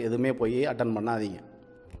இதுக்கு எதுவுமே போய் அட்டன் பண்ணாதீங்க.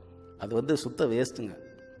 அது வந்து சுத்த வேஸ்ட்டுங்க.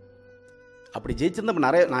 அப்படி ஜெயிச்சிருந்தா இப்போ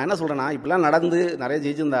நிறைய, நான் என்ன சொல்கிறேன்னா, இப்படிலாம் நடந்து நிறைய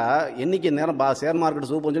ஜெயிச்சிருந்தா என்றைக்கு நேரம் ஷேர் மார்க்கெட்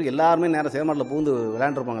சூப்பர்னு சொல்லி எல்லாருமே நேரம் ஷேர் மார்க்கெட்டில் பூந்து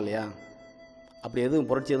விளையாண்டுருப்பாங்க இல்லையா? அப்படி எதுவும்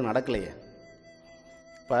புரட்சி எதுவும் நடக்கலையே.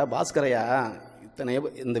 இப்போ பாஸ்கரையா இத்தனை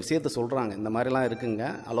இந்த விஷயத்த சொல்கிறாங்க, இந்த மாதிரிலாம் இருக்குங்க,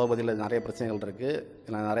 அலோபதியில் நிறைய பிரச்சனைகள் இருக்குது,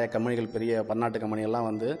 நிறைய கம்பெனிகள் பெரிய பன்னாட்டு கம்பெனிகள்லாம்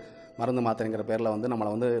வந்து மருந்து மாத்திரைங்கிற பேரில் வந்து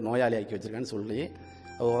நம்மளை வந்து நோயாளி ஆக்கி வச்சுருக்கேன்னு சொல்லி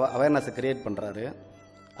அவேர்னஸை க்ரியேட் பண்ணுறாரு.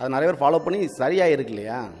 அது நிறைய பேர் ஃபாலோ பண்ணி சரியாக இருக்கு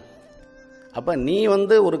இல்லையா? அப்போ நீ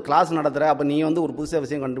வந்து ஒரு கிளாஸ் நடத்துகிற, அப்போ நீ வந்து ஒரு புதுசாக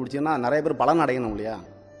விஷயம் கண்டுபிடிச்சின்னா நிறைய பேர் பலன் அடையணும் இல்லையா?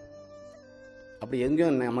 அப்படி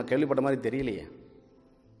எங்கேயும் நம்ம கேள்விப்பட்ட மாதிரி தெரியலையே.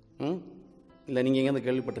 இல்லை நீங்கள் எங்கேருந்து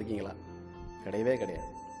கேள்விப்பட்டிருக்கீங்களா? கிடையவே கிடையாது.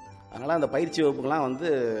 அதனால் அந்த பயிற்சி வகுப்புகள்லாம் வந்து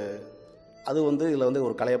அது வந்து இதில் வந்து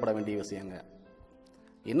ஒரு களையப்பட வேண்டிய விஷயங்க.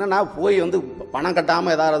 என்னென்னா போய் வந்து பணம்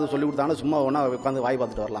கட்டாமல் ஏதாவது சொல்லி கொடுத்தாங்கன்னா சும்மா ஒன்றா உட்காந்து வாய்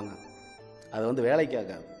பார்த்துட்டு வரலாங்க, அது வந்து வேலைக்கு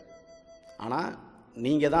ஆகாது. ஆனால்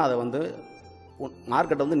நீங்கள் தான் அதை வந்து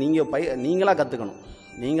மார்க்கெட்டை வந்து நீங்களாக கற்றுக்கணும்.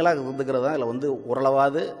 நீங்களாக கற்றுக்கிறது தான் இதில் வந்து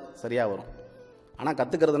ஓரளவாவது சரியாக வரும். ஆனால்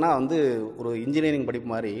கற்றுக்கிறதுனா வந்து ஒரு இன்ஜினியரிங் படிப்பு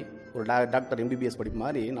மாதிரி, ஒரு டாக்டர் எம்பிபிஎஸ் படிப்பு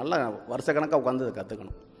மாதிரி நல்லா வருஷக்கணக்காக உட்காந்து அதை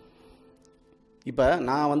கற்றுக்கணும். இப்போ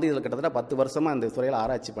நான் வந்து இதில் கிட்டத்தட்ட 10 வருஷமாக இந்த துறையில்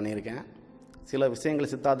ஆராய்ச்சி பண்ணியிருக்கேன். சில விஷயங்கள்,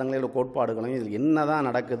 சித்தாந்தங்களையும் கோட்பாடுகளையும் இதில் என்ன தான்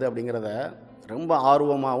நடக்குது அப்படிங்கிறத ரொம்ப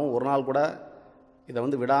ஆர்வமாகவும் ஒரு நாள் கூட இதை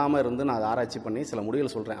வந்து விடாமல் இருந்து நான் அதை ஆராய்ச்சி பண்ணி சில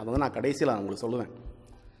முடிவுகள் சொல்கிறேன். அதை வந்து நான் கடைசியில் உங்களுக்கு சொல்லுவேன்.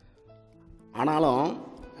 ஆனாலும்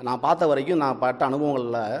நான் பார்த்த வரைக்கும், நான் பட்ட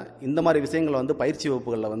அனுபவங்களில் இந்த மாதிரி விஷயங்கள் வந்து பயிற்சி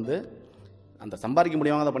வகுப்புகளில் வந்து அந்த சம்பாதிக்க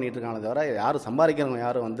முடியாமல் தான் பண்ணிகிட்டு இருக்காங்களே தவிர யாரும் சம்பாதிக்கிறவங்க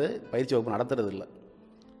யாரும் வந்து பயிற்சி வகுப்பு நடத்துறது இல்லை.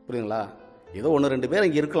 புரியுதுங்களா? ஏதோ 1-2 பேர்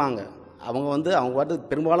இங்கே இருக்கலாங்க, அவங்க வந்து அவங்க பாட்டு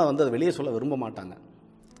பெரும்பாலும் வந்து அதை வெளியே சொல்ல விரும்ப மாட்டாங்க.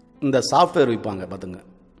 இந்த சாஃப்ட்வேர் விற்பாங்க பார்த்துங்க,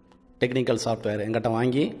 டெக்னிக்கல் சாஃப்ட்வேர் எங்கிட்ட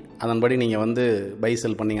வாங்கி அதன்படி நீங்கள் வந்து பை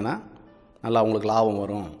செல் பண்ணிங்கன்னா நல்லா உங்களுக்கு லாபம்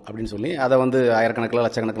வரும் அப்படின்னு சொல்லி அதை வந்து ஆயிரக்கணக்கில்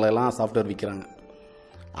லட்சக்கணக்கில் எல்லாம் சாஃப்ட்வேர் விற்கிறாங்க.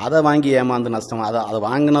 அதை வாங்கி ஏமாந்து நஷ்டம், அதை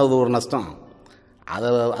வாங்கினது ஒரு நஷ்டம்,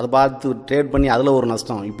 அதை பார்த்து ட்ரேட் பண்ணி அதில் ஒரு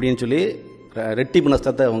நஷ்டம், இப்படின்னு சொல்லி ரெட்டிப்பு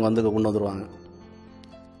நஷ்டத்தை அவங்க வந்து கொண்டு வந்துடுவாங்க.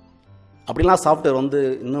 அப்படிலாம் சாஃப்ட்வேர் வந்து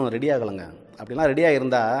இன்னும் ரெடி ஆகலைங்க. அப்படிலாம் ரெடியாக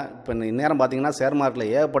இருந்தால் இப்போ இந்நேரம் பார்த்தீங்கன்னா ஷேர்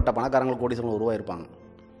மார்க்கெட்டில் ஏகப்பட்ட பணக்காரங்கள் கோடீஸ்வரர்கள் உருவாயிருப்பாங்க.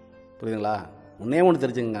 புரியுதுங்களா? ஒன்றே ஒன்று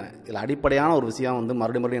தெரிஞ்சுங்க, இதில் அடிப்படையான ஒரு விஷயம் வந்து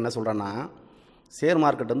மறுபடியும் என்ன சொல்கிறேன்னா, ஷேர்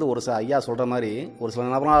மார்க்கெட் வந்து ஒரு ஐயா சொல்கிற மாதிரி ஒரு சில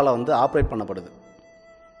நபர்களால் வந்து ஆப்ரேட் பண்ணப்படுது.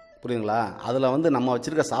 புரியுதுங்களா? அதில் வந்து நம்ம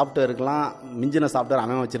வச்சுருக்க சாஃப்ட்வேருக்கெலாம் மிஞ்சின சாஃப்ட்வேர்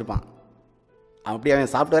அவன் வச்சுருப்பான். அப்படி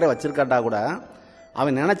அவன் சாஃப்ட்வேரே வச்சுருக்காட்டா கூட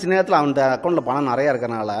அவன் நினச்ச நேரத்தில் அவன் அக்கௌண்ட்டில் பணம் நிறையா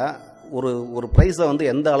இருக்கிறனால ஒரு ப்ரைஸை வந்து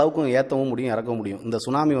எந்த அளவுக்கும் ஏற்றவும் முடியும், இறக்கவும் முடியும். இந்த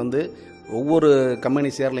சுனாமி வந்து ஒவ்வொரு கம்பெனி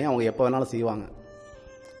ஷேர்லையும் அவங்க எப்போ வேணாலும் செய்வாங்க.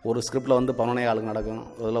 ஒரு ஸ்கிரிப்டில் வந்து 11:15 நடக்கும்,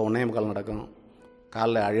 இதில் 1:45 நடக்கும்,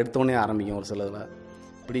 காலைல எடுத்தோடனே ஆரம்பிக்கும் ஒரு சில இதில்.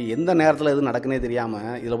 இப்படி எந்த நேரத்தில் எது நடக்குன்னே தெரியாமல்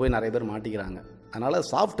இதில் போய் நிறைய பேர் மாட்டிக்கிறாங்க. அதனால்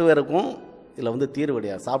சாஃப்ட்வேருக்கும் இதில் வந்து தீர்வு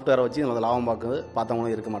கிடையாது. சாஃப்ட்வேரை வச்சு இதில் லாபம்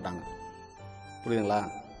பார்த்தவங்களும் இருக்க மாட்டாங்க. புரியுதுங்களா?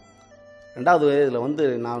 ரெண்டாவது, இதில் வந்து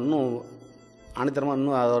நான் இன்னும் ஆணித்தரமாக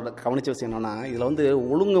இன்னும் அதோட கவனித்த விஷயம் என்னென்னா, இதில் வந்து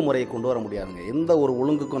ஒழுங்கு முறையை கொண்டு வர முடியாதுங்க. எந்த ஒரு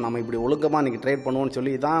ஒழுங்குக்கும் நம்ம இப்படி ஒழுக்கமாக இன்றைக்கி ட்ரேட் பண்ணுவோன்னு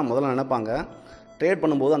சொல்லி தான் முதல்ல நினைப்பாங்க. ட்ரேட்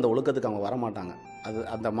பண்ணும்போது அந்த ஒழுக்கத்துக்கு அவங்க வரமாட்டாங்க.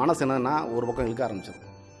 அந்த மனசு என்னன்னா ஒரு பக்கம் இழுக்க ஆரம்பிச்சிடும்.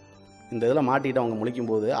 இந்த இதில் மாட்டிக்கிட்டு அவங்க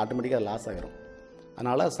முழிக்கும்போது ஆட்டோமேட்டிக்காக லாஸ் ஆகிரும்.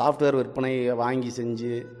 அதனால் சாஃப்ட்வேர் விற்பனை வாங்கி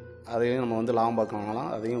செஞ்சு அதையும் நம்ம வந்து லாபம் பார்க்கணும்னாலும்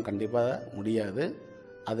அதையும் கண்டிப்பாக முடியாது.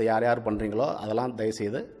 அது யார் யார் பண்ணுறீங்களோ அதெல்லாம்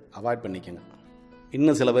தயவுசெய்து அவாய்ட் பண்ணிக்கோங்க.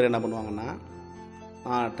 இன்னும் சில பேர் என்ன பண்ணுவாங்கன்னா,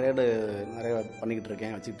 நான் ட்ரேடு நிறைய பண்ணிக்கிட்டு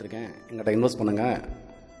இருக்கேன், வச்சுக்கிட்டு இருக்கேன், எங்கிட்ட இன்வெஸ்ட் பண்ணுங்கள்,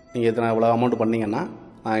 நீங்கள் இவ்வளோ அமௌண்ட் பண்ணிங்கன்னா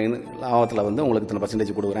நான் லாபத்தில் வந்து உங்களுக்கு இத்தனை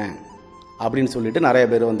பர்சன்டேஜ் கொடுக்குறேன் அப்படின்னு சொல்லிட்டு நிறைய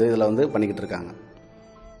பேர் வந்து இதில் வந்து பண்ணிக்கிட்டு இருக்காங்க.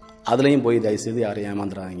 அதுலேயும் போய் தயவுசெய்து யாரையும்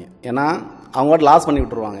ஏமாந்துடாதீங்க. ஏன்னா அவங்க லாஸ் பண்ணி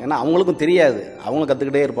விட்டுருவாங்க. ஏன்னா அவங்களுக்கும் தெரியாது, அவங்களும்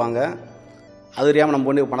கற்றுக்கிட்டே இருப்பாங்க. அது தெரியாமல் நம்ம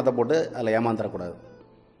கொண்டு பணத்தை போட்டு அதில் ஏமாந்துடக்கூடாது.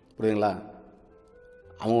 புரியுதுங்களா?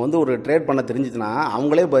 அவங்க வந்து ஒரு ட்ரேட் பண்ண தெரிஞ்சிச்சுன்னா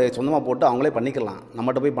அவங்களே இப்போ சொந்தமாக போட்டு அவங்களே பண்ணிக்கலாம்.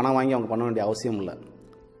 நம்மகிட்ட போய் பணம் வாங்கி அவங்க பண்ண வேண்டிய அவசியம் இல்லை.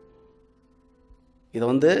 இதை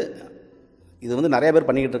வந்து இது வந்து நிறைய பேர்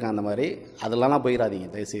பண்ணிக்கிட்டு இருக்காங்க அந்த மாதிரி. அதெல்லாம் போயிடாதீங்க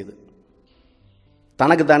தயவுசெய்து.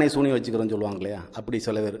 தனக்கு தானே சூனியம் வச்சுக்கிறோன்னு சொல்லுவாங்க இல்லையா, அப்படி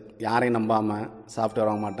சில பேர் யாரையும் நம்பாமல் சாஃப்ட்வேர்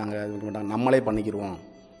வாங்க மாட்டாங்க, இது பண்ண மாட்டாங்க, நம்மளே பண்ணிக்கிடுவோம்,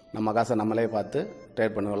 நம்ம காசை நம்மளே பார்த்து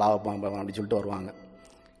ட்ரேட் பண்ணுவோம், லாபம் அப்படி சொல்லிட்டு வருவாங்க.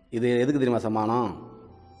 இது எதுக்கு தெரியுமா சமானம்?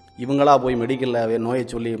 இவங்களா போய் மெடிக்கலில் நோயை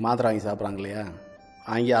சொல்லி மாத்திரை வாங்கி சாப்பிட்றாங்க இல்லையா,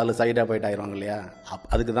 வாங்கி அதில் சைடாக போயிட்டு ஆயிடுவாங்க இல்லையா,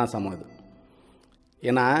 அதுக்கு தான் சமம் இது.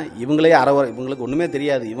 ஏன்னா இவங்களே இவங்களுக்கு ஒன்றுமே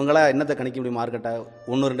தெரியாது. இவங்களா என்னத்தை கணிக்க முடியும் மார்க்கெட்டை?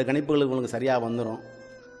 1-2 கணிப்புகள் இவங்களுக்கு சரியாக வந்துடும்.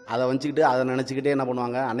 அதை வச்சுக்கிட்டு அதை நினச்சிக்கிட்டே என்ன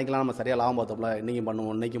பண்ணுவாங்க, அன்றைக்கெலாம் நம்ம சரியாக லாபம் பார்த்தோம்ல, இன்றைக்கும்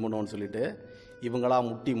பண்ணுவோம் இன்றைக்கும் பண்ணுவோம்னு சொல்லிட்டு இவங்களா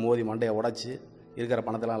முட்டி மோதி மண்டையை உடச்சி இருக்கிற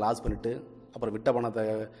பணத்தெல்லாம் லாஸ் பண்ணிவிட்டு அப்புறம் விட்ட பணத்தை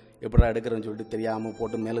எப்படா எடுக்கிறேன்னு சொல்லிட்டு தெரியாமல்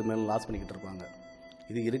போட்டு மேலும் மேலும் லாஸ் பண்ணிக்கிட்டு இருப்பாங்க.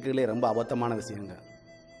 இது இருக்கிறதுலே ரொம்ப அபத்தமான விஷயங்க.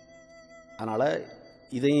 அதனால்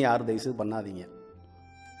இதையும் யாரும் தயவுசெய்து பண்ணாதீங்க.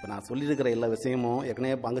 இப்போ நான் சொல்லியிருக்கிற எல்லா விஷயமும்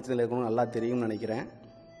ஏற்கனவே பங்குச்சந்தையில் இருக்கணும் நல்லா தெரியும்னு நினைக்கிறேன்.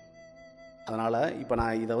 அதனால் இப்போ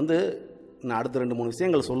நான் இதை வந்து நான் அடுத்த 2-3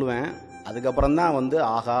 விஷயங்கள் சொல்லுவேன். அதுக்கப்புறம் தான் வந்து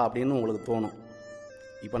ஆஹா அப்படின்னு உங்களுக்கு தோணும்.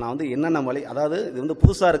 இப்போ நான் வந்து என்னென்ன வழி, அதாவது இது வந்து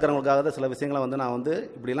புதுசாக இருக்கிறவங்களுக்காக தான் சில விஷயங்களை வந்து நான் வந்து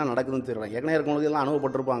இப்படிலாம் நடக்குதுன்னு தெரியுறேன். ஏற்கனவே இருக்கிறவங்களுக்கு எல்லாம்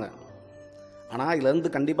அனுபவப்பட்டிருப்பாங்க. ஆனால்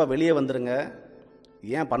இதுலேருந்து கண்டிப்பாக வெளியே வந்துடுங்க,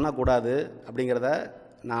 ஏன் பண்ணக்கூடாது அப்படிங்கிறத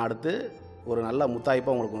நான் அடுத்து ஒரு நல்ல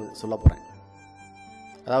முத்தாய்ப்பாக உங்களுக்கு சொல்ல போகிறேன்.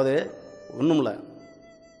 அதாவது ஒன்றும் இல்லை,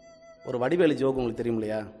 ஒரு வடிவேலு ஜோக்கு உங்களுக்கு தெரியும்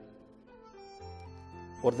இல்லையா?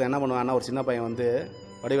 ஒருத்தன் என்ன பண்ணுவான்னா, ஒரு சின்ன பையன் வந்து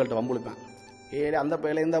வடிவேல்கிட்ட வம்புளிப்பான், ஏழே அந்த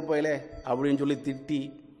பையலே இந்த பையலே அப்படின்னு சொல்லி திட்டி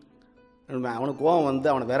அவனுக்கு கோவம் வந்து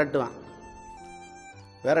அவனை விரட்டினா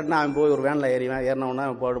அவன் போய் ஒரு வேனில் ஏறினவுன்னா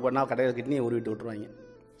பண்ணால் கடையில் கிட்னியை உருவிட்டு விட்டுருவாங்க.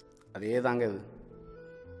 அதே தாங்க இது.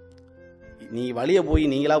 நீ வழியை போய்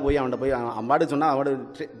நீங்களாக போய் அவன்கிட்ட போய் அம்பாடு சொன்னால் அவடு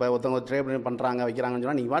இப்போ ஒருத்தவங்க ட்ரேட் பண்ணுறாங்க வைக்கிறாங்கன்னு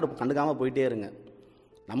சொன்னால் நீங்கள் வாடு கண்டுக்காமல் போயிட்டே இருங்க.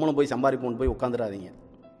 நம்மளும் போய் சம்பாதிப்போம்னு போய் உட்காந்துடாதீங்க.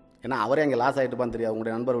 ஏன்னா அவரே அங்கே லாஸ் ஆகிட்டுப்பான்னு தெரியாது,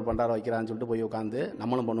 உங்களுடைய நண்பர்கள் பண்ணுறாரு வைக்கிறான்னு சொல்லிட்டு போய் உட்காந்து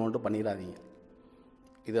நம்மளும் பண்ணுவோன்ட்டு பண்ணிடாதீங்க.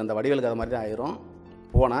 இது அந்த வடிவேலுக்கு அது மாதிரி தான் ஆயிரும்.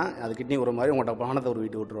 போனால் அது கிட்னி ஒரு மாதிரி உங்கள்கிட்ட பணத்தை ஒரு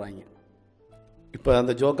வீட்டு விட்டுருவாங்க. இப்போ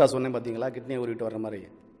அந்த ஜோக்கா சொன்னேன் பார்த்தீங்களா, கிட்னியை ஒரு வீட்டு வர்ற மாதிரி.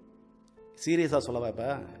 சீரியஸாக சொல்லவா? இப்போ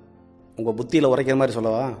உங்கள் புத்தியில் உரைக்கிற மாதிரி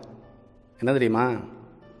சொல்லவா? என்ன தெரியுமா,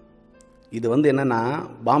 இது வந்து என்னென்னா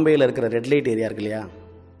பாம்பேயில் இருக்கிற ரெட் லைட் ஏரியா இருக்கு இல்லையா,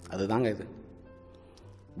 அதுதாங்க இது.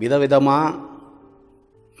 விதவிதமாக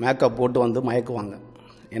மேக்கப் போட்டு வந்து மயக்குவாங்க.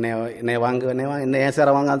 என்னை வாங்க என்ன ஏன் சேர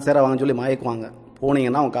வாங்க அது சேர வாங்கன்னு சொல்லி மயக்குவாங்க.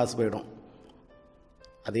 போனீங்கன்னா அவங்க காசு போயிடும்.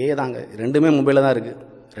 அதே தாங்க, ரெண்டுமே மும்பையில் தான் இருக்குது.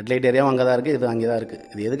 ரெட் லைட் ஏரியாவும் அங்கே தான் இருக்குது, இது அங்கே தான் இருக்குது.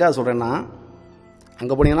 இது எதுக்காக சொல்கிறேன்னா,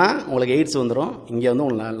 அங்கே போனீங்கன்னா உங்களுக்கு எய்ட்ஸ் வந்துடும், இங்கே வந்து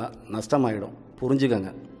உங்களுக்கு நஷ்டமாயிடும்.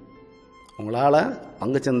 புரிஞ்சுக்கங்க. உங்களால்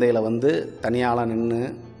பங்குச்சந்தையில் வந்து தனியால் நின்று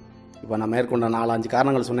இப்போ நான் மேற்கொண்ட 4-5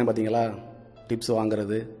 காரணங்கள் சொன்னேன் பார்த்தீங்களா, டிப்ஸ்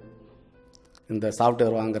வாங்குறது, இந்த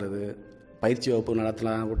சாஃப்ட்வேர் வாங்குறது, பயிற்சி வகுப்பு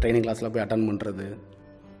நடத்தலாம், ட்ரைனிங் கிளாஸில் போய் அட்டன் பண்ணுறது,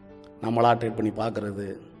 நம்மளாக ட்ரேட் பண்ணி பார்க்குறது,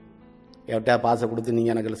 எவர்கிட்ட பாசை கொடுத்து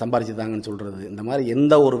நீங்கள் எனக்கு சம்பாரிச்சு தாங்கன்னு சொல்கிறது, இந்த மாதிரி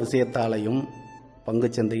எந்த ஒரு விஷயத்தாலையும்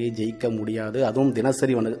பங்குச்சந்தையை ஜெயிக்க முடியாது. அதுவும்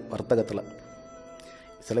தினசரி வர்த்தகத்தில்.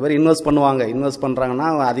 சில பேர் இன்வெஸ்ட் பண்ணுவாங்க. இன்வெஸ்ட் பண்ணுறாங்கன்னா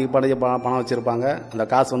அதிகப்படிய பணம் வச்சுருப்பாங்க. அந்த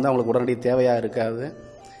காசு வந்து அவங்களுக்கு உடனடி தேவையாக இருக்காது.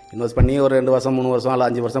 இன்வெஸ்ட் பண்ணி ஒரு 2 வருஷம் 3 வருஷம் இல்லை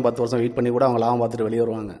 5 வருஷம் 10 வருஷம் வெயிட் பண்ணி கூட அவங்க லாபம் பார்த்துட்டு வெளியே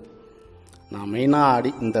வருவாங்க. நான்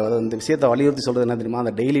மெயினாக இந்த விஷயத்தை வலியுறுத்தி சொல்கிறது என்ன தெரியுமா,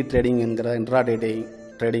 அந்த டெய்லி ட்ரேடிங்கிற இன்ட்ராடே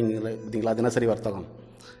ட்ரேடிங் பார்த்தீங்களா, தினசரி வர்த்தகம்,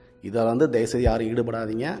 இதை வந்து தயவுசெய்து யாரும்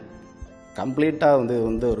ஈடுபடாதீங்க. கம்ப்ளீட்டாக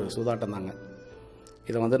வந்து ஒரு சூதாட்டம் தாங்க.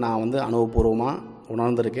 இதை வந்து நான் வந்து அனுபவபூர்வமாக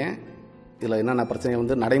உணர்ந்திருக்கேன். இதில் என்னென்ன பிரச்சனை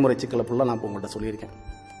வந்து நடைமுறை சிக்கலை ஃபுல்லாக நான் இப்போ உங்கள்கிட்ட சொல்லியிருக்கேன்.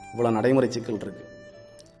 இவ்வளோ நடைமுறை சிக்கல் இருக்குது.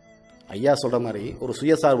 ஐயா சொல்கிற மாதிரி ஒரு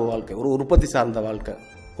சுயசார்பு வாழ்க்கை, ஒரு உற்பத்தி சார்ந்த வாழ்க்கை,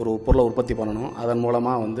 ஒரு பொருளை உற்பத்தி பண்ணணும், அதன்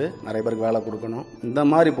மூலமாக வந்து நிறைய பேருக்கு வேலை கொடுக்கணும். இந்த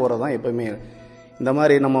மாதிரி போகிறது தான் எப்போயுமே. இந்த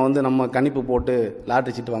மாதிரி நம்ம கணிப்பு போட்டு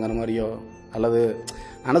லாட்ரி சீட்டு வாங்குற மாதிரியோ அல்லது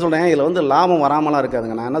நான் என்ன சொல்கிறேன், இதில் வந்து லாபம் வராமலாம்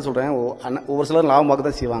இருக்காதுங்க. நான் என்ன சொல்கிறேன், ஒவ்வொரு சிலர் லாபம் பார்க்க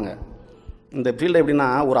தான் செய்வாங்க. இந்த ஃபீல்டு எப்படின்னா,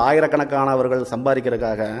 ஒரு ஆயிரக்கணக்கானவர்கள்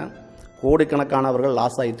சம்பாதிக்கிறதுக்காக கோடிக்கணக்கானவர்கள்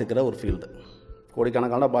லாஸ் ஆகிட்டு இருக்கிற ஒரு ஃபீல்டு.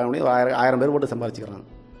 கோடிக்கணக்கான 1000 பேர் போட்டு சம்பாதிச்சுக்கிறாங்க.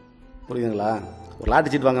 புரியுதுங்களா? ஒரு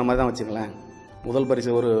லாட்ரி சீட் வாங்குற மாதிரி தான் வச்சுங்களேன். முதல் பரிசு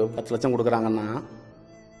ஒரு 10 லட்சம் கொடுக்குறாங்கன்னா,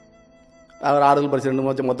 அவர் ஆறுதல் பரிசு 2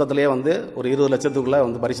 லட்சம், மொத்தத்திலே வந்து ஒரு 20 லட்சத்துக்குள்ளே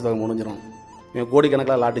வந்து பரிசு தொகை முடிஞ்சிடும். இவன்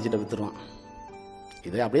கோடிக்கணக்கில் லாட்ரி சீட்டை விற்றுருவான்.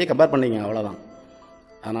 இதை அப்படியே கம்பேர் பண்ணிங்க, அவ்வளோதான்.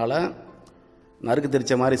 அதனால் நறுக்கு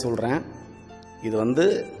தெரிச்ச மாதிரி சொல்கிறேன், இது வந்து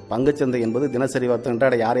பங்குச்சந்தை என்பது தினசரி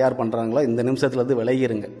வர்த்தகம் யார் யார் பண்ணுறாங்களோ இந்த நிமிஷத்துலேருந்து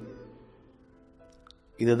விலகிருங்க.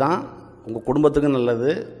 இதுதான் உங்கள் குடும்பத்துக்கும் நல்லது,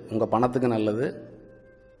 உங்கள் பணத்துக்கும் நல்லது.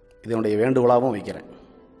 இதனுடைய வேண்டுகோளாகவும் வைக்கிறேன்.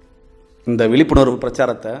 இந்த விழிப்புணர்வு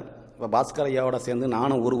பிரச்சாரத்தை இப்போ பாஸ்கர் ஐயாவோட சேர்ந்து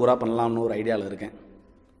நானும் ஊராக பண்ணலாம்னு ஒரு ஐடியாவில் இருக்கேன்.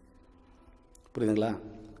 புரியுதுங்களா?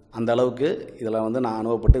 அந்த அளவுக்கு இதில் வந்து நான்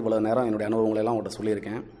அனுபவப்பட்டு இவ்வளோ நேரம் என்னுடைய அனுபவங்களெல்லாம் உங்கள்கிட்ட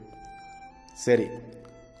சொல்லியிருக்கேன். சரி,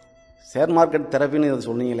 ஷேர் மார்க்கெட் தெரப்பின்னு இதை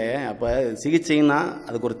சொன்னீங்களே, அப்போ சிகிச்சைன்னா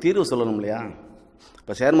அதுக்கு ஒரு தீர்வு சொல்லணும் இல்லையா?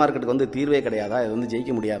 இப்போ ஷேர் மார்க்கெட்டுக்கு வந்து தீர்வே கிடையாதா, இது வந்து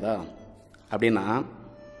ஜெயிக்க முடியாதா அப்படின்னா,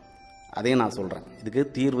 அதையும் நான் சொல்கிறேன். இதுக்கு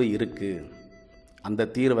தீர்வு இருக்குது. அந்த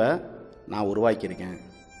தீர்வை நான் உருவாக்கியிருக்கேன்.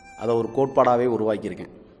 அதை ஒரு கோட்பாடாகவே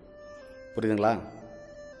உருவாக்கியிருக்கேன். புரியுதுங்களா?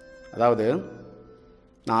 அதாவது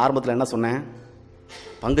நான் ஆரம்பத்தில் என்ன சொன்னேன்?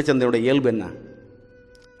 பங்குச்சந்தையோட இயல்பு என்ன?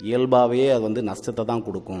 இயல்பாகவே அது வந்து நஷ்டத்தை தான்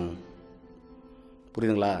கொடுக்கும்.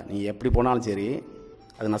 புரியுதுங்களா? நீங்கள் எப்படி போனாலும் சரி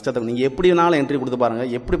அது நஷ்டத்தை, நீங்கள் எப்படி வேணாலும் என்ட்ரி கொடுத்து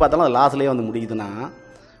பாருங்கள், எப்படி பார்த்தாலும் அது லாஸ்லேயே வந்து முடியுதுன்னா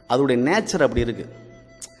அதோடைய நேச்சர் அப்படி இருக்குது.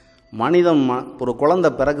 மனிதன் ஒரு குழந்தை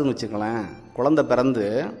பிறகுன்னு வச்சுக்கலாம். குழந்தை பிறந்து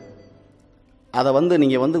அதை வந்து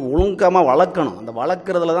நீங்கள் வந்து ஒழுங்கமாக வளர்க்கணும். அந்த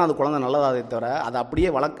வளர்க்குறதுல தான் அது குழந்தை நல்லதாகவே தவிர அதை அப்படியே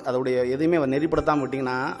அதோடைய எதையுமே நெறிப்படுத்தாமல்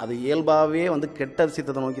விட்டிங்கன்னா அது இயல்பாகவே வந்து கெட்ட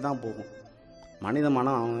விஷயத்தை நோக்கி தான் போகும். மனித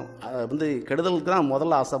மனம் அதை வந்து கெடுதலுக்கு தான்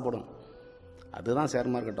முதல்ல ஆசைப்படும். அதுதான்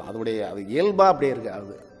ஷேர் மார்க்கெட்டும். அது இயல்பாக அப்படியே இருக்குது.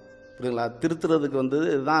 அது புரியுதுங்களா? திருத்துறதுக்கு வந்து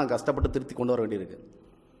இதுதான் கஷ்டப்பட்டு திருத்தி கொண்டு வர வேண்டியிருக்கு.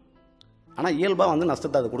 ஆனால் இயல்பாக வந்து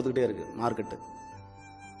நஷ்டத்தை அது கொடுத்துக்கிட்டே இருக்குது மார்க்கெட்டு.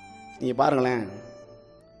 நீங்கள் பாருங்களேன்,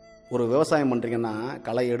 ஒரு விவசாயம் பண்ணுறீங்கன்னா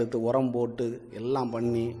களை எடுத்து உரம் போட்டு எல்லாம்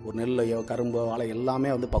பண்ணி ஒரு நெல்லையோ கரும்போ வாழை எல்லாமே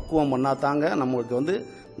வந்து பக்குவம் பண்ணாதாங்க நம்மளுக்கு வந்து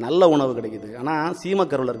நல்ல உணவு கிடைக்குது. ஆனால்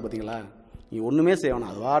சீமக்கருவில் இருக்குது பார்த்தீங்களா, நீங்கள் ஒன்றுமே செய்யணும்,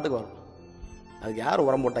 அது பாட்டுக்கு வரும். அதுக்கு யார்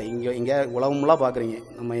உரம் போட்டால்? இங்கே உலகம்லாம் பார்க்குறீங்க,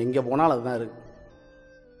 நம்ம எங்கே போனாலும் அதுதான் இருக்குது.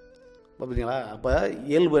 பார்த்தீங்களா? அப்போ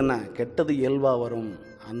இயல்பு என்ன? கெட்டது இயல்பாக வரும்.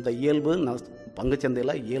 அந்த இயல்பு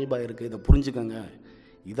பங்குச்சந்தையில் இயல்பாக இருக்குது. இதை புரிஞ்சுக்கோங்க.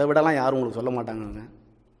 இதை விடலாம் யாரும் உங்களுக்கு சொல்ல மாட்டாங்க.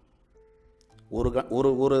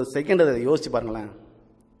 ஒரு செகண்ட் அதை யோசிச்சு பாருங்களேன்.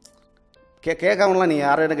 கேட்காமலாம் நீங்கள்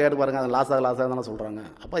யாரையிட கேட்டு பாருங்கள், அது லாஸாக தானே சொல்கிறாங்க.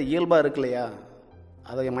 அப்போ இயல்பாக இருக்கு இல்லையா?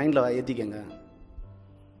 அதை என் மைண்டில் ஏற்றிக்கங்க.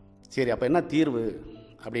 சரி, அப்போ என்ன தீர்வு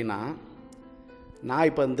அப்படின்னா, நான்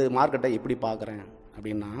இப்போ இந்த மார்க்கெட்டை எப்படி பார்க்குறேன்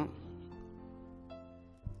அப்படின்னா,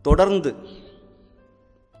 தொடர்ந்து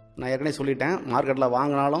நான் ஏற்கனவே சொல்லிட்டேன், மார்க்கெட்டில்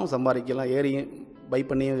வாங்கினாலும் சம்பாதிக்கலாம், ஏறி பை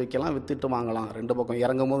பண்ணி வைக்கலாம், விற்றுட்டு வாங்கலாம், ரெண்டு பக்கம்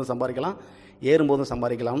இறங்கும் போதும் சம்பாதிக்கலாம், ஏறும்போதும்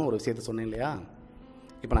சம்பாதிக்கலாம்னு ஒரு விஷயத்தை சொன்னேன் இல்லையா?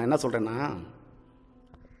 இப்போ நான் என்ன சொல்கிறேன்னா,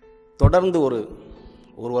 தொடர்ந்து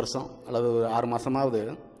ஒரு வருஷம் அல்லது 6 மாதமாவது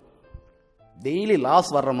டெய்லி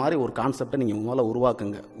லாஸ் வர்ற மாதிரி ஒரு கான்செப்டை நீங்கள் முதல்ல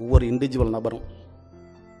உருவாக்குங்க. ஒவ்வொரு இண்டிவிஜுவல் நபரும்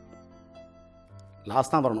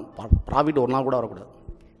லாஸ் தான் வரணும், ப்ராஃபிட் ஒரு நாள் கூட வரக்கூடாது.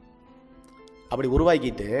 அப்படி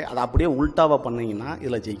உருவாக்கிட்டு அதை அப்படியே உல்ட்டாவாக பண்ணிங்கன்னா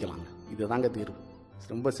இதில் ஜெயிக்கலாங்க. இது தாங்க தீர்வு.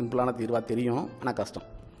 ரொம்ப சிம்பிளான தீர்வாக தெரியும், ஆனால் கஷ்டம்.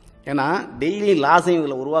 ஏன்னா டெய்லி லாஸையும்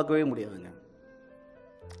இதில் உருவாக்கவே முடியாதுங்க.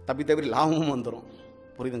 தப்பி லாபமும் வந்துடும்.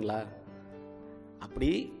 புரியுதுங்களா? அப்படி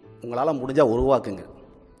உங்களால் முடிஞ்சால் உருவாக்குங்க.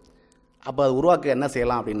 அப்போ அது உருவாக்க என்ன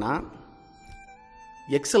செய்யலாம் அப்படின்னா,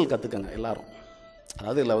 எக்ஸல் கற்றுக்கங்க எல்லோரும்.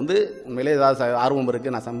 அதாவது இதில் வந்து உண்மையிலே ஏதாவது ஆர்வம்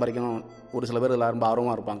இருக்குது, நான் சம்பாதிக்கணும், ஒரு சில பேர் எல்லோரும் ரொம்ப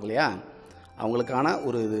ஆர்வமாக இருப்பாங்க இல்லையா? அவங்களுக்கான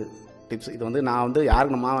ஒரு டிப்ஸ் இது வந்து நான் வந்து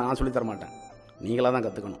யாருக்கு நான் சொல்லித்தர மாட்டேன், நீங்களாக தான்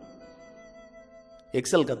கற்றுக்கணும்.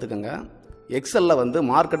 எக்ஸல் கற்றுக்கங்க. எக்ஸலில் வந்து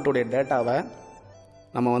மார்க்கெட்டுடைய டேட்டாவை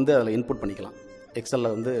நம்ம வந்து அதில் இன்புட் பண்ணிக்கலாம்.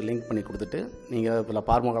 எக்ஸலில் வந்து லிங்க் பண்ணி கொடுத்துட்டு நீங்கள் இதில்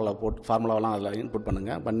ஃபார்முலாவெல்லாம் அதில் இன்புட்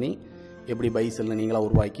பண்ணுங்கள். பண்ணி எப்படி பை செல்னு நீங்களாக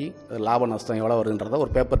உருவாக்கி லாப நஷ்டம் எவ்வளோ வருதுன்றதை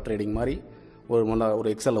ஒரு பேப்பர் ட்ரேடிங் மாதிரி ஒரு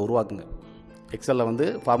எக்ஸலில் உருவாக்குங்க. எக்ஸலில் வந்து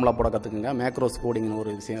ஃபார்முலா போட கற்றுக்குங்க. மேக்ரோஸ் கோடிங்னு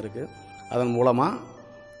ஒரு விஷயம் இருக்குது. அதன் மூலமாக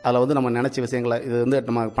அதில் வந்து நம்ம நினச்ச விஷயங்களை இது வந்து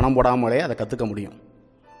நம்ம பணம் போடாமலே அதை கற்றுக்க முடியும்.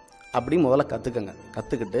 அப்படி முதல்ல கற்றுக்கங்க.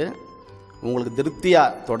 கற்றுக்கிட்டு உங்களுக்கு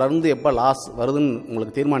திருப்தியாக தொடர்ந்து எப்போ லாஸ் வருதுன்னு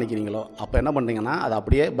உங்களுக்கு தீர்மானிக்கிறீங்களோ அப்போ என்ன பண்ணுறீங்கன்னா, அதை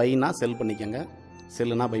அப்படியே பைனா செல் பண்ணிக்கோங்க,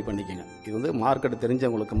 செல்லுனா பை பண்ணிக்கோங்க. இது வந்து மார்க்கெட்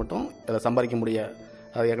தெரிஞ்சவங்களுக்கு மட்டும் அதை சம்பாதிக்க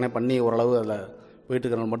அதை ஏற்கனவே பண்ணி ஓரளவு அதில் போயிட்டு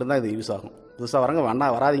இருக்கிறவங்க மட்டும்தான் இது யூஸ் ஆகும். புதுசாக வரங்க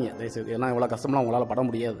வேண்டாம், வராதிங்க தயவுசெய்து. ஏன்னா இவ்வளோ கஷ்டம்லாம் உங்களால் பட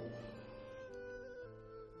முடியாது.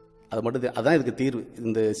 அது மட்டும் அதுதான் இதுக்கு தீர்வு.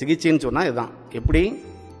 இந்த சிகிச்சைன்னு சொன்னால் இதுதான். எப்படி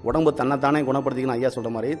உடம்பு தன்னைத்தானே குணப்படுத்திக்கணும் ஐயா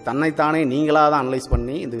சொல்கிற மாதிரி, தன்னைத்தானே நீங்களாக தான் அனலைஸ்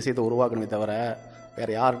பண்ணி இந்த விஷயத்தை உருவாக்கணுமே தவிர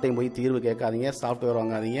வேறு யார்கிட்டையும் போய் தீர்வு கேட்காதீங்க, சாஃப்ட்வேர்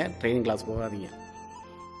வாங்காதீங்க, ட்ரைனிங் கிளாஸ் போகாதீங்க.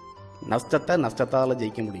 நஷ்டத்தால்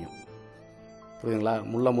ஜெயிக்க முடியும். புரியுதுங்களா?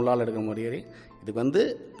 முள்ளால் எடுக்க முடியாது. இதுக்கு வந்து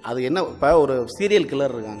அது என்ன, இப்போ ஒரு சீரியல்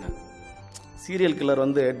கில்லர் இருக்காங்க. சீரியல் கில்லர்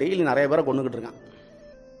வந்து டெய்லி நிறைய பேரை கொண்டுக்கிட்டு இருக்கான்.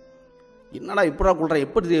 என்னடா இப்படா கொள்கிற,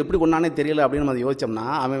 எப்படி கொண்டானே தெரியல அப்படின்னு நம்ம யோசிச்சோம்னா,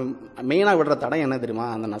 அவன் மெயினாக விடுற தடை என்ன தெரியுமா?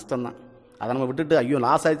 அந்த நஷ்டம் தான். அதை நம்ம விட்டுட்டு ஐயோ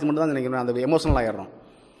லாஸ் ஆகிடுச்சு மட்டும் தான் நினைக்கிறோம், அந்த எமோஷனல் ஆகிடுறோம்.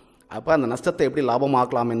 அப்போ அந்த நஷ்டத்தை எப்படி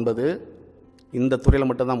லாபமாக்கலாம் என்பது இந்த துறையில்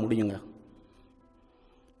மட்டும்தான் முடியுங்க.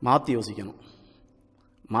 மாற்றி யோசிக்கணும்.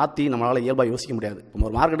 மாற்றி நம்மளால் இயல்பாக யோசிக்க முடியாது. இப்போ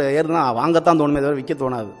ஒரு மார்க்கெட்டை ஏறுதுன்னா வாங்கத்தான் தோணுமே தவிர விற்க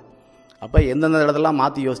தோணாது. அப்போ எந்தெந்த இடத்துலாம்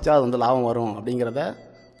மாற்றி யோசித்தா அது வந்து லாபம் வரும் அப்படிங்கிறத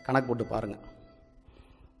கணக்கு போட்டு பாருங்கள்.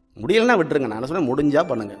 முடியலைன்னா விட்டுருங்க. நான் சொன்னேன் முடிஞ்சால்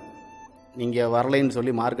பண்ணுங்கள். நீங்கள் வரலைன்னு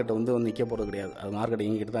சொல்லி மார்க்கெட்டை வந்து நிற்க போகிறது கிடையாது. அது மார்க்கெட்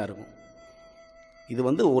இயங்கிட்டு தான் இருக்கும். இது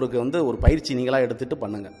வந்து ஒரு பயிற்சி நீங்களாக எடுத்துகிட்டு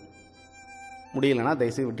பண்ணுங்கள். முடியலைன்னா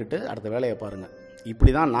தயவுசெய்து விட்டுட்டு அடுத்த வேலையை பாருங்கள்.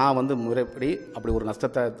 இப்படி தான் நான் வந்து முறைப்படி அப்படி ஒரு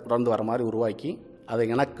நஷ்டத்தை தொடர்ந்து வர மாதிரி உருவாக்கி அதை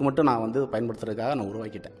எனக்கு மட்டும் நான் வந்து பயன்படுத்துறதுக்காக நான்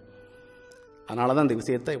உருவாக்கிட்டேன். அதனால தான் இந்த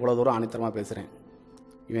விஷயத்தை இவ்வளோ தூரம் ஆணித்தரமாக பேசுகிறேன்.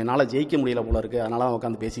 இவனால் ஜெயிக்க முடியல போல இருக்குது, அதனால தான்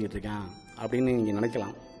உட்காந்து பேசிக்கிட்டு இருக்கேன் அப்படின்னு நீங்கள்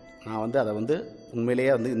நினைக்கலாம். நான் வந்து அதை வந்து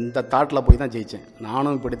உண்மையிலேயே வந்து இந்த தாட்டில் போய் தான் ஜெயித்தேன்.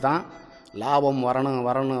 நானும் இப்படி தான் லாபம் வரணும்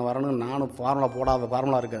வரணும் வரணும், நானும் ஃபார்முலா போடாத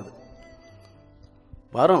ஃபார்முலா இருக்காது.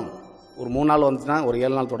 வரும், ஒரு 3 நாள் வந்துச்சுன்னா ஒரு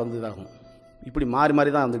 7 நாள் தொடர்ந்து இதாகும். இப்படி மாறி மாறி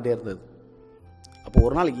தான் வந்துகிட்டே இருந்தது. அப்போ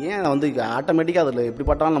ஒரு நாள் ஏன் வந்து ஆட்டோமேட்டிக்காக அதில் எப்படி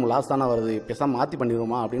பட்டாலும் நம்ம லாஸ் தானே வருது, பேசாமல் மாற்றி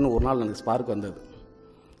பண்ணிடுவோமா அப்படின்னு ஒரு நாள் எனக்கு ஸ்பார்க்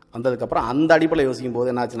வந்ததுக்கப்புறம் அந்த அடிப்படையில் யோசிக்கும்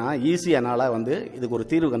போது என்னாச்சுன்னா, ஈஸியானால் வந்து இதுக்கு ஒரு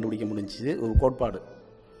தீர்வு கண்டுபிடிக்க முடிஞ்சிச்சு, ஒரு கோட்பாடு.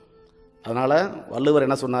 அதனால் வள்ளுவர்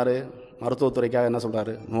என்ன சொன்னார், மருத்துவத்துறைக்காக என்ன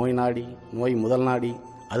சொல்கிறாரு, நோய் நாடி நோய் முதல் நாடி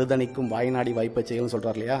அது தணிக்கும் வாய் நாடி வாய்ப்பை செய்யணும்னு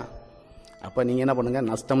சொல்கிறார் இல்லையா. அப்போ நீங்கள் என்ன பண்ணுங்கள்,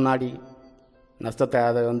 நஷ்டம் நாடி நஷ்டத்தை,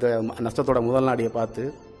 அதை வந்து நஷ்டத்தோட முதல் நாடியை பார்த்து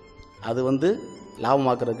அது வந்து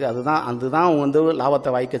லாபமாக்குறதுக்கு அதுதான் வந்து லாபத்தை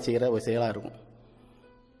வாய்க்க செய்கிற ஒரு செயலாக இருக்கும்.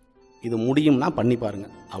 இது முடியும்னா பண்ணி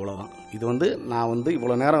பாருங்கள், அவ்வளோதான். இது வந்து நான் வந்து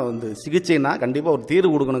இவ்வளோ நேரம் வந்து சிகிச்சைனா கண்டிப்பாக ஒரு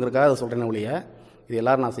தீர்வு கொடுக்கணுங்கிறதுக்காக அதை சொல்கிறேன் ஒழிய இது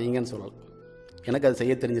எல்லோரும் நான் செய்யுங்கன்னு சொல்லலை. எனக்கு அது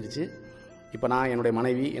செய்ய தெரிஞ்சிருச்சு. இப்போ நான் என்னுடைய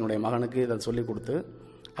மனைவி என்னுடைய மகனுக்கு இதை சொல்லி கொடுத்து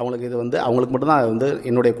அவங்களுக்கு இது வந்து அவங்களுக்கு மட்டும்தான் வந்து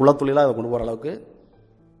என்னுடைய குலத்தொழிலாக அதை கொண்டு போகிற அளவுக்கு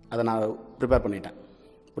அதை நான் ப்ரிப்பேர் பண்ணிட்டேன்.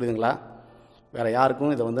 புரியுதுங்களா? வேறு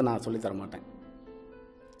யாருக்கும் இதை வந்து நான் சொல்லித்தர மாட்டேன்.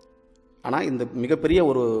 ஆனால் இந்த மிகப்பெரிய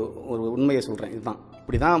ஒரு உண்மையை சொல்கிறேன், இதுதான்,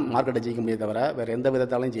 இப்படி தான் மார்க்கெட்டை ஜெயிக்க முடியாது தவிர வேறு எந்த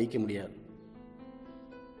விதத்தாலையும் ஜெயிக்க முடியாது.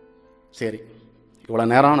 சரி, இவ்வளோ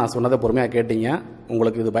நேரம் நான் சொன்னதை பொறுமையாக கேட்டீங்க.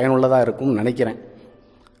 உங்களுக்கு இது பயனுள்ளதாக இருக்கும்னு நினைக்கிறேன்.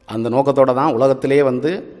 அந்த நோக்கத்தோடு தான் உலகத்திலே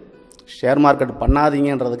வந்து ஷேர் மார்க்கெட்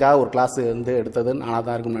பண்ணாதீங்கன்றதுக்காக ஒரு கிளாஸ் வந்து எடுத்தது நானாக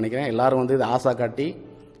தான் இருக்கும்னு நினைக்கிறேன். எல்லோரும் வந்து இதை ஆசை காட்டி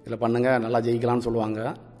இதில் பண்ணுங்கள் நல்லா ஜெயிக்கலாம்னு சொல்லுவாங்க.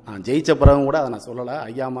 நான் ஜெயித்த பிறகும் கூட அதை நான் சொல்லலை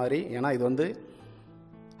ஐயா மாதிரி. ஏன்னா இது வந்து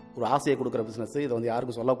ஒரு ஆசையை கொடுக்குற பிஸ்னஸ், இதை வந்து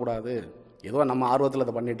யாருக்கும் சொல்லக்கூடாது, ஏதோ நம்ம ஆர்வத்தில்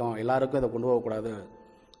இதை பண்ணிட்டோம், எல்லாருக்கும் இதை கொண்டு போகக்கூடாது,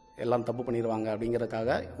 எல்லாம் தப்பு பண்ணிடுவாங்க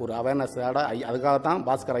அப்படிங்கிறதுக்காக ஒரு அவேர்னஸோட அதுக்காகத்தான்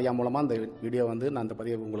பாஸ்கர் ஐயா மூலமாக இந்த வீடியோ வந்து நான் இந்த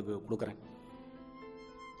பதிவை உங்களுக்கு கொடுக்குறேன்.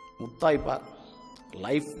 முத்தாய்ப்பா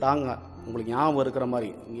லைஃப் டாங்க உங்களுக்கு ஞாபகம் இருக்கிற மாதிரி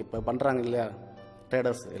இங்கே இப்போ பண்ணுறாங்க இல்லையா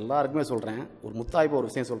ட்ரேடர்ஸ், எல்லாருக்குமே சொல்கிறேன், ஒரு முத்தாய்ப்பு ஒரு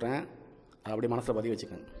விஷயம் சொல்கிறேன், அப்படி மனசில் பதிவு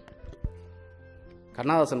வச்சுக்கோங்க.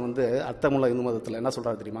 கண்ணதாசன் வந்து அர்த்தமுள்ள இந்து மதத்தில் என்ன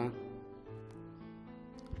சொல்கிறாரு தெரியுமா,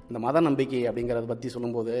 இந்த மத நம்பிக்கை அப்படிங்கிறத பற்றி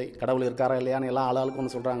சொல்லும்போது கடவுள் இருக்காரா இல்லையான்னு எல்லாம் ஆளாளுக்கு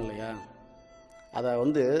ஒன்று சொல்கிறாங்க இல்லையா, அதை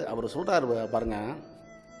வந்து அவர் சொல்கிறார் பாருங்கள்.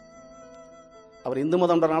 அவர் இந்து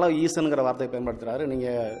மதம்ன்றனால ஈசனுங்கிற வார்த்தையை பயன்படுத்துகிறாரு.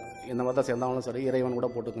 நீங்கள் எந்த மதத்தை சேர்ந்தாலும் சரி, இறைவன் கூட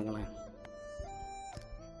போட்டுக்கோங்களேன்.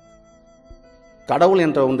 கடவுள்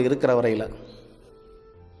என்ற ஒன்று இருக்கிற வரையில்,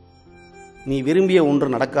 நீ விரும்பிய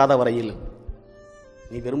ஒன்று நடக்காத வரையில்,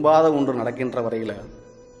 நீ விரும்பாத ஒன்று நடக்கின்ற வரையில்,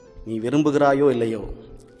 நீ விரும்புகிறாயோ இல்லையோ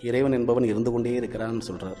இறைவன் என்பவன் இருந்து கொண்டே இருக்கிறான்னு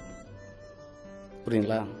சொல்கிறார்.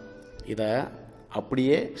 புரியுங்களா? இதை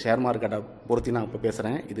அப்படியே ஷேர் மார்க்கெட்டை பொறுத்தி நான் இப்போ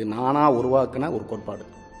பேசுகிறேன். இது நானாக உருவாக்கின ஒரு கோட்பாடு.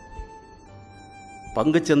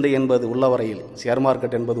 பங்குச்சந்தை என்பது உள்ள வரையில், ஷேர்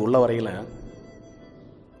மார்க்கெட் என்பது உள்ள வரையில்,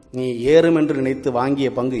 நீ ஏறும் என்று நினைத்து வாங்கிய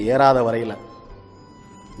பங்கு ஏறாத வரையில்,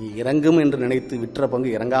 நீ இறங்கும் என்று நினைத்து விற்ற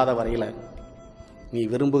பங்கு இறங்காத வரையில், நீ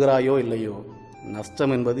விரும்புகிறாயோ இல்லையோ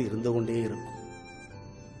நஷ்டம் என்பது இருந்து கொண்டே இருக்கும்.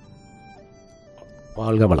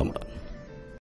 வாழ்க வளமுடன்.